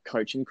 2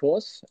 coaching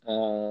course.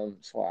 So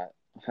I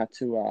had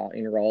to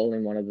enroll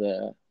in one of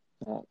the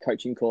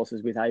coaching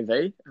courses with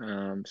AV.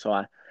 So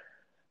I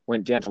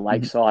went down to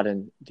Lakeside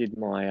and did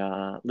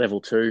my level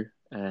 2,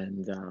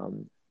 and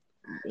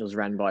it was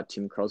run by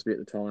Tim Crosby at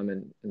the time,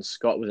 and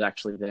Scott was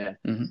actually there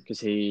because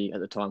he at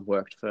the time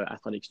worked for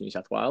Athletics New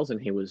South Wales, and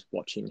he was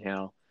watching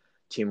how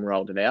Tim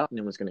rolled it out, and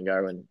then was going to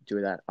go and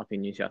do that up in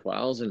New South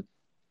Wales. And I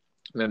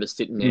remember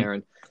sitting there,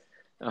 and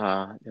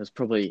there was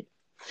probably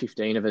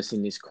 15 of us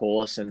in this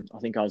course, and I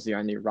think I was the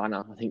only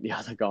runner. I think the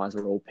other guys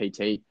were all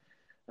PT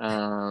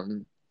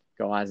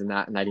guys and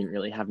they didn't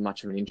really have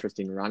much of an interest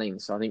in running.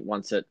 So I think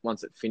once it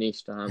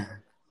finished, I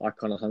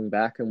kind of hung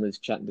back and was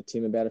chatting to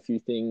Tim about a few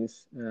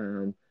things.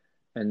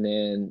 And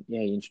then,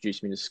 he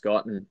introduced me to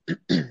Scott, and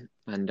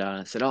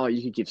and said, "Oh,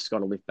 you could give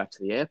Scott a lift back to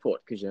the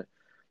airport because you're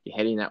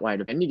heading that way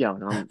to Bendigo."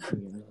 And I'm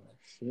thinking, oh,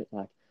 shit,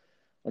 like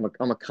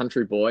I'm a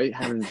country boy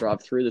having to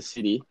drive through the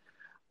city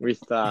with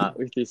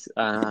this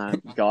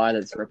guy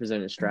that's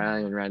representing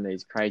Australia and ran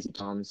these crazy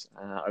times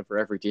over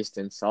every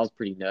distance. So I was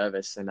pretty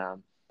nervous, and I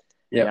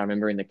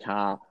remember in the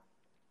car,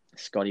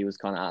 Scotty was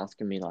kind of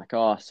asking me like,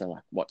 "Oh, so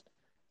like what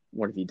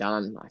have you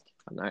done?" Like,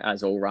 I don't know,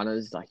 as all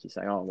runners, like you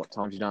say, "Oh, what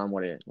time's you done?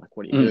 What do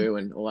you do?"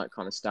 and all that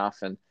kind of stuff.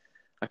 And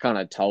I kind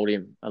of told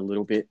him a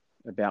little bit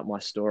about my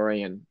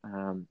story. And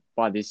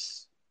by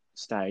this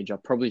stage, I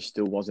probably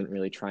still wasn't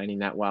really training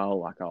that well.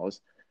 Like, I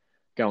was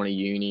going to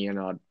uni and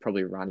I'd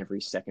probably run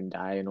every second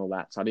day and all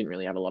that. So I didn't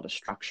really have a lot of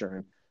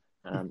structure,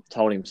 and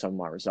told him some of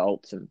my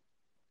results. And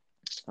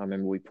I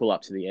remember we pull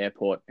up to the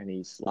airport and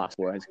his last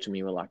words to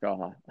me were like,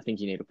 "Oh, I think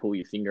you need to pull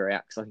your finger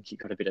out because I think you've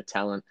got a bit of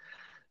talent."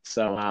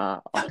 So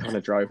I kind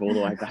of drove all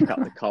the way back up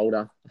the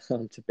Calder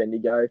to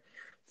Bendigo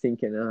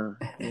thinking,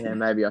 yeah,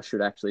 maybe I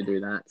should actually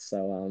do that.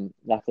 So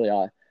luckily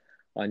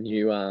I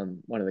knew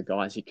one of the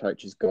guys who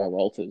coaches, Guy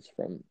Walters,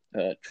 from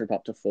a trip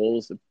up to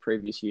Falls the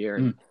previous year.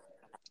 And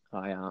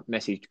I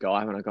messaged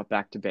Guy when I got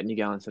back to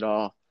Bendigo and said,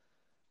 "Oh,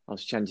 I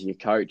was chatting to your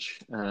coach.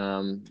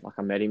 Like,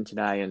 I met him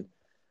today, and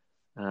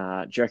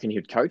do you reckon he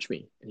would coach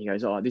me?" And he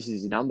goes, "Oh, this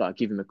is his number.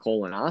 Give him a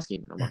call and ask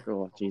him." I'm like,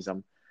 "Oh, geez,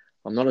 I'm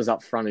not as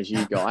upfront as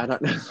you, Guy. I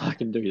don't know if I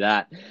can do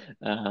that."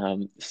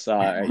 So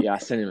yeah, I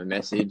sent him a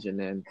message, and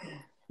then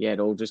it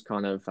all just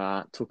kind of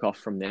took off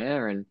from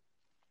there. And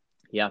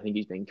yeah, I think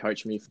he's been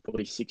coaching me for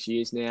probably 6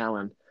 years now.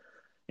 And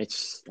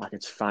it's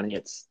funny.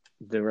 It's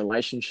the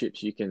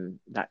relationships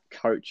that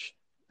coach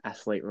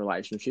athlete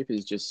relationship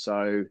is just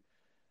so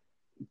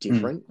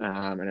different,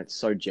 and it's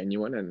so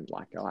genuine. And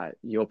like,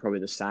 you're probably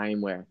the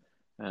same, where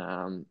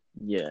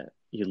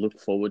you look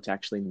forward to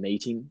actually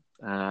meeting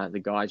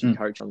the guys you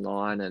coach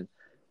online,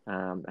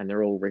 and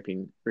they're all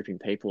ripping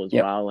people as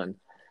well. And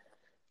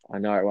I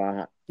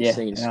know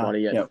seeing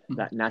Scotty at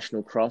that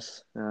National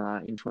Cross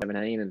in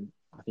 2017, and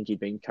I think he'd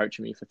been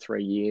coaching me for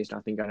 3 years, and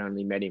I think I'd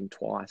only met him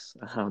twice.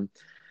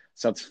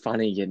 So it's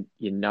funny,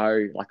 you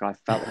know, like, I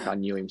felt like I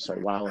knew him so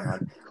well, and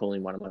I'd call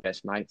him one of my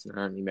best mates, and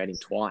I only met him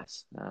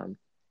twice.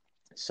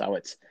 So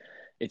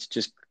it's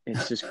just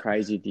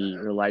crazy, the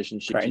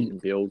relationships you can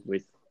build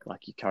with,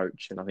 like, your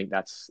coach. And I think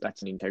that's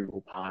an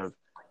integral part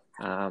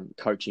of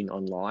coaching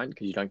online,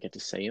 because you don't get to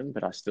see them.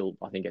 But I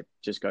think it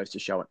just goes to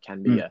show it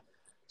can be a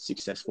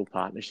successful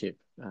partnership.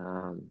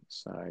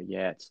 So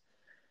yeah,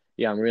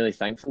 I'm really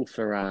thankful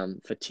for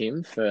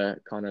Tim for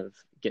kind of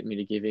getting me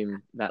to give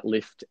him that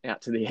lift out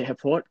to the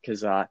airport, because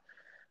so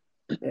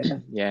I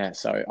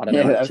don't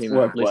know if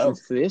Tim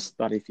listens to this,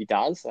 but if he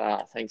does,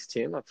 thanks,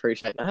 Tim. I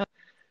appreciate that.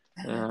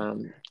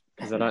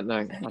 Because I don't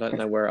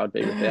know where I'd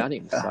be without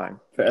him. So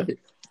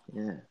perfect.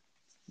 Yeah,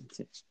 that's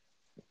it.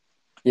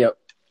 Yep.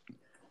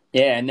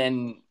 Yeah, and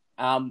then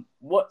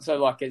so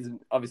like, as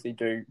obviously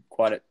do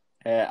quite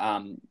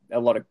a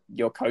lot of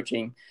your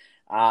coaching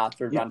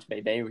through Run to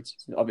BB, which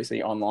is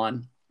obviously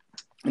online.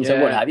 And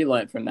so what have you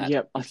learned from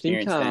that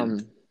experience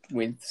then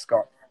with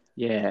Scott?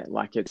 Yeah,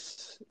 like,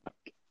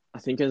 I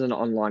think as an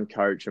online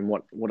coach, and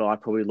what I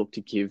probably look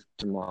to give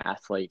to my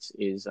athletes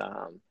is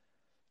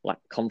like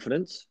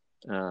confidence.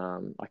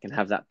 I can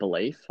have that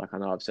belief. Like, I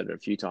know I've said it a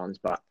few times,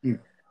 but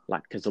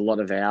like, because a lot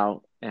of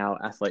our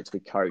athletes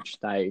we coach,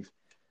 they've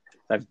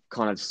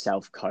kind of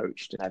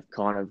self-coached, and they've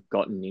kind of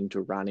gotten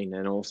into running,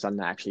 and all of a sudden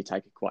they actually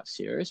take it quite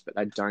serious, but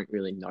they don't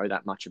really know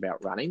that much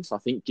about running. So I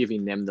think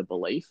giving them the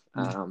belief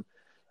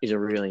is a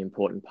really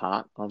important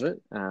part of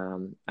it.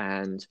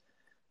 And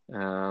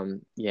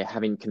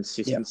having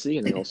consistency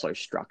and then also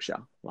structure.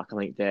 Like, I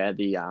think they're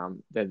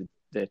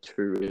two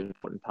really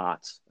important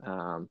parts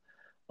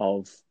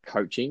of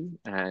coaching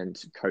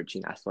and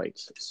coaching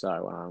athletes.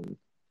 So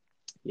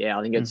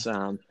I think it's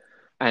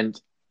and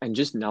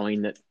just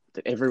knowing that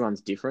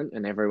everyone's different,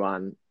 and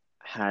everyone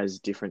has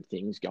different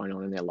things going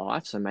on in their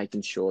life. So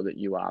making sure that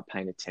you are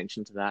paying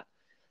attention to that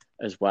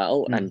as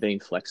well, and being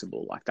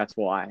flexible. Like, that's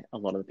why a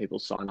lot of the people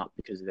sign up,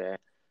 because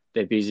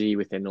they're busy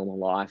with their normal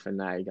life, and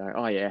they go,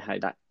 "Oh yeah, hey,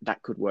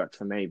 that could work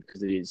for me,"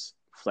 because it is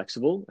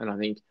flexible. And I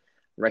think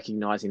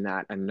recognizing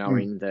that, and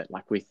knowing that,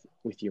 like, with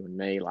you and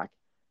me, like,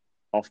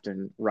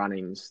 often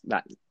running's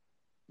that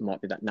might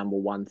be that number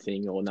one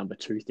thing or number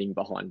two thing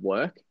behind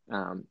work.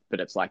 But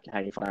it's like,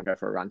 hey, if I don't go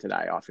for a run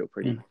today, I feel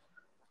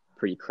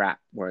pretty crap.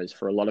 Whereas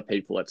for a lot of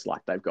people, it's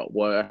like they've got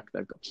work,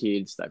 they've got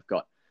kids, they've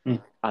got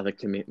other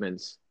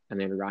commitments, and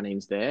then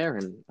running's there.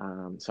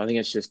 And so I think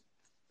it's just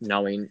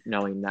knowing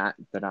that.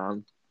 But I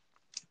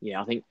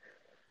think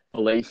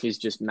belief is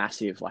just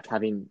massive. Like,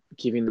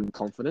 giving them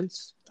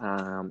confidence,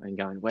 and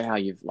going, "Wow,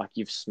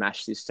 you've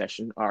smashed this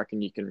session. I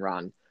reckon you can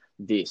run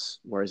this."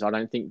 Whereas I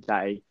don't think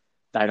they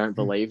don't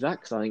believe that,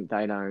 because I think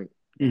they don't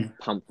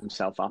pump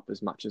themselves up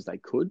as much as they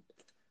could.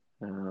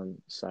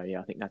 So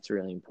I think that's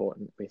really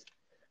important with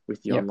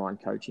the online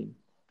coaching.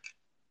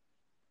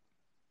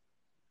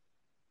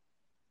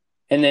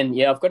 And then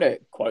I've got a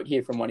quote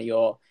here from one of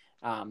your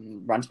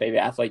Run to BB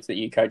athletes that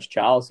you coach,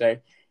 Charles. So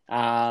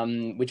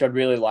which I'd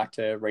really like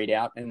to read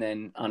out and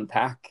then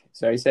unpack.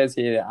 So he says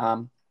here,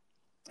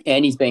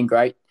 Andy's been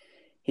great.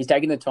 He's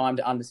taken the time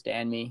to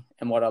understand me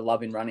and what I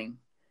love in running.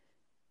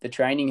 The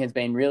training has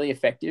been really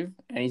effective,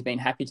 and he's been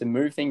happy to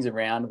move things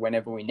around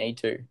whenever we need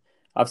to.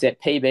 I've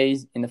set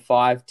PBs in the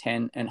 5,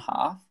 10 and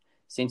half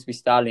since we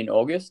started in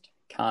August.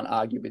 Can't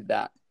argue with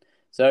that.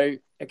 So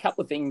a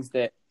couple of things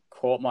that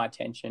caught my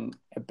attention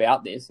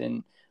about this,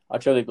 and I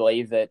truly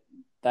believe that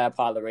they are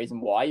part of the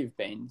reason why you've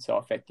been so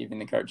effective in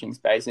the coaching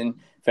space. And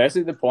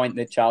firstly, the point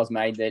that Charles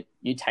made that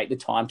you take the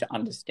time to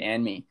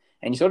understand me.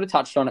 And you sort of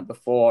touched on it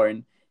before.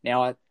 And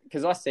now,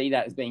 because I see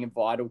that as being a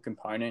vital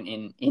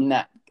component in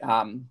that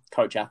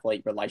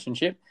coach-athlete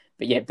relationship.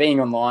 But yeah, being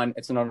online,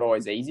 it's not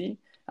always easy.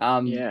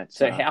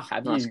 So how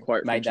have nice you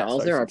quote made from that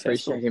Charles so there?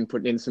 successful? I appreciate him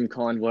putting in some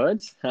kind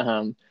words.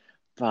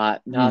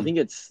 But no, I think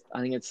it's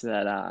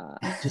that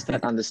just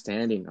that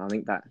understanding. I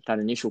think that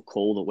initial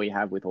call that we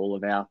have with all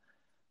of our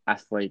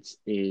athletes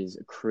is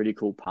a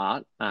critical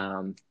part.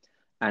 And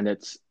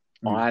it's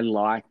I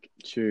like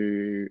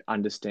to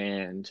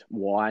understand,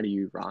 why do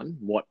you run?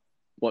 What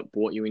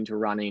brought you into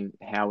running?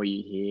 How are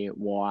you here?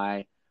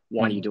 Why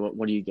do you do it?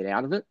 What do you get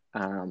out of it?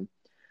 And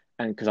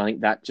because I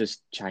think that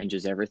just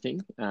changes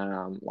everything.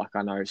 Like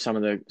I know some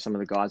of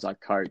the guys I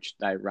coach,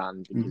 they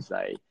run because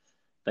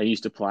they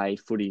used to play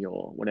footy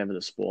or whatever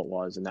the sport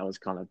was, and that was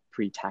kind of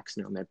pretty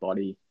taxing on their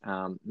body.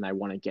 And they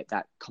want to get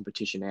that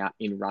competition out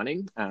in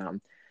running.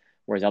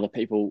 Whereas other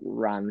people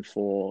run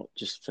for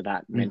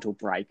that mental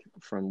break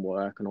from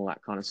work and all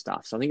that kind of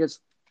stuff. So I think it's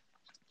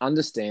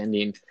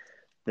understanding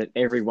that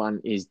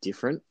everyone is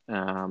different,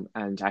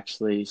 and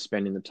actually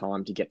spending the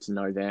time to get to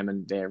know them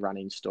and their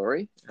running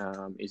story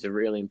is a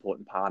really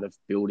important part of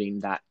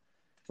building that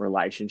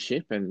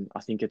relationship. And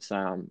I think it's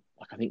I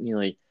think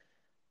nearly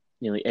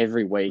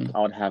every week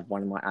I'd have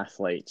one of my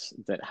athletes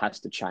that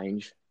has to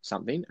change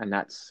something, and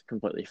that's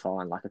completely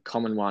fine. Like a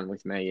common one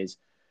with me is,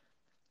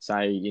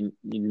 say you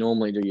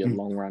normally do your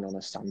long run on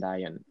a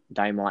Sunday, and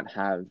they might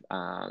have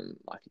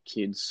like a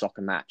kid's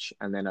soccer match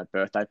and then a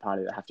birthday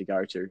party they have to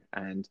go to,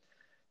 and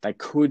they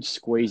could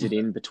squeeze it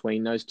in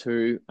between those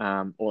two,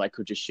 or they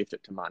could just shift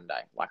it to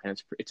Monday.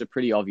 And it's a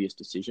pretty obvious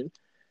decision.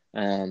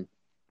 And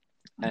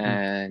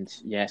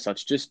yeah, so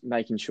it's just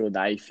making sure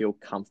they feel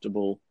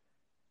comfortable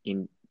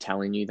in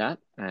telling you that,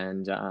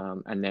 and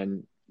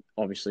then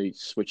obviously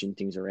switching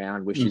things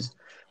around, which is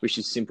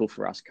simple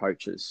for us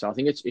coaches. So I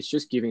think it's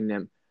just giving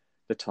them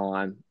the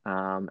time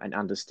and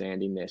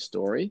understanding their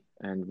story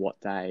and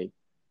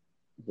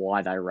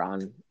why they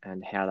run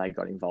and how they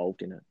got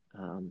involved in it.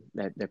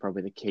 They're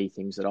probably the key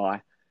things that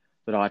I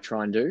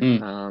try and do,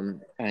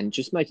 and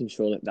just making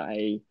sure that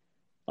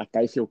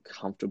they feel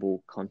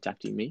comfortable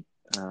contacting me,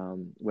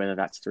 whether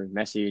that's through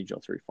message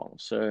or through Final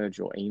Surge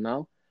or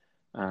email.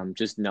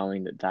 Just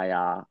knowing that they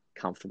are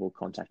comfortable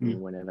contacting me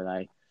whenever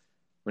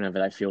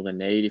they feel the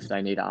need, if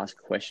they need to ask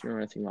a question or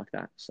anything like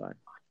that. So,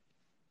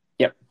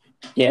 yep,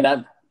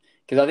 yeah,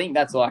 because I think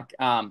that's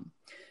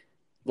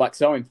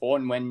so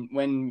important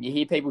when you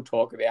hear people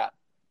talk about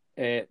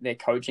their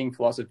coaching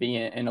philosophy,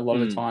 and a lot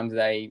of the times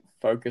they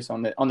focus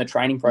on the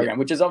training program,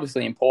 which is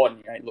obviously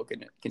important. Look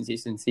at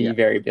consistency,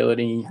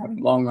 variability, having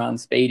long run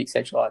speed,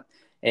 etc.,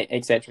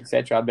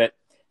 etc. But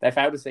they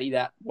fail to see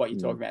that what you're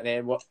talking about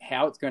there,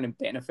 how it's going to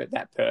benefit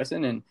that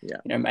person, and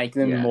make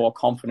them more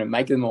confident,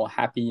 make them more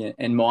happy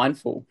and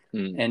mindful.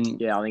 And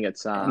yeah, I think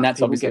it's and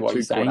that's obviously what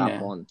you're saying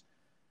there. On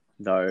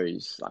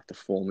those, like the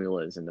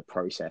formulas and the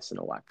process and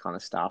all that kind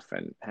of stuff.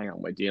 And hang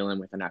on, we're dealing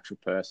with an actual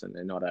person.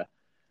 They're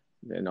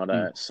not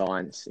a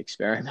science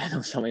experiment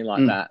or something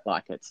like that.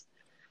 Like it's,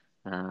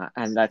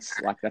 and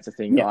that's a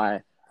thing.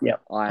 I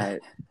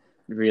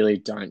really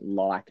don't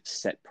like to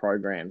set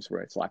programs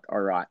where it's like, all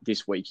right,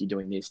 this week you're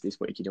doing this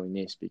week you're doing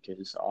this,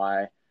 because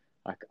I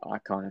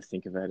kind of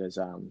think of it as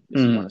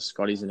this is one of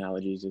Scotty's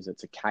analogies, is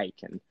it's a cake,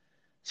 and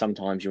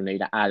sometimes you'll need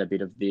to add a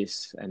bit of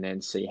this and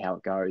then see how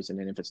it goes, and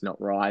then if it's not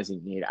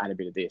rising, you need to add a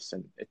bit of this,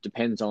 and it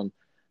depends on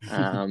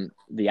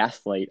the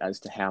athlete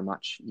as to how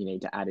much you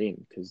need to add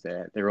in, because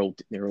they're all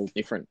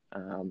different,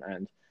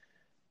 and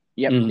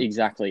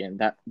exactly, and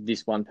that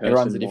this one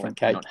person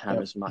might not have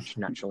as much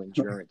natural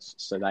endurance,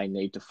 so they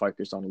need to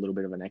focus on a little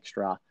bit of an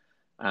extra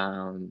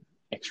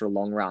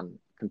long run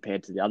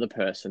compared to the other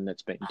person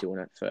that's been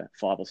doing it for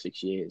 5 or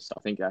 6 years. So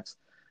I think that's,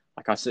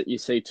 like I said, you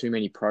see too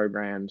many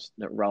programs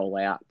that roll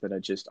out that are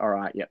just, all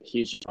right,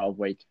 here's your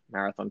 12-week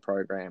marathon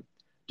program,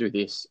 do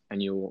this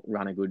and you'll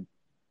run a good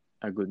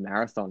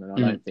marathon. And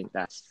I don't think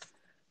that's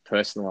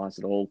personalized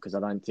at all, because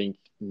I don't think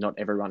not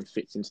everyone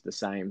fits into the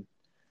same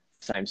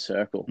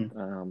circle.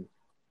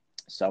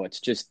 So it's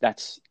just,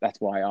 that's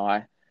why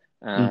I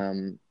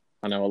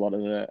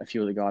know a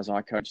few of the guys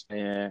I coach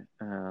there,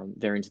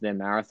 they're into their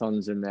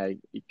marathons, and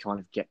you kind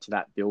of get to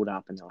that build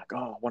up and they're like,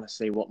 oh, I want to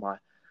see what my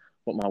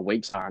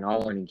weeks are, and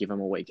I'll only give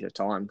them a week at a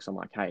time, because I'm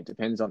like, hey, it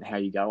depends on how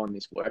you go on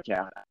this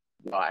workout,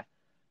 what I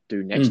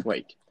do next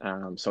week.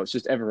 So it's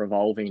just ever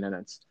evolving,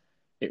 and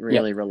it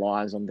really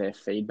relies on their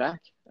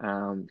feedback,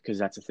 because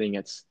that's the thing.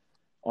 It's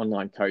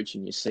online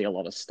coaching. You see a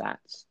lot of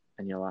stats,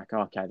 and you're like,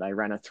 oh, okay, they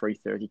ran a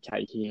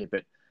 330K here,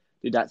 but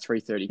did that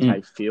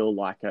 330K feel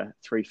like a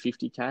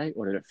 350K,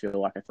 or did it feel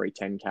like a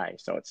 310K?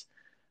 So it's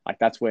like,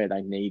 that's where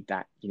they need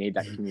that. You need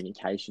that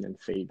communication and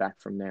feedback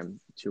from them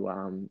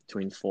to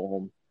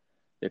inform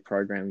their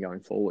program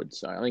going forward.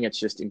 So I think it's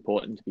just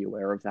important to be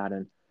aware of that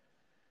and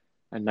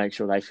make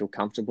sure they feel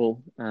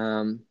comfortable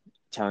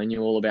telling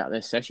you all about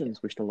their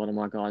sessions, which a lot of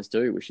my guys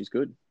do, which is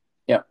good.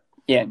 Yeah.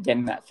 Yeah.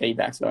 Getting that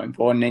feedback's so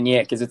important. And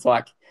yeah, because it's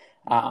like,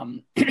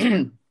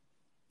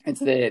 it's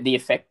the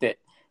effect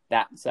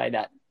that say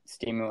that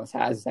stimulus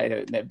has, say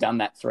that they've done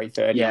that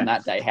 330 on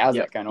that day. How's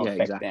that going to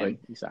affect them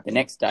the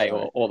next day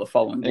or the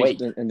following week?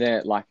 And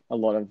they're like, a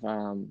lot of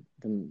them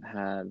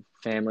have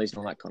families and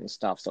all that kind of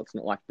stuff. So it's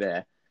not like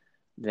they're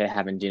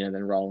having dinner,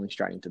 then rolling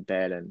straight into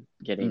bed and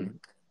getting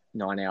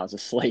 9 hours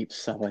of sleep.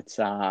 So it's,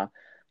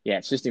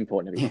 it's just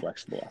important to be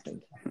flexible, I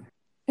think.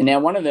 And now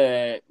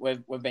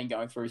we've been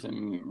going through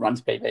some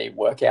Runs PB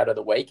workout of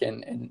the week,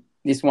 and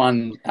this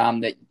one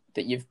that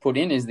you've put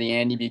in is the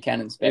Andy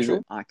Buchanan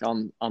special. Like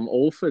I'm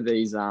all for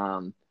these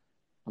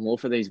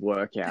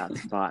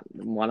workouts, but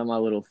one of my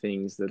little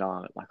things that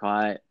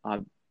I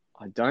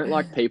don't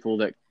like people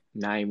that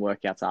name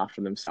workouts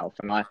after themselves,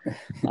 and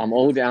I'm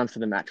all down for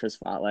the Mattress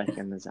Fartlek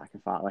and the Zacca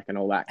Fartlek and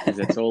all that, because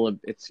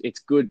it's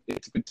good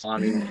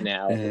timing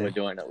now that we're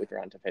doing it with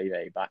Run to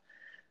PB. But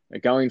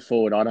going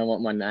forward, I don't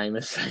want my name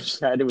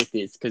associated with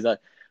this, because I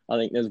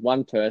think there's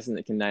one person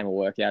that can name a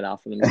workout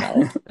after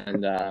themselves,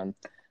 and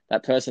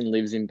that person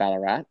lives in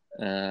Ballarat,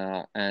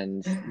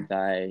 and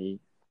their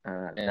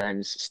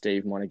name's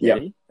Steve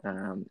Monaghetti,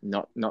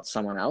 not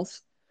someone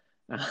else.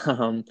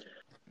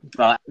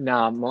 But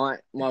no, my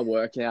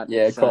workout.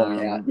 Yeah, call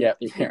me out. Yeah,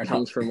 it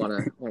comes from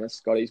one of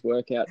Scotty's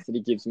workouts that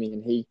he gives me,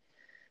 and he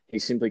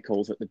simply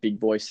calls it the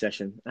big boy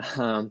session.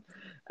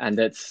 And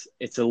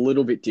it's a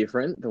little bit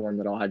different. The one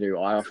that I do,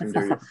 I often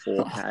do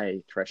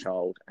 4K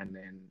threshold and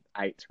then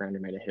 8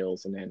 300-meter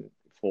hills and then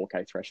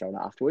 4K threshold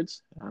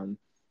afterwards.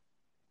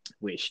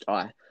 Which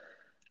I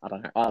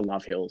don't know. I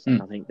love hills,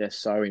 and I think they're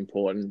so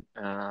important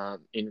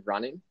in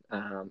running.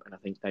 And I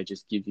think they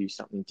just give you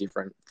something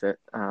different that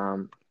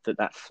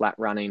that flat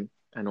running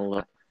and all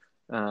that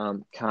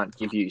can't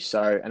give you.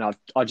 So, and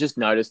I just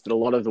noticed that a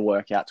lot of the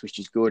workouts, which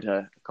is good,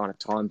 are kind of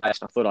time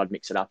based. I thought I'd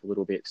mix it up a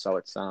little bit. So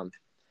it's some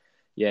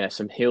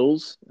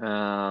hills,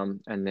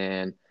 and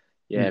then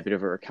a bit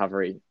of a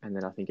recovery, and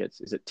then I think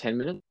is it 10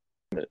 minutes?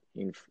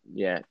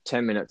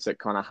 10 minutes at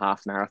kind of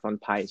half marathon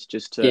pace,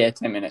 just to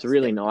 10 minutes. It's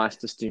really nice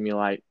to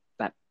stimulate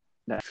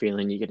that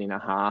feeling you get in a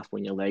half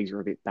when your legs are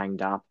a bit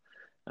banged up,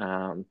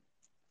 and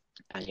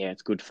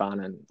it's good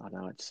fun. And I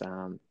know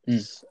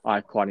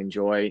I quite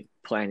enjoy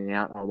planning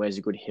out, where's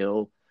a good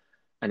hill,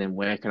 and then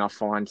where can I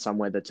find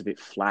somewhere that's a bit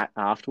flat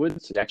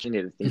afterwards. You actually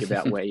need to think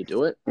about where you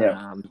do it,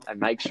 and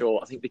make sure.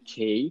 I think the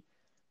key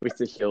with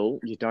the hill,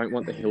 you don't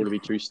want the hill to be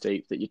too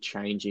steep that you're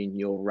changing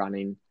your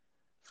running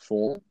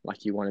form.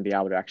 Like, you want to be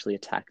able to actually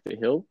attack the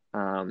hill.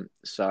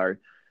 So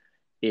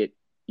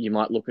you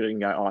might look at it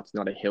and go, oh, it's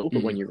not a hill,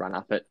 but when you run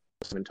up it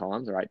 7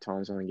 times or 8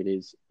 times, I think it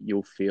is,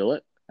 you'll feel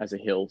it as a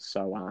hill.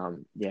 So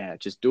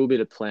just do a bit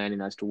of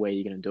planning as to where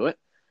you're going to do it.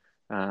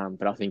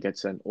 But I think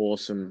it's an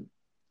awesome,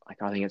 I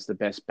think it's the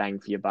best bang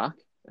for your buck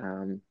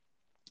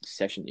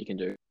session you can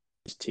do. It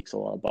just ticks a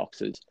lot of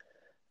boxes.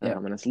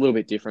 And it's a little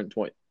bit different to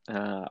what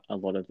a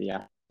lot of the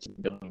athletes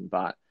are doing,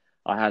 but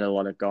I had a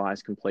lot of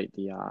guys complete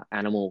the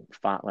animal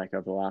fartlek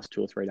over the last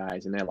 2 or 3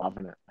 days, and they're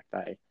loving it.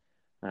 Like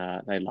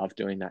they love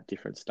doing that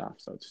different stuff.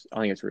 So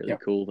I think it's really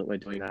cool that we're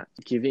doing that.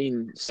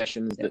 Giving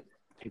sessions that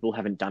people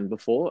haven't done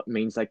before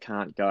means they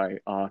can't go,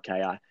 oh,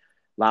 okay,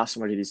 last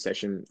time I did this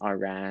session, I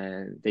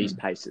ran these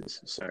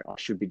paces, so I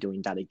should be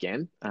doing that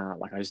again. I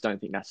just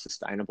don't think that's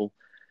sustainable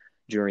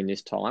during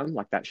this time.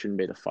 Like, that shouldn't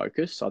be the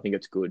focus. So I think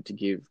it's good to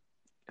give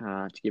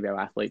our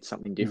athletes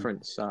something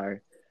different. So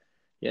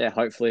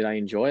hopefully they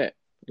enjoy it.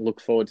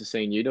 Look forward to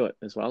seeing you do it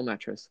as well,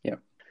 Mattress.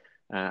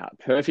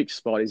 Perfect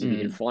spot is if you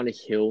can find a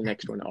hill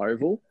next to an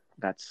oval.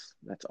 That's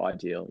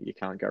ideal. You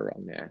can't go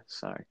wrong there.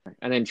 So,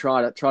 and then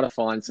try to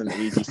find some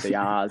easy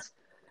CRs,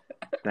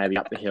 maybe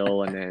up the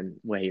hill, and then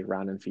where you're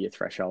running for your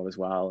threshold as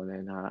well, and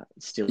then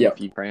still a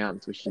few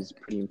rounds, which is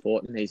pretty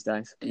important these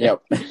days.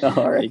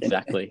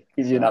 Exactly.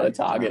 Gives you another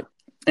target.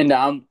 And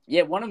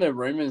one of the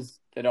rumors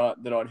that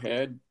I'd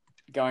heard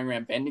going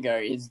around Bendigo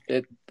is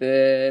that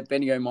the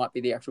Bendigo might be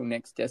the actual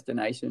next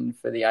destination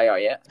for the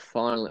AIF.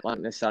 Finally,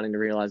 they're starting to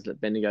realise that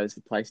Bendigo is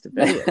the place to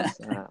be.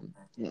 I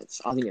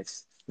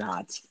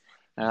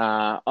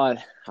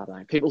don't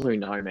know. People who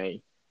know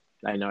me,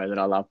 they know that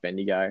I love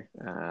Bendigo.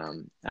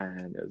 And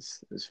it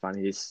was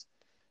funny. This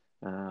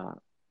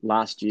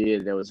last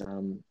year there was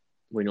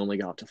we normally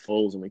go up to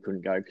Falls and we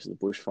couldn't go because of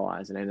the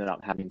bushfires, and ended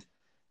up having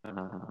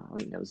I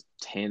think there was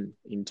 10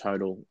 in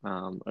total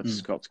of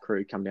Scott's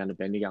crew come down to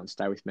Bendigo and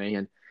stay with me,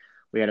 and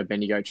we had a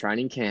Bendigo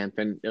training camp,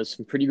 and there was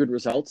some pretty good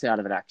results out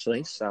of it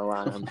actually. So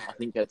I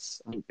think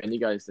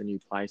Bendigo is the new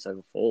place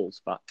over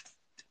Falls. But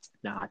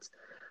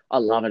I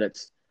love it.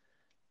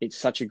 It's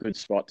such a good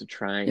spot to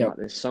train. Like,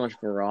 there's so much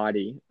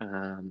variety,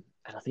 and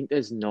I think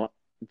there's not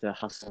the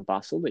hustle and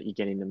bustle that you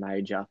get in the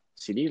major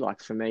city.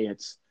 Like for me,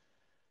 it's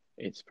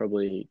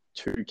probably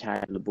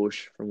 2K to the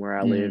bush from where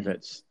I live.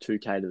 It's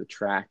 2K to the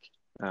track.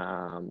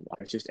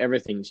 Like it's just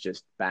everything's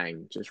just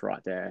bang, just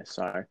right there.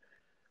 So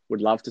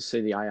would love to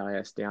see the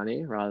AIS down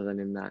here rather than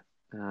in that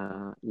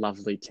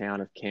lovely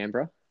town of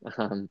Canberra.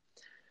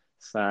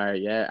 So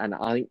yeah, and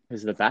I think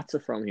because the Bats are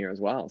from here as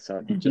well,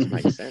 so it just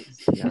makes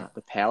sense. Yeah,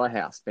 the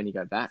powerhouse,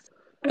 Bendigo Bats.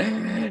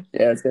 Yeah,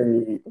 it's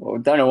gonna be. Well,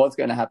 don't know what's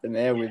going to happen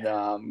there with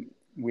AV.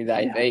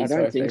 I so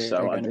don't if think they're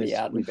so. going to be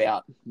out and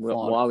about,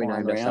 Why we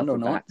named around ourselves or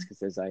the not? Bats because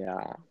there's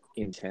a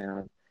in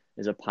town.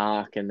 There's a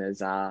park and there's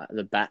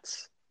the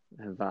Bats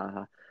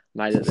have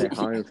made it their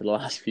home for the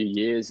last few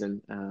years,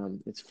 and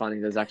it's funny.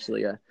 There's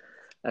actually a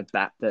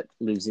bat that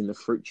lives in the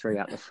fruit tree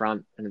out the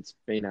front, and it's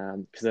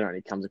been because it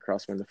only comes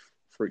across when the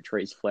fruit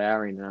tree's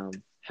flowering.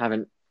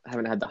 Haven't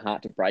had the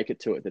heart to break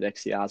it to it that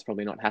XCR is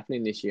probably not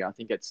happening this year. I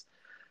think it's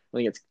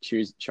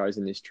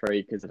chosen this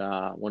tree because it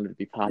wanted to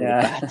be part of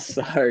the Bats.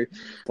 So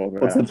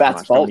what's the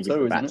Bats' fault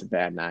too? The Bats a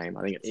bad name.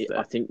 I think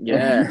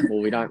it's Well,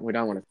 we don't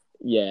want to.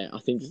 Yeah, I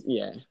think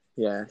yeah.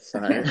 So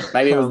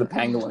maybe it was the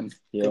Pangolins.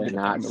 Yeah,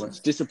 it's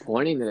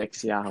disappointing that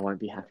XCR won't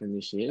be happening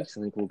this year because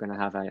I think we're going to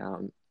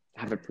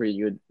have a pretty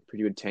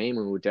good team,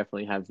 and we'll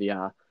definitely have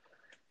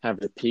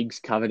the pigs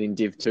covered in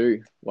Div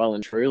 2 well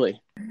and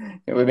truly.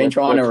 Yeah, we've been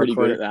trying to pretty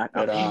recruit good at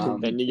that.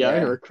 But,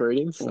 Bendigo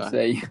recruiting. So we'll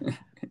see.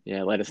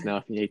 Yeah, let us know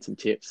if you need some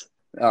tips.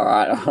 All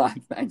right.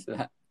 Thanks for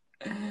that.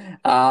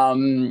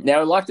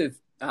 Now I'd like to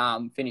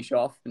finish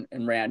off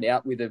and round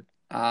out with a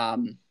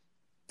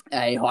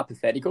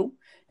hypothetical.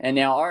 And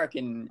now I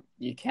reckon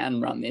you can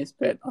run this,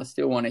 but I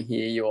still want to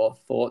hear your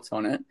thoughts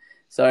on it.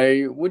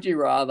 So would you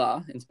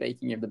rather, and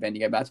speaking of the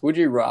Bendigo Bats, would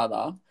you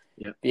rather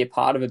be a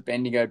part of a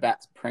Bendigo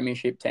Bats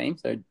premiership team,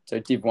 so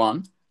Div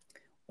 1,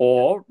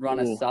 or run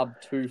a sub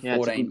 2:14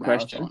 that's a good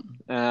marathon?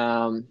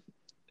 Question.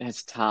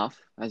 That's tough.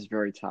 That's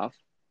very tough.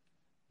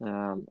 I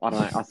don't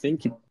know. I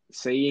think I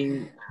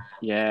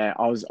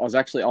was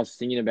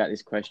thinking about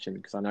this question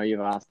because I know you've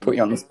asked Put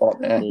you on the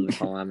spot there all the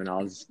time, and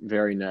I was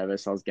very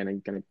nervous. I was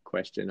going to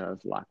question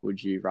of like,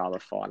 would you rather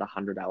fight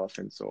 100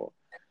 elephants or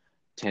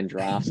 10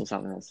 giraffes or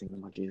something? I was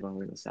thinking, what am I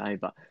going to say?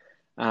 But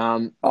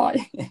I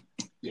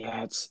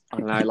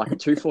don't know. Like a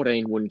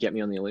 2:14 wouldn't get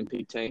me on the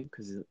Olympic team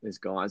because there's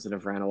guys that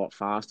have ran a lot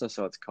faster.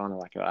 So it's kind of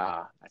like,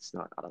 that's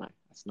not. I don't know.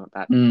 That's not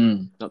that.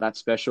 Not that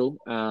special.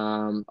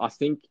 I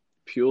think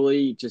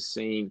purely just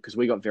seeing because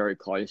we got very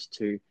close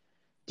to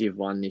Div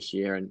 1 this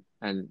year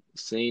and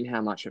seeing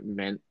how much it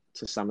meant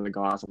to some of the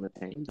guys on the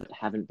team that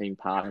haven't been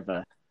part of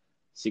a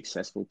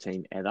successful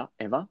team ever.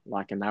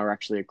 Like, and they were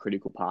actually a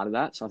critical part of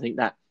that. So I think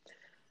that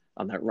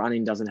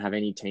running doesn't have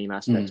any team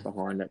aspects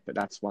behind it, but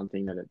that's one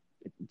thing that it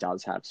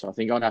does have. So I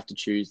think I'd have to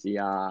choose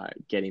the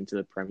get into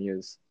the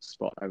Premier's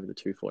spot over the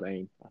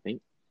 2:14. I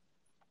think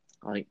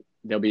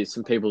there'll be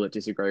some people that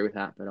disagree with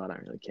that, but I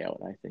don't really care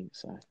what they think.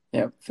 So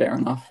yeah, fair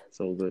enough. It's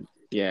all good.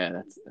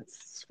 Yeah,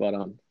 that's spot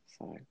on.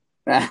 So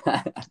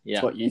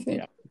that's what you think.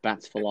 Yeah.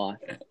 Bats for life.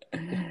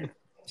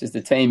 Just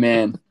a team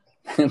man.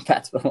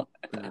 Bats for life.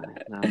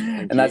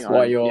 And that's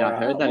why you're. I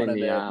heard that one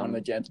in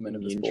the gentlemen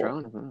of the intro.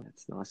 sport.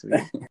 That's nice of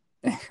you.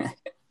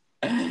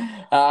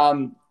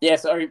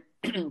 So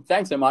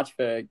thanks so much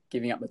for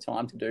giving up the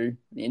time to do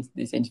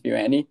this interview,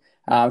 Andy.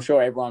 I'm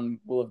sure everyone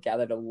will have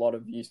gathered a lot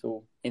of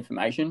useful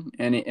information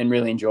and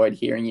really enjoyed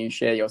hearing you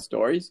share your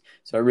stories.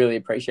 So I really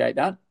appreciate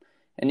that.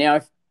 And now,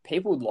 if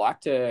people would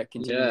like to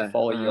continue to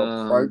follow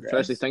your progress,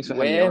 firstly, thanks for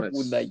having me on. Where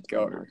would they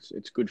go?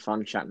 It's good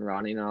fun chatting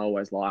running. I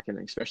always like it,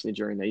 especially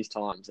during these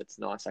times. It's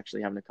nice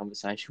actually having a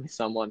conversation with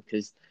someone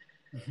because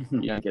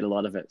you don't get a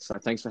lot of it. So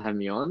thanks for having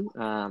me on.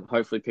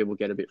 Hopefully people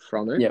get a bit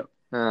from it. Yep.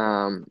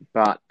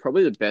 But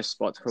probably the best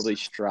spot's probably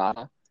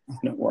Strava.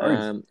 No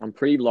worries. I'm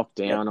pretty locked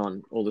down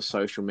on all the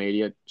social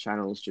media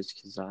channels just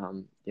because, I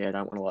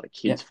don't want a lot of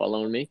kids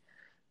following me.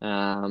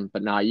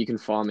 But no, you can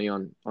find me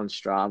on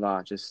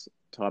Strava. Just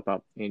type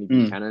up Andy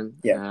Buchanan.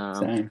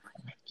 Same.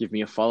 Give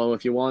me a follow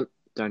if you want.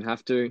 Don't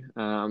have to.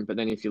 But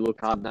then if you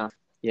look hard enough,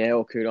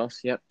 or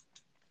kudos. Yep.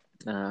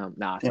 It's all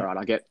right.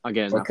 I get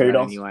enough of that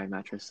anyway,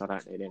 mattress. I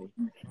don't need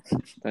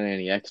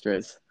any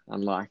extras.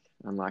 Unlike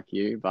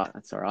you, but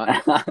that's all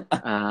right.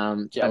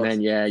 And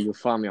then you'll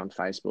find me on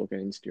Facebook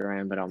and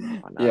Instagram, but I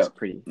know it's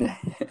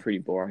pretty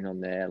boring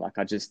on there. Like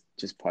I just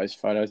post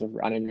photos of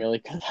running really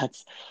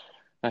because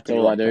that's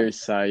all I do.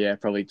 So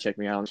probably check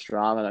me out on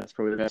Strava. That's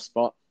probably the best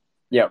spot.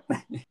 Yep.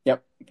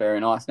 Very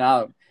nice.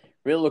 Now,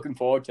 really looking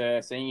forward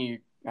to seeing you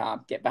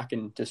get back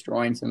and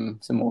destroying some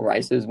more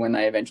races when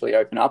they eventually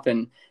open up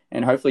and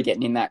hopefully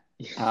getting in that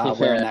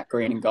wearing that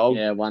green and gold.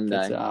 Yeah, one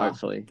day,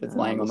 hopefully. It's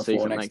laying on the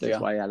floor next to you.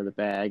 Its way out of the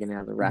bag and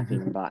out of the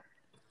wrapping, but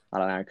I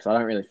don't know because I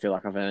don't really feel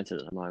like I've earned it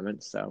at the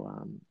moment.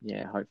 So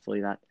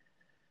hopefully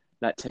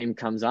that team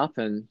comes up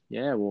and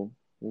we'll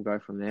go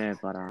from there.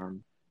 But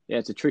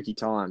it's a tricky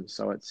time,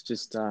 so it's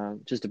just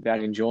about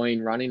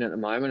enjoying running at the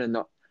moment and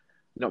not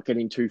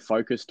getting too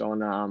focused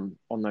on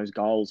those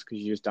goals because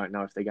you just don't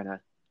know if they're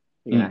gonna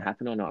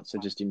happen or not. So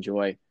just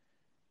enjoy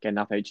getting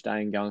up each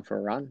day and going for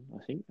a run.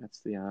 I think that's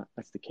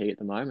the key at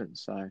the moment.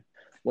 So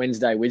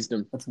Wednesday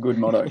wisdom. That's a good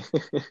motto.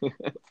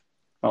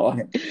 I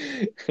like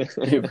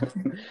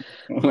it.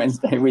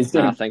 Wednesday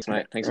wisdom. Thanks,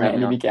 mate. Thanks for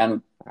having me.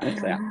 Buchanan.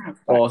 Right,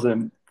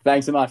 awesome.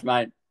 Thanks so much,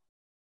 mate.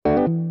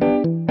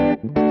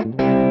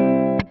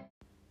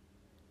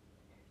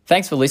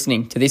 Thanks for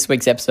listening to this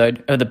week's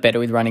episode of the Better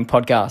With Running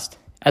podcast.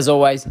 As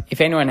always,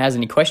 if anyone has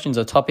any questions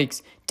or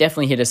topics,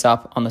 definitely hit us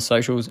up on the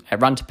socials at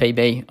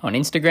Run2PB on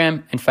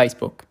Instagram and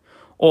Facebook.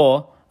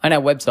 Or on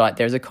our website,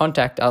 there is a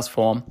contact us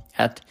form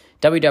at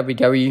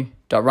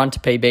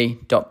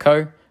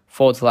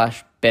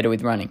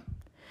www.run2pb.co/betterwithrunning.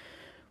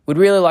 We'd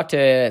really like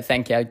to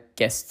thank our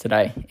guests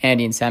today,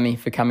 Andy and Sammy,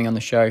 for coming on the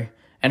show,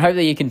 and hope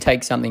that you can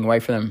take something away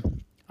from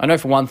them. I know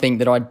for one thing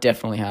that I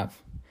definitely have.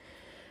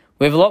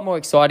 We have a lot more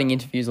exciting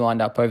interviews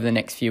lined up over the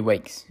next few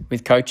weeks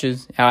with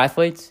coaches, our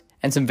athletes,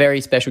 and some very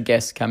special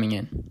guests coming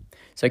in.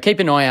 So keep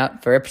an eye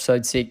out for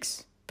episode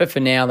 6. But for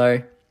now,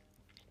 though,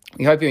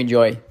 we hope you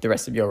enjoy the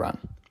rest of your run.